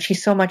character, and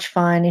she's so much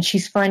fun, and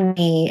she's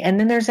funny. And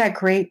then there's that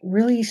great,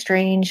 really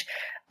strange,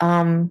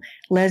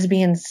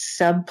 lesbian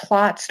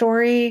subplot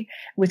story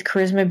with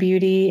Charisma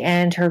Beauty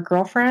and her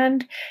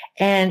girlfriend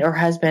or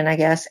husband, I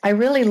guess. I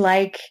really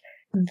like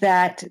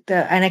that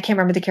and I can't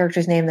remember the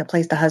character's name that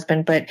plays the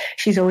husband, but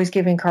she's always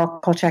giving Carl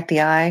Kolchak the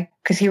eye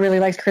because he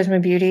really likes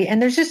Charisma Beauty.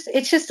 And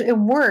it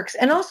works.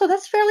 And also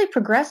that's fairly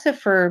progressive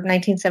for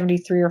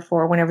 1973 or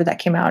 4, whenever that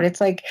came out.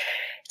 It's like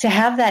to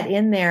have that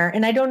in there.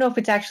 And I don't know if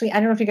you guys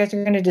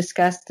are going to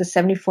discuss the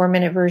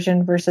 74-minute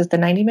version versus the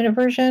 90-minute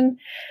version,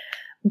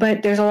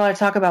 but there's a lot of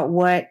talk about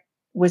what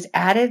was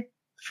added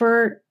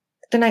for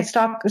the Night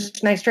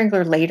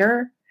Strangler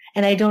later.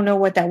 And I don't know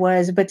what that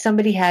was, but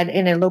somebody had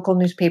in a local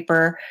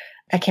newspaper,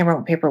 I can't remember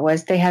what paper it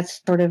was, they had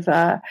sort of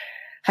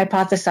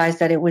hypothesized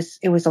that it was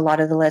a lot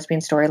of the lesbian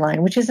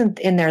storyline, which isn't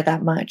in there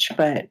that much,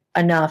 but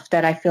enough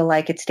that I feel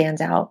like it stands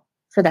out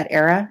for that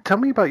era. Tell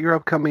me about your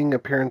upcoming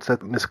appearance at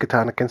the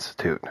Miskatonic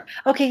Institute.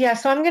 Okay, yeah.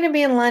 So I'm going to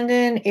be in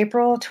London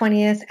April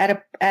 20th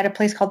at a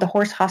place called the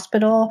Horse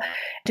Hospital,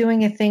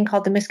 doing a thing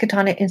called the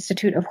Miskatonic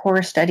Institute of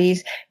Horror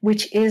Studies,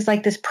 which is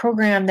like this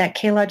program that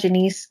Kayla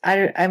Janice,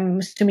 I'm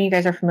assuming you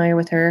guys are familiar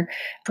with her,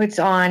 puts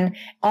on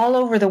all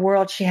over the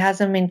world. She has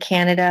them in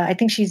Canada. I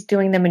think she's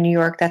doing them in New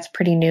York. That's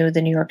pretty new,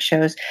 the New York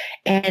shows,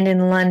 and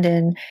in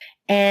London.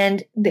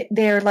 And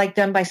they're like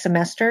done by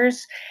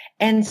semesters.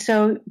 And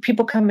so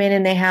people come in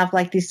and they have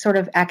like these sort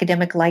of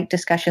academic light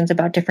discussions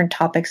about different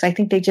topics. I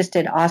think they just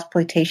did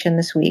Ozploitation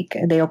this week.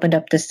 They opened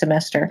up this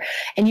semester,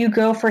 and you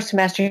go for a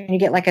semester and you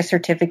get like a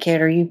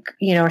certificate or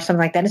or something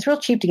like that. And it's real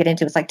cheap to get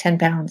into. It's like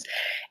 £10.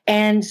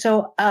 And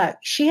so so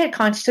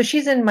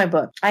she's in my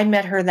book. I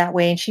met her that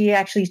way. And she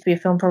actually used to be a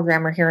film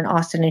programmer here in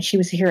Austin, and she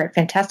was here at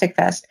Fantastic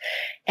Fest.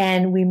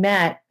 And we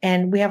met,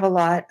 and we have a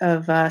lot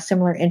of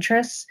similar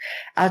interests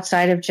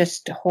outside of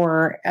just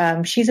horror.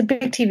 She's a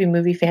big TV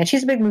movie fan.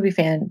 She's a big movie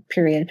fan,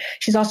 period.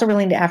 She's also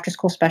really into after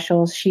school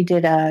specials. She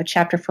did a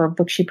chapter for a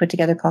book she put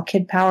together called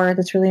Kid Power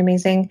that's really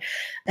amazing.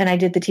 And I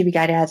did the TV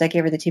guide ads. I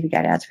gave her the TV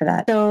guide ads for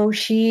that. So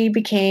she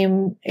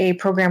became a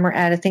programmer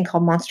at a thing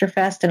called Monster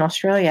Fest in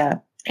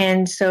Australia.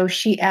 And so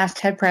she asked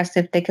Head Press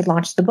if they could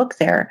launch the book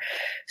there.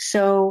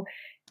 So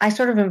I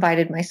sort of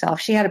invited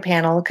myself. She had a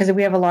panel because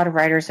we have a lot of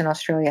writers in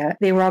Australia.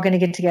 They were all going to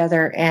get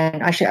together,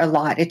 and a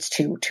lot. It's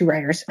two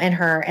writers and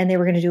her, and they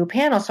were going to do a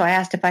panel. So I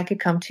asked if I could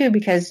come too,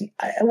 because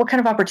what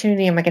kind of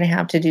opportunity am I going to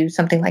have to do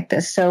something like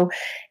this? So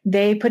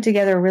they put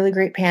together a really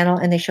great panel,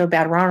 and they showed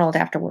Bad Ronald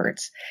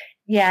afterwards.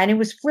 Yeah, and it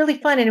was really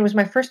fun, and it was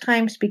my first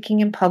time speaking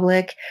in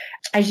public.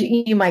 As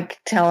you might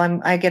tell,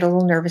 I get a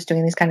little nervous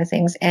doing these kind of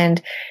things,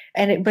 but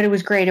it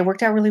was great. It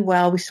worked out really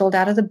well. We sold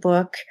out of the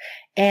book,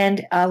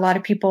 and a lot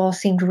of people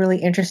seemed really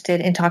interested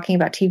in talking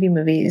about TV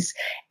movies,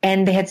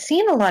 and they had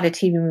seen a lot of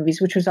TV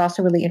movies, which was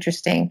also really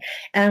interesting.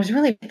 And I was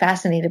really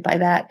fascinated by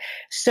that.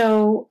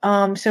 So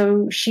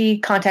she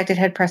contacted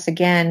Head Press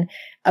again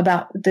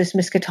about this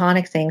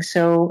Miskatonic thing.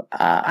 So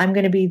I'm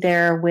going to be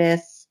there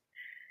with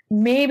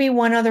maybe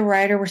one other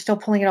writer. We're still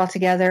pulling it all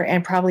together,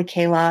 and probably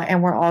Kayla,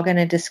 and we're all going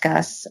to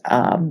discuss.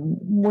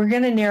 We're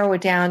going to narrow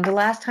it down. The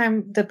last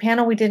time, the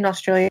panel we did in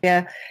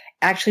Australia,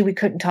 actually we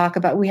couldn't talk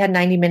about. We had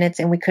 90 minutes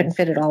and we couldn't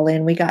fit it all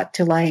in. We got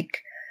to like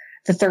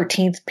the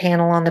 13th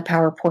panel on the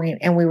PowerPoint,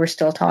 and we were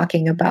still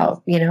talking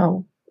about,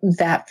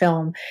 that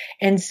film.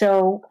 And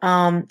so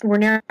we're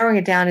narrowing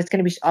it down. It's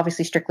going to be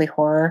obviously strictly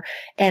horror,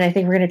 and I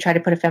think we're going to try to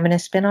put a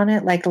feminist spin on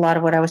it, like a lot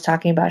of what I was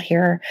talking about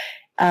here.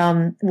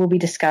 Will be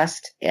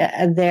discussed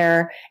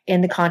there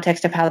in the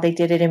context of how they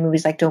did it in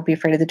movies like Don't Be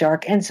Afraid of the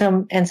Dark, and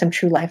some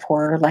true life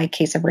horror like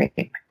Case of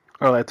Rape.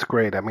 Oh, that's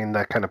great. I mean,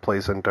 that kind of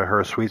plays into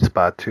her sweet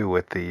spot too,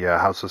 with the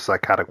House of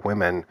Psychotic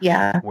Women.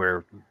 Yeah,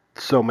 where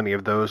so many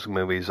of those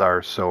movies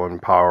are so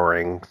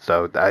empowering.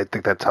 So I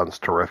think that sounds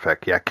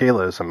terrific. Yeah,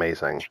 Kayla is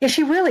amazing. Yeah,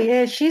 she really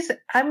is.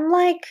 I'm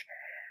like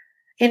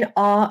in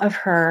awe of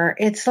her.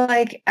 It's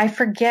like I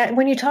forget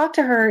when you talk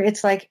to her.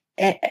 It's like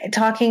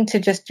talking to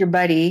just your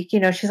buddy,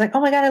 she's like, oh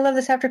my God, I love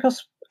this after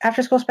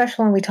school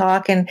special. And we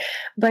talk,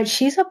 but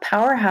she's a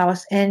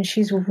powerhouse, and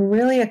she's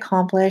really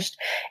accomplished,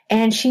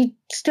 and she's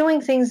doing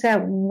things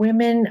that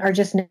women are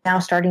just now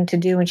starting to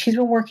do. And she's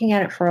been working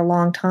at it for a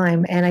long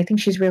time. And I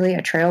think she's really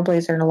a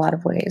trailblazer in a lot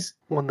of ways.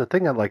 Well, the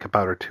thing I like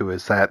about her too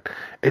is that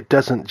it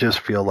doesn't just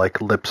feel like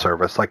lip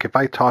service. Like if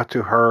I talk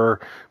to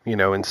her,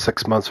 in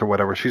 6 months or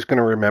whatever, she's going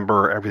to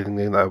remember everything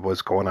that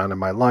was going on in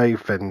my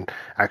life, and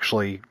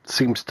actually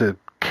seems to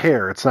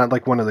care. It's not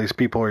like one of these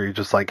people where you're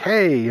just like,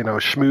 hey,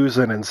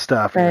 schmoozing and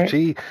stuff. Right.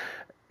 She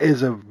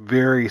is a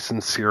very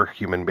sincere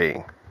human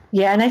being.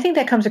 Yeah, and I think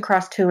that comes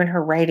across too in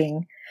her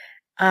writing.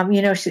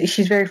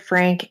 She's very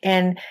frank,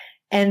 and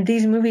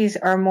these movies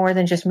are more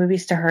than just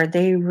movies to her.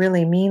 They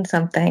really mean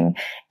something,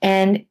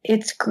 and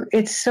it's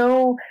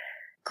so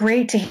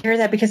great to hear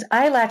that, because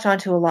I latch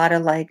onto a lot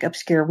of like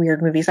obscure,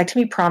 weird movies. Like to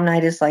me, Prom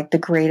Night is like the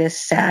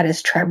greatest,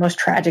 saddest, most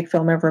tragic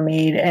film ever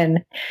made,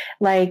 and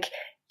like,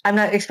 I'm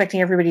not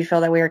expecting everybody to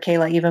feel that way, or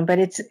Kayla even, but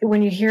it's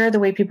when you hear the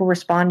way people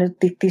respond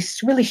to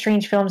these really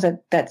strange films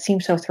that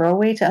seem so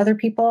throwaway to other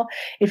people,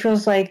 it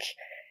feels like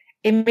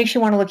it makes you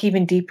want to look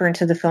even deeper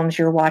into the films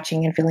you're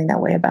watching and feeling that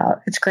way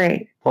about. It's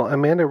great. Well,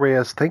 Amanda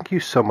Reyes, thank you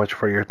so much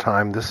for your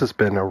time. This has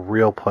been a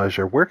real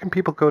pleasure. Where can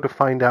people go to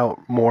find out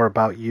more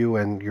about you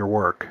and your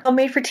work? Well,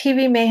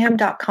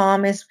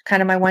 madefortvmayhem.com is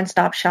kind of my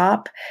one-stop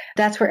shop.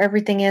 That's where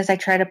everything is. I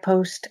try to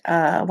post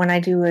when I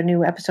do a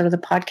new episode of the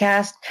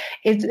podcast.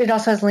 It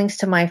also has links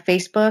to my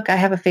Facebook. I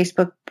have a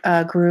Facebook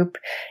group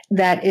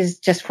that is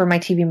just for my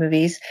TV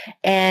movies,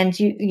 and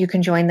you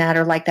can join that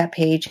or like that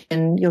page,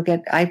 and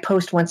I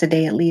post once a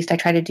day at least. I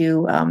try to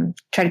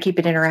keep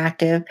it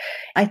interactive.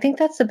 I think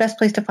that's the best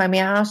place to find me.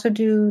 I also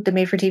do the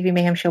Made for TV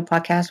Mayhem Show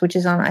podcast, which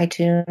is on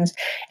iTunes,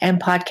 and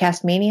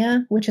Podcast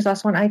Mania, which is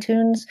also on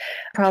iTunes.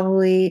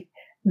 Probably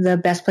the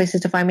best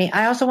places to find me.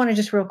 I also want to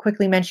just real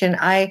quickly mention,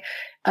 I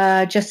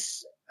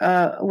just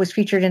was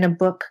featured in a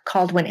book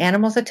called When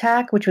Animals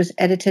Attack, which was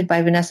edited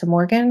by Vanessa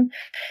Morgan.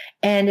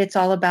 And it's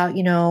all about,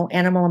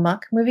 animal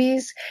amok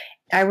movies.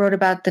 I wrote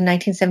about the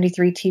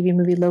 1973 TV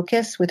movie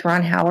Locust with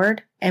Ron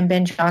Howard and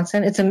Ben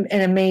Johnson. It's an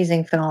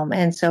amazing film.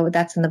 And so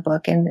that's in the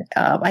book. And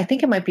I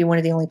think it might be one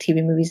of the only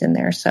TV movies in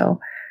there.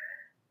 So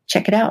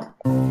check it out.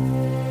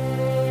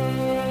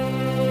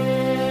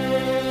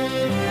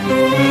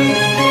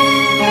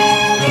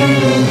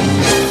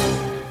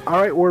 All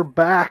right, we're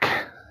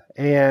back.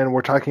 And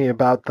we're talking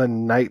about The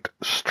Night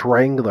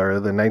Strangler,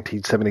 the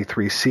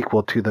 1973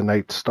 sequel to The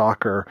Night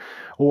Stalker,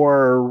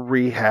 or a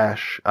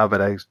rehash of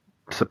it, I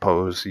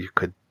suppose you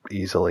could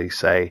easily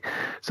say.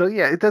 So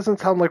yeah, it doesn't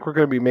sound like we're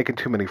going to be making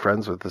too many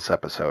friends with this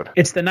episode.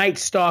 It's The Night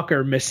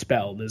Stalker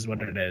misspelled is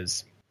what it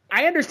is.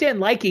 I understand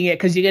liking it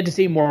because you get to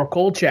see more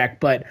Kolchak,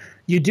 but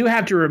you do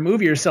have to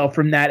remove yourself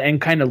from that and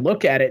kind of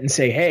look at it and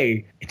say,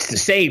 hey, it's the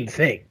same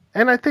thing.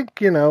 And I think,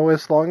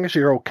 as long as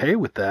you're okay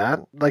with that,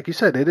 like you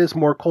said, it is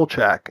more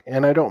Kolchak.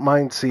 And I don't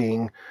mind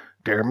seeing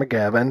Darren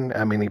McGavin.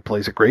 I mean, he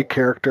plays a great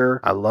character.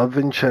 I love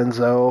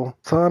Vincenzo.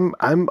 So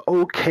I'm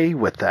okay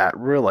with that,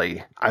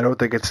 really. I don't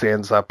think it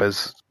stands up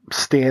as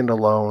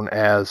standalone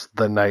as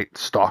The Night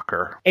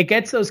Stalker. It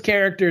gets those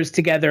characters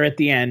together at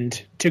the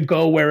end to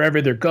go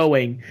wherever they're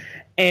going.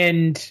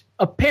 And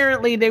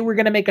apparently they were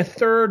going to make a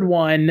third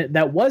one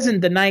that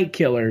wasn't the Night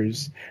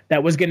Killers,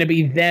 that was going to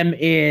be them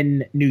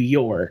in New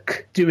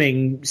York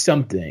doing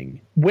something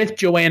with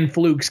Joanne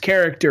Fluke's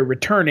character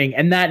returning,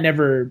 and that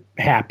never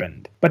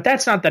happened. But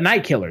that's not the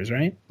Night Killers,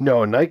 right?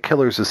 No, Night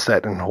Killers is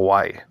set in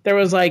Hawaii. There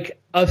was like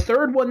a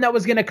third one that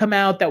was going to come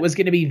out that was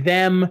going to be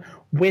them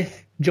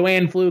with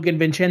Joanne Fluke and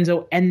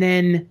Vincenzo, and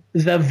then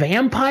the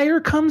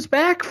vampire comes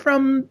back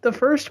from the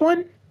first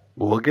one?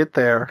 We'll get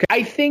there.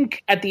 I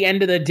think at the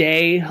end of the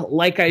day,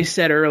 like I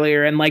said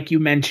earlier, and like you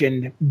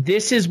mentioned,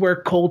 this is where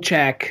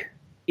Kolchak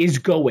is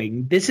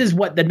going. This is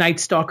what the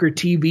Night Stalker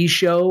TV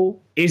show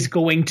is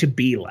going to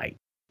be like.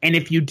 And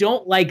if you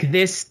don't like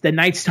this, the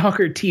Night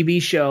Stalker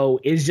TV show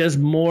is just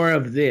more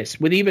of this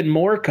with even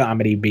more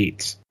comedy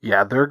beats.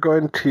 Yeah, they're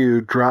going to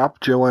drop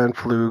Joanne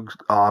Fluke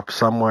off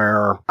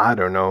somewhere, I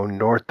don't know,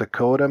 North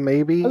Dakota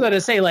maybe? I was going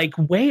to say, like,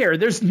 where?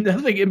 There's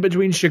nothing in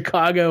between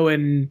Chicago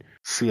and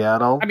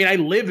Seattle. I mean, I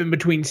live in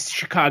between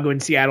Chicago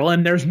and Seattle,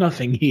 and there's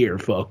nothing here,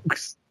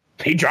 folks.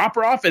 They drop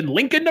her off in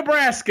Lincoln,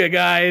 Nebraska,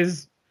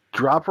 guys.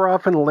 Drop her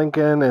off in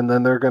Lincoln, and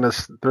then they're gonna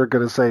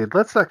say,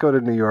 let's not go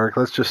to New York,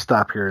 let's just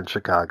stop here in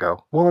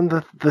Chicago. Well,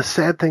 and the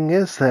sad thing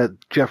is that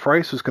Jeff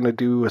Rice was going to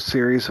do a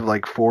series of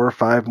like 4 or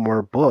 5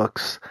 more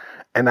books,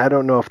 and I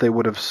don't know if they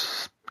would have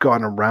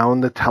gone around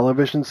the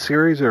television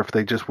series or if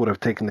they just would have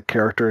taken the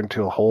character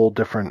into a whole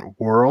different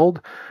world,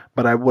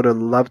 but I would have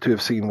loved to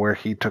have seen where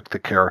he took the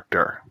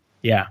character.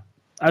 Yeah.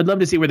 I'd love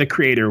to see where the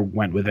creator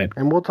went with it.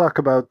 And we'll talk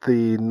about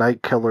the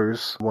Night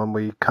Killers when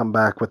we come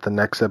back with the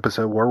next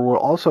episode, where we'll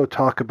also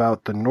talk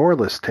about the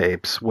Norliss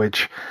tapes,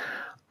 which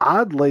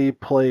oddly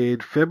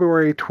played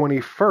February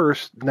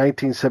 21st,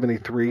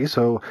 1973.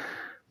 So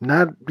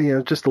not,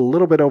 just a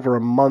little bit over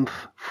a month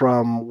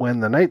from when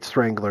the Night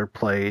Strangler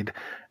played.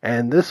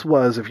 And this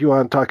was, if you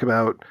want to talk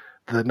about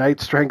the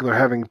Night Strangler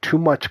having too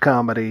much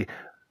comedy,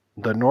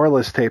 the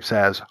Norliss tapes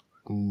has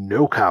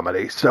no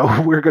comedy.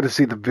 So we're going to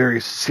see the very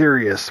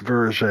serious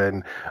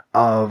version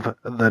of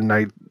the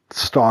Night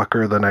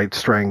Stalker, the Night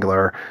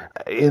Strangler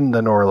in the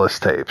Norliss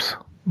tapes.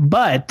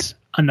 But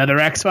another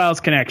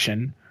X-Files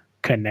connection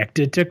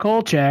connected to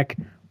Kolchak.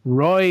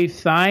 Roy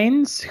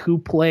Thynes, who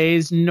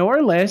plays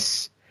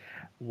Norliss,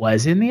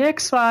 was in the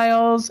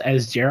X-Files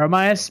as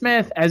Jeremiah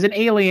Smith as an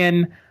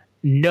alien.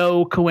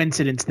 No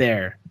coincidence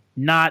there.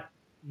 Not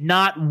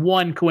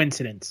one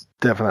coincidence.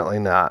 Definitely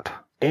not.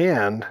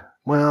 And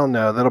well,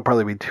 no, that'll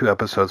probably be 2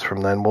 episodes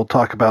from then. We'll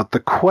talk about the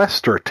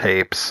Quester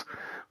tapes,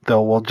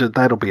 though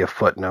that'll be a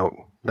footnote.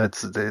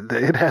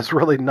 It has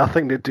really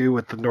nothing to do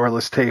with the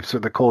Norliss tapes or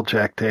the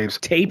Kolchak tapes.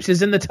 Tapes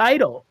is in the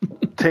title.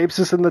 Tapes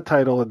is in the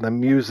title, and the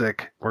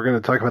music. We're going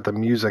to talk about the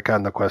music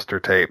on the Quester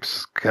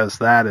tapes, because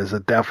that is a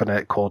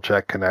definite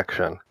Kolchak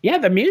connection. Yeah,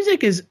 the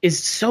music is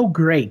so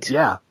great.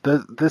 Yeah,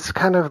 this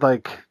kind of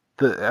like...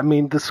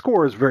 the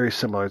score is very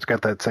similar. It's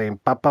got that same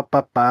bop bop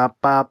bop bop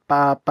bop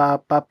bop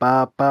bop bop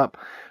bop bop.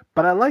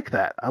 But I like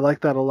that. I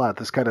like that a lot.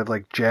 This kind of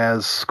like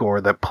jazz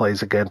score that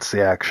plays against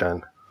the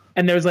action.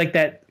 And there's like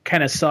that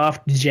kind of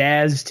soft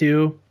jazz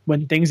too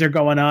when things are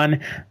going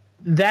on.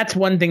 That's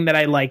one thing that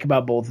I like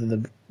about both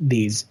of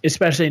these,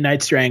 especially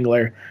Night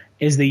Strangler,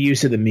 is the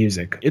use of the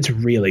music. It's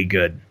really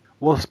good.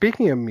 Well,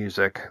 speaking of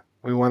music,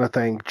 we want to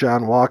thank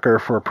John Walker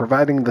for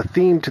providing the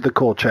theme to the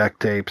Kolchak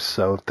tapes.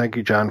 So thank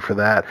you, John, for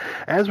that.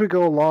 As we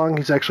go along,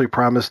 he's actually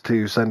promised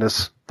to send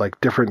us like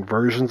different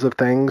versions of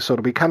things. So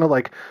it'll be kind of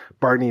like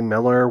Barney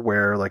Miller,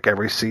 where like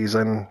every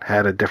season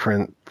had a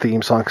different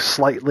theme song,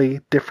 slightly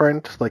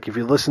different. Like if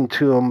you listen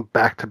to them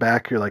back to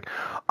back, you're like,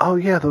 oh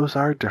yeah, those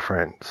are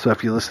different. So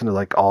if you listen to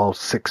like all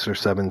 6 or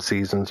 7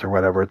 seasons or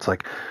whatever, it's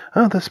like,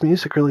 oh, this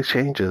music really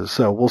changes.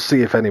 So we'll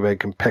see if anybody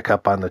can pick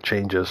up on the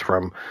changes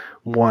from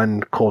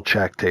one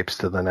Kolchak tapes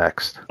to the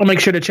next. I'll make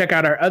sure to check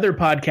out our other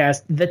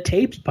podcast, the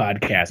Tapes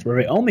Podcast, where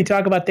we only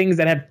talk about things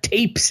that have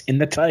tapes in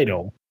the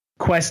title.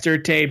 Quester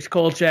tapes,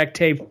 Kolchak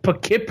tapes,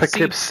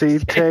 Poughkeepsie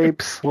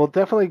tapes. We'll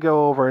definitely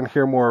go over and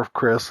hear more of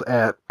Chris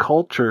at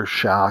Culture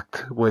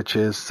Shocked, which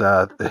is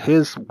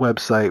his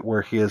website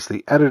where he is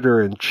the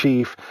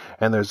editor-in-chief,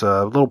 and there's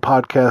a little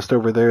podcast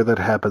over there that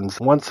happens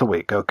once a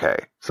week. Okay,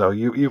 so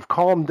you've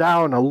calmed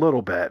down a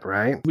little bit,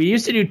 right? We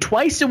used to do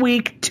twice a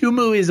week, 2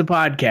 movies a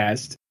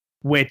podcast,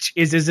 which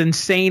is as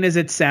insane as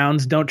it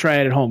sounds. Don't try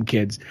it at home,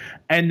 kids.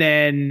 And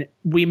then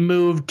we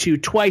moved to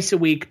twice a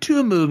week,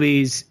 2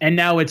 movies, and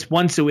now it's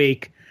once a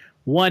week,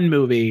 1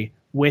 movie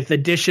with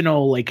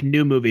additional like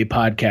new movie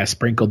podcasts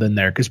sprinkled in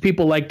there because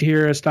people like to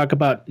hear us talk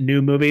about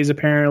new movies,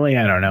 apparently.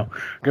 I don't know.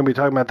 We're going to be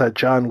talking about that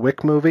John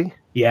Wick movie?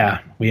 Yeah,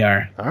 we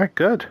are. All right,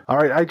 good. All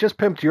right, I just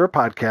pimped your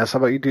podcast. How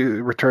about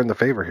you return the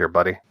favor here,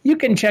 buddy? You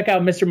can check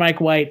out Mr.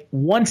 Mike White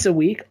once a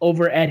week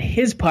over at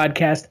his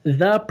podcast,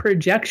 The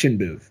Projection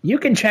Booth. You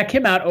can check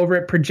him out over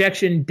at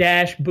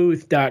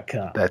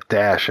projection-booth.com. That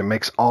dash, it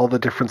makes all the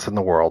difference in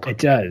the world. It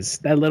does.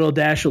 That little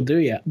dash will do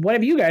you. What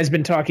have you guys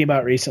been talking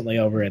about recently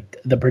over at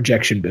The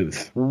Projection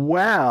Booth?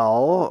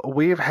 Well,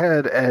 we've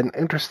had an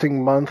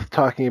interesting month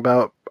talking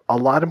about a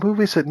lot of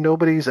movies that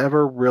nobody's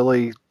ever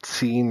really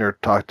seen or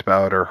talked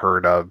about or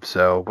heard of.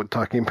 So we're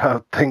talking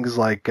about things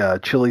like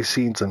Chilly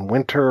Scenes in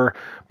Winter,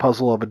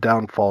 Puzzle of a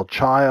Downfall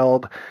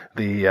Child,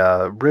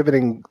 the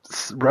riveting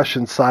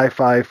Russian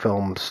sci-fi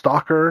film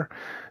Stalker.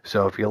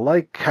 So if you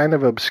like kind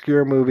of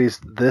obscure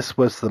movies, this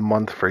was the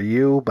month for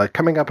you. But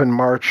coming up in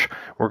March,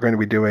 we're going to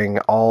be doing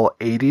all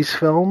 80s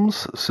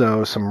films.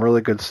 So some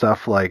really good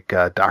stuff like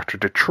Dr.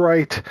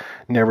 Detroit,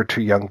 Never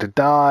Too Young to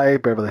Die,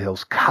 Beverly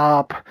Hills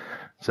Cop.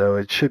 So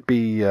it should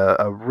be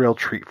a real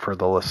treat for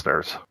the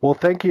listeners. Well,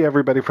 thank you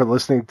everybody for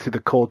listening to the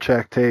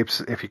Kolchak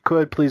tapes. If you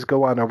could, please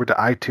go on over to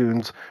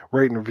iTunes,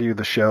 rate and review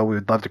the show. We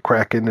would love to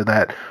crack into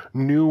that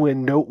new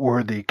and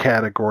noteworthy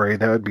category.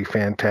 That would be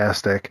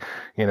fantastic,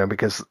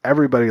 because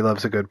everybody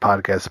loves a good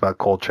podcast about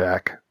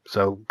Kolchak.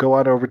 So go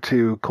on over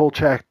to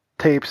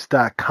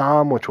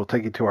kolchaktapes.com, which will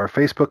take you to our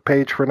Facebook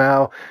page for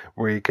now,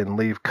 where you can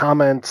leave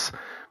comments,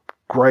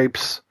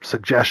 gripes,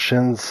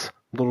 suggestions,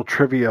 little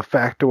trivia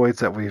factoids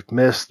that we've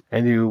missed,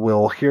 and you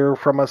will hear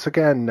from us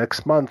again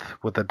next month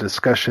with a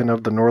discussion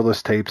of the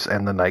Norliss tapes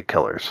and the Night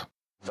Killers.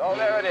 So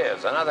there it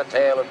is, another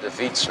tale of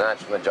defeat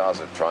snatched from the jaws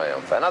of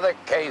triumph, another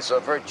case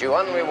of virtue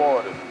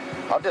unrewarded,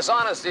 of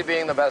dishonesty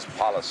being the best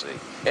policy,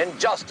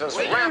 injustice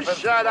rampant. You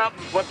shut up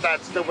and put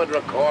that stupid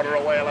recorder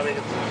away. Let me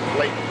get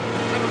late.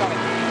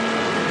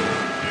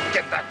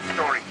 Get that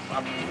story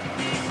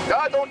published.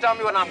 No, don't tell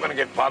me when I'm going to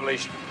get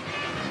published.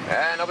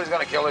 Nobody's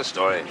going to kill this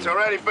story. It's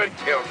already been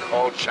killed,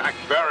 Kolchak.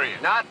 Bury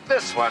it. Not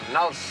this one,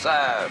 no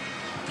sir.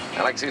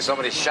 I'd like to see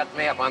somebody shut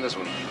me up on this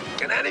one.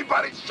 Can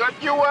anybody shut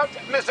you up?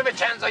 Mr.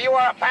 Vincenzo, you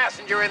are a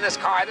passenger in this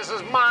car. This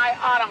is my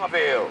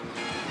automobile.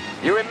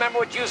 You remember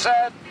what you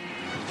said?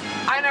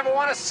 I never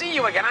want to see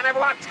you again. I never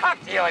want to talk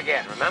to you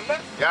again, remember?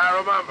 Yeah, I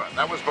remember.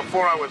 That was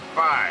before I was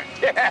 5.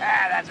 Yeah,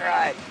 that's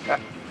right.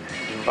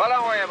 Well,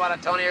 don't worry about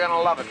it, Tony. You're going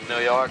to love it in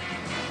New York.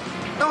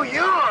 New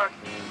York?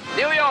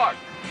 New York.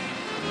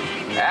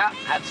 Yeah,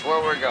 that's where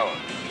we're going.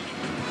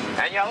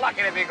 And you're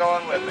lucky to be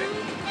going with me.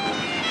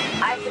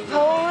 I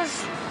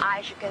suppose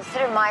I should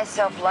consider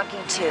myself lucky,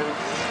 too.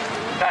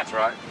 That's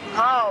right.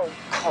 Oh,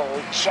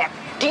 Kolchak,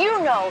 do you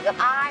know that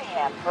I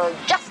have heard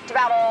just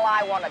about all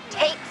I want to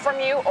take from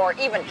you or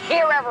even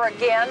hear ever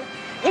again?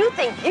 You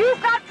think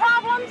you've got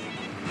problems?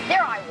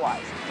 There I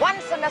was, one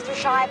semester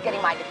shy of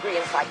getting my degree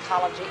in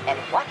psychology, and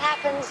what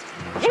happens?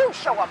 You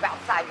show up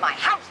outside my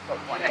houseboat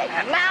one day,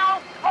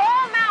 mouth,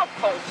 all mouth,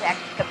 Kolchak.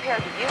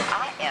 Compared to you,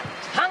 I am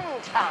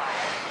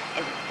tongue-tied.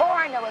 And before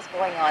I know what's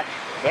going on,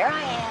 there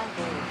I am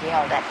being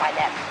yelled at by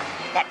that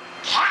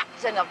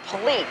captain of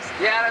police.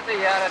 Yada,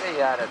 yada,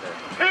 yada.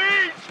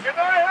 Peace! Can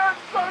I have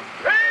some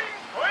peace,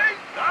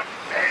 please? Some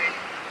peace!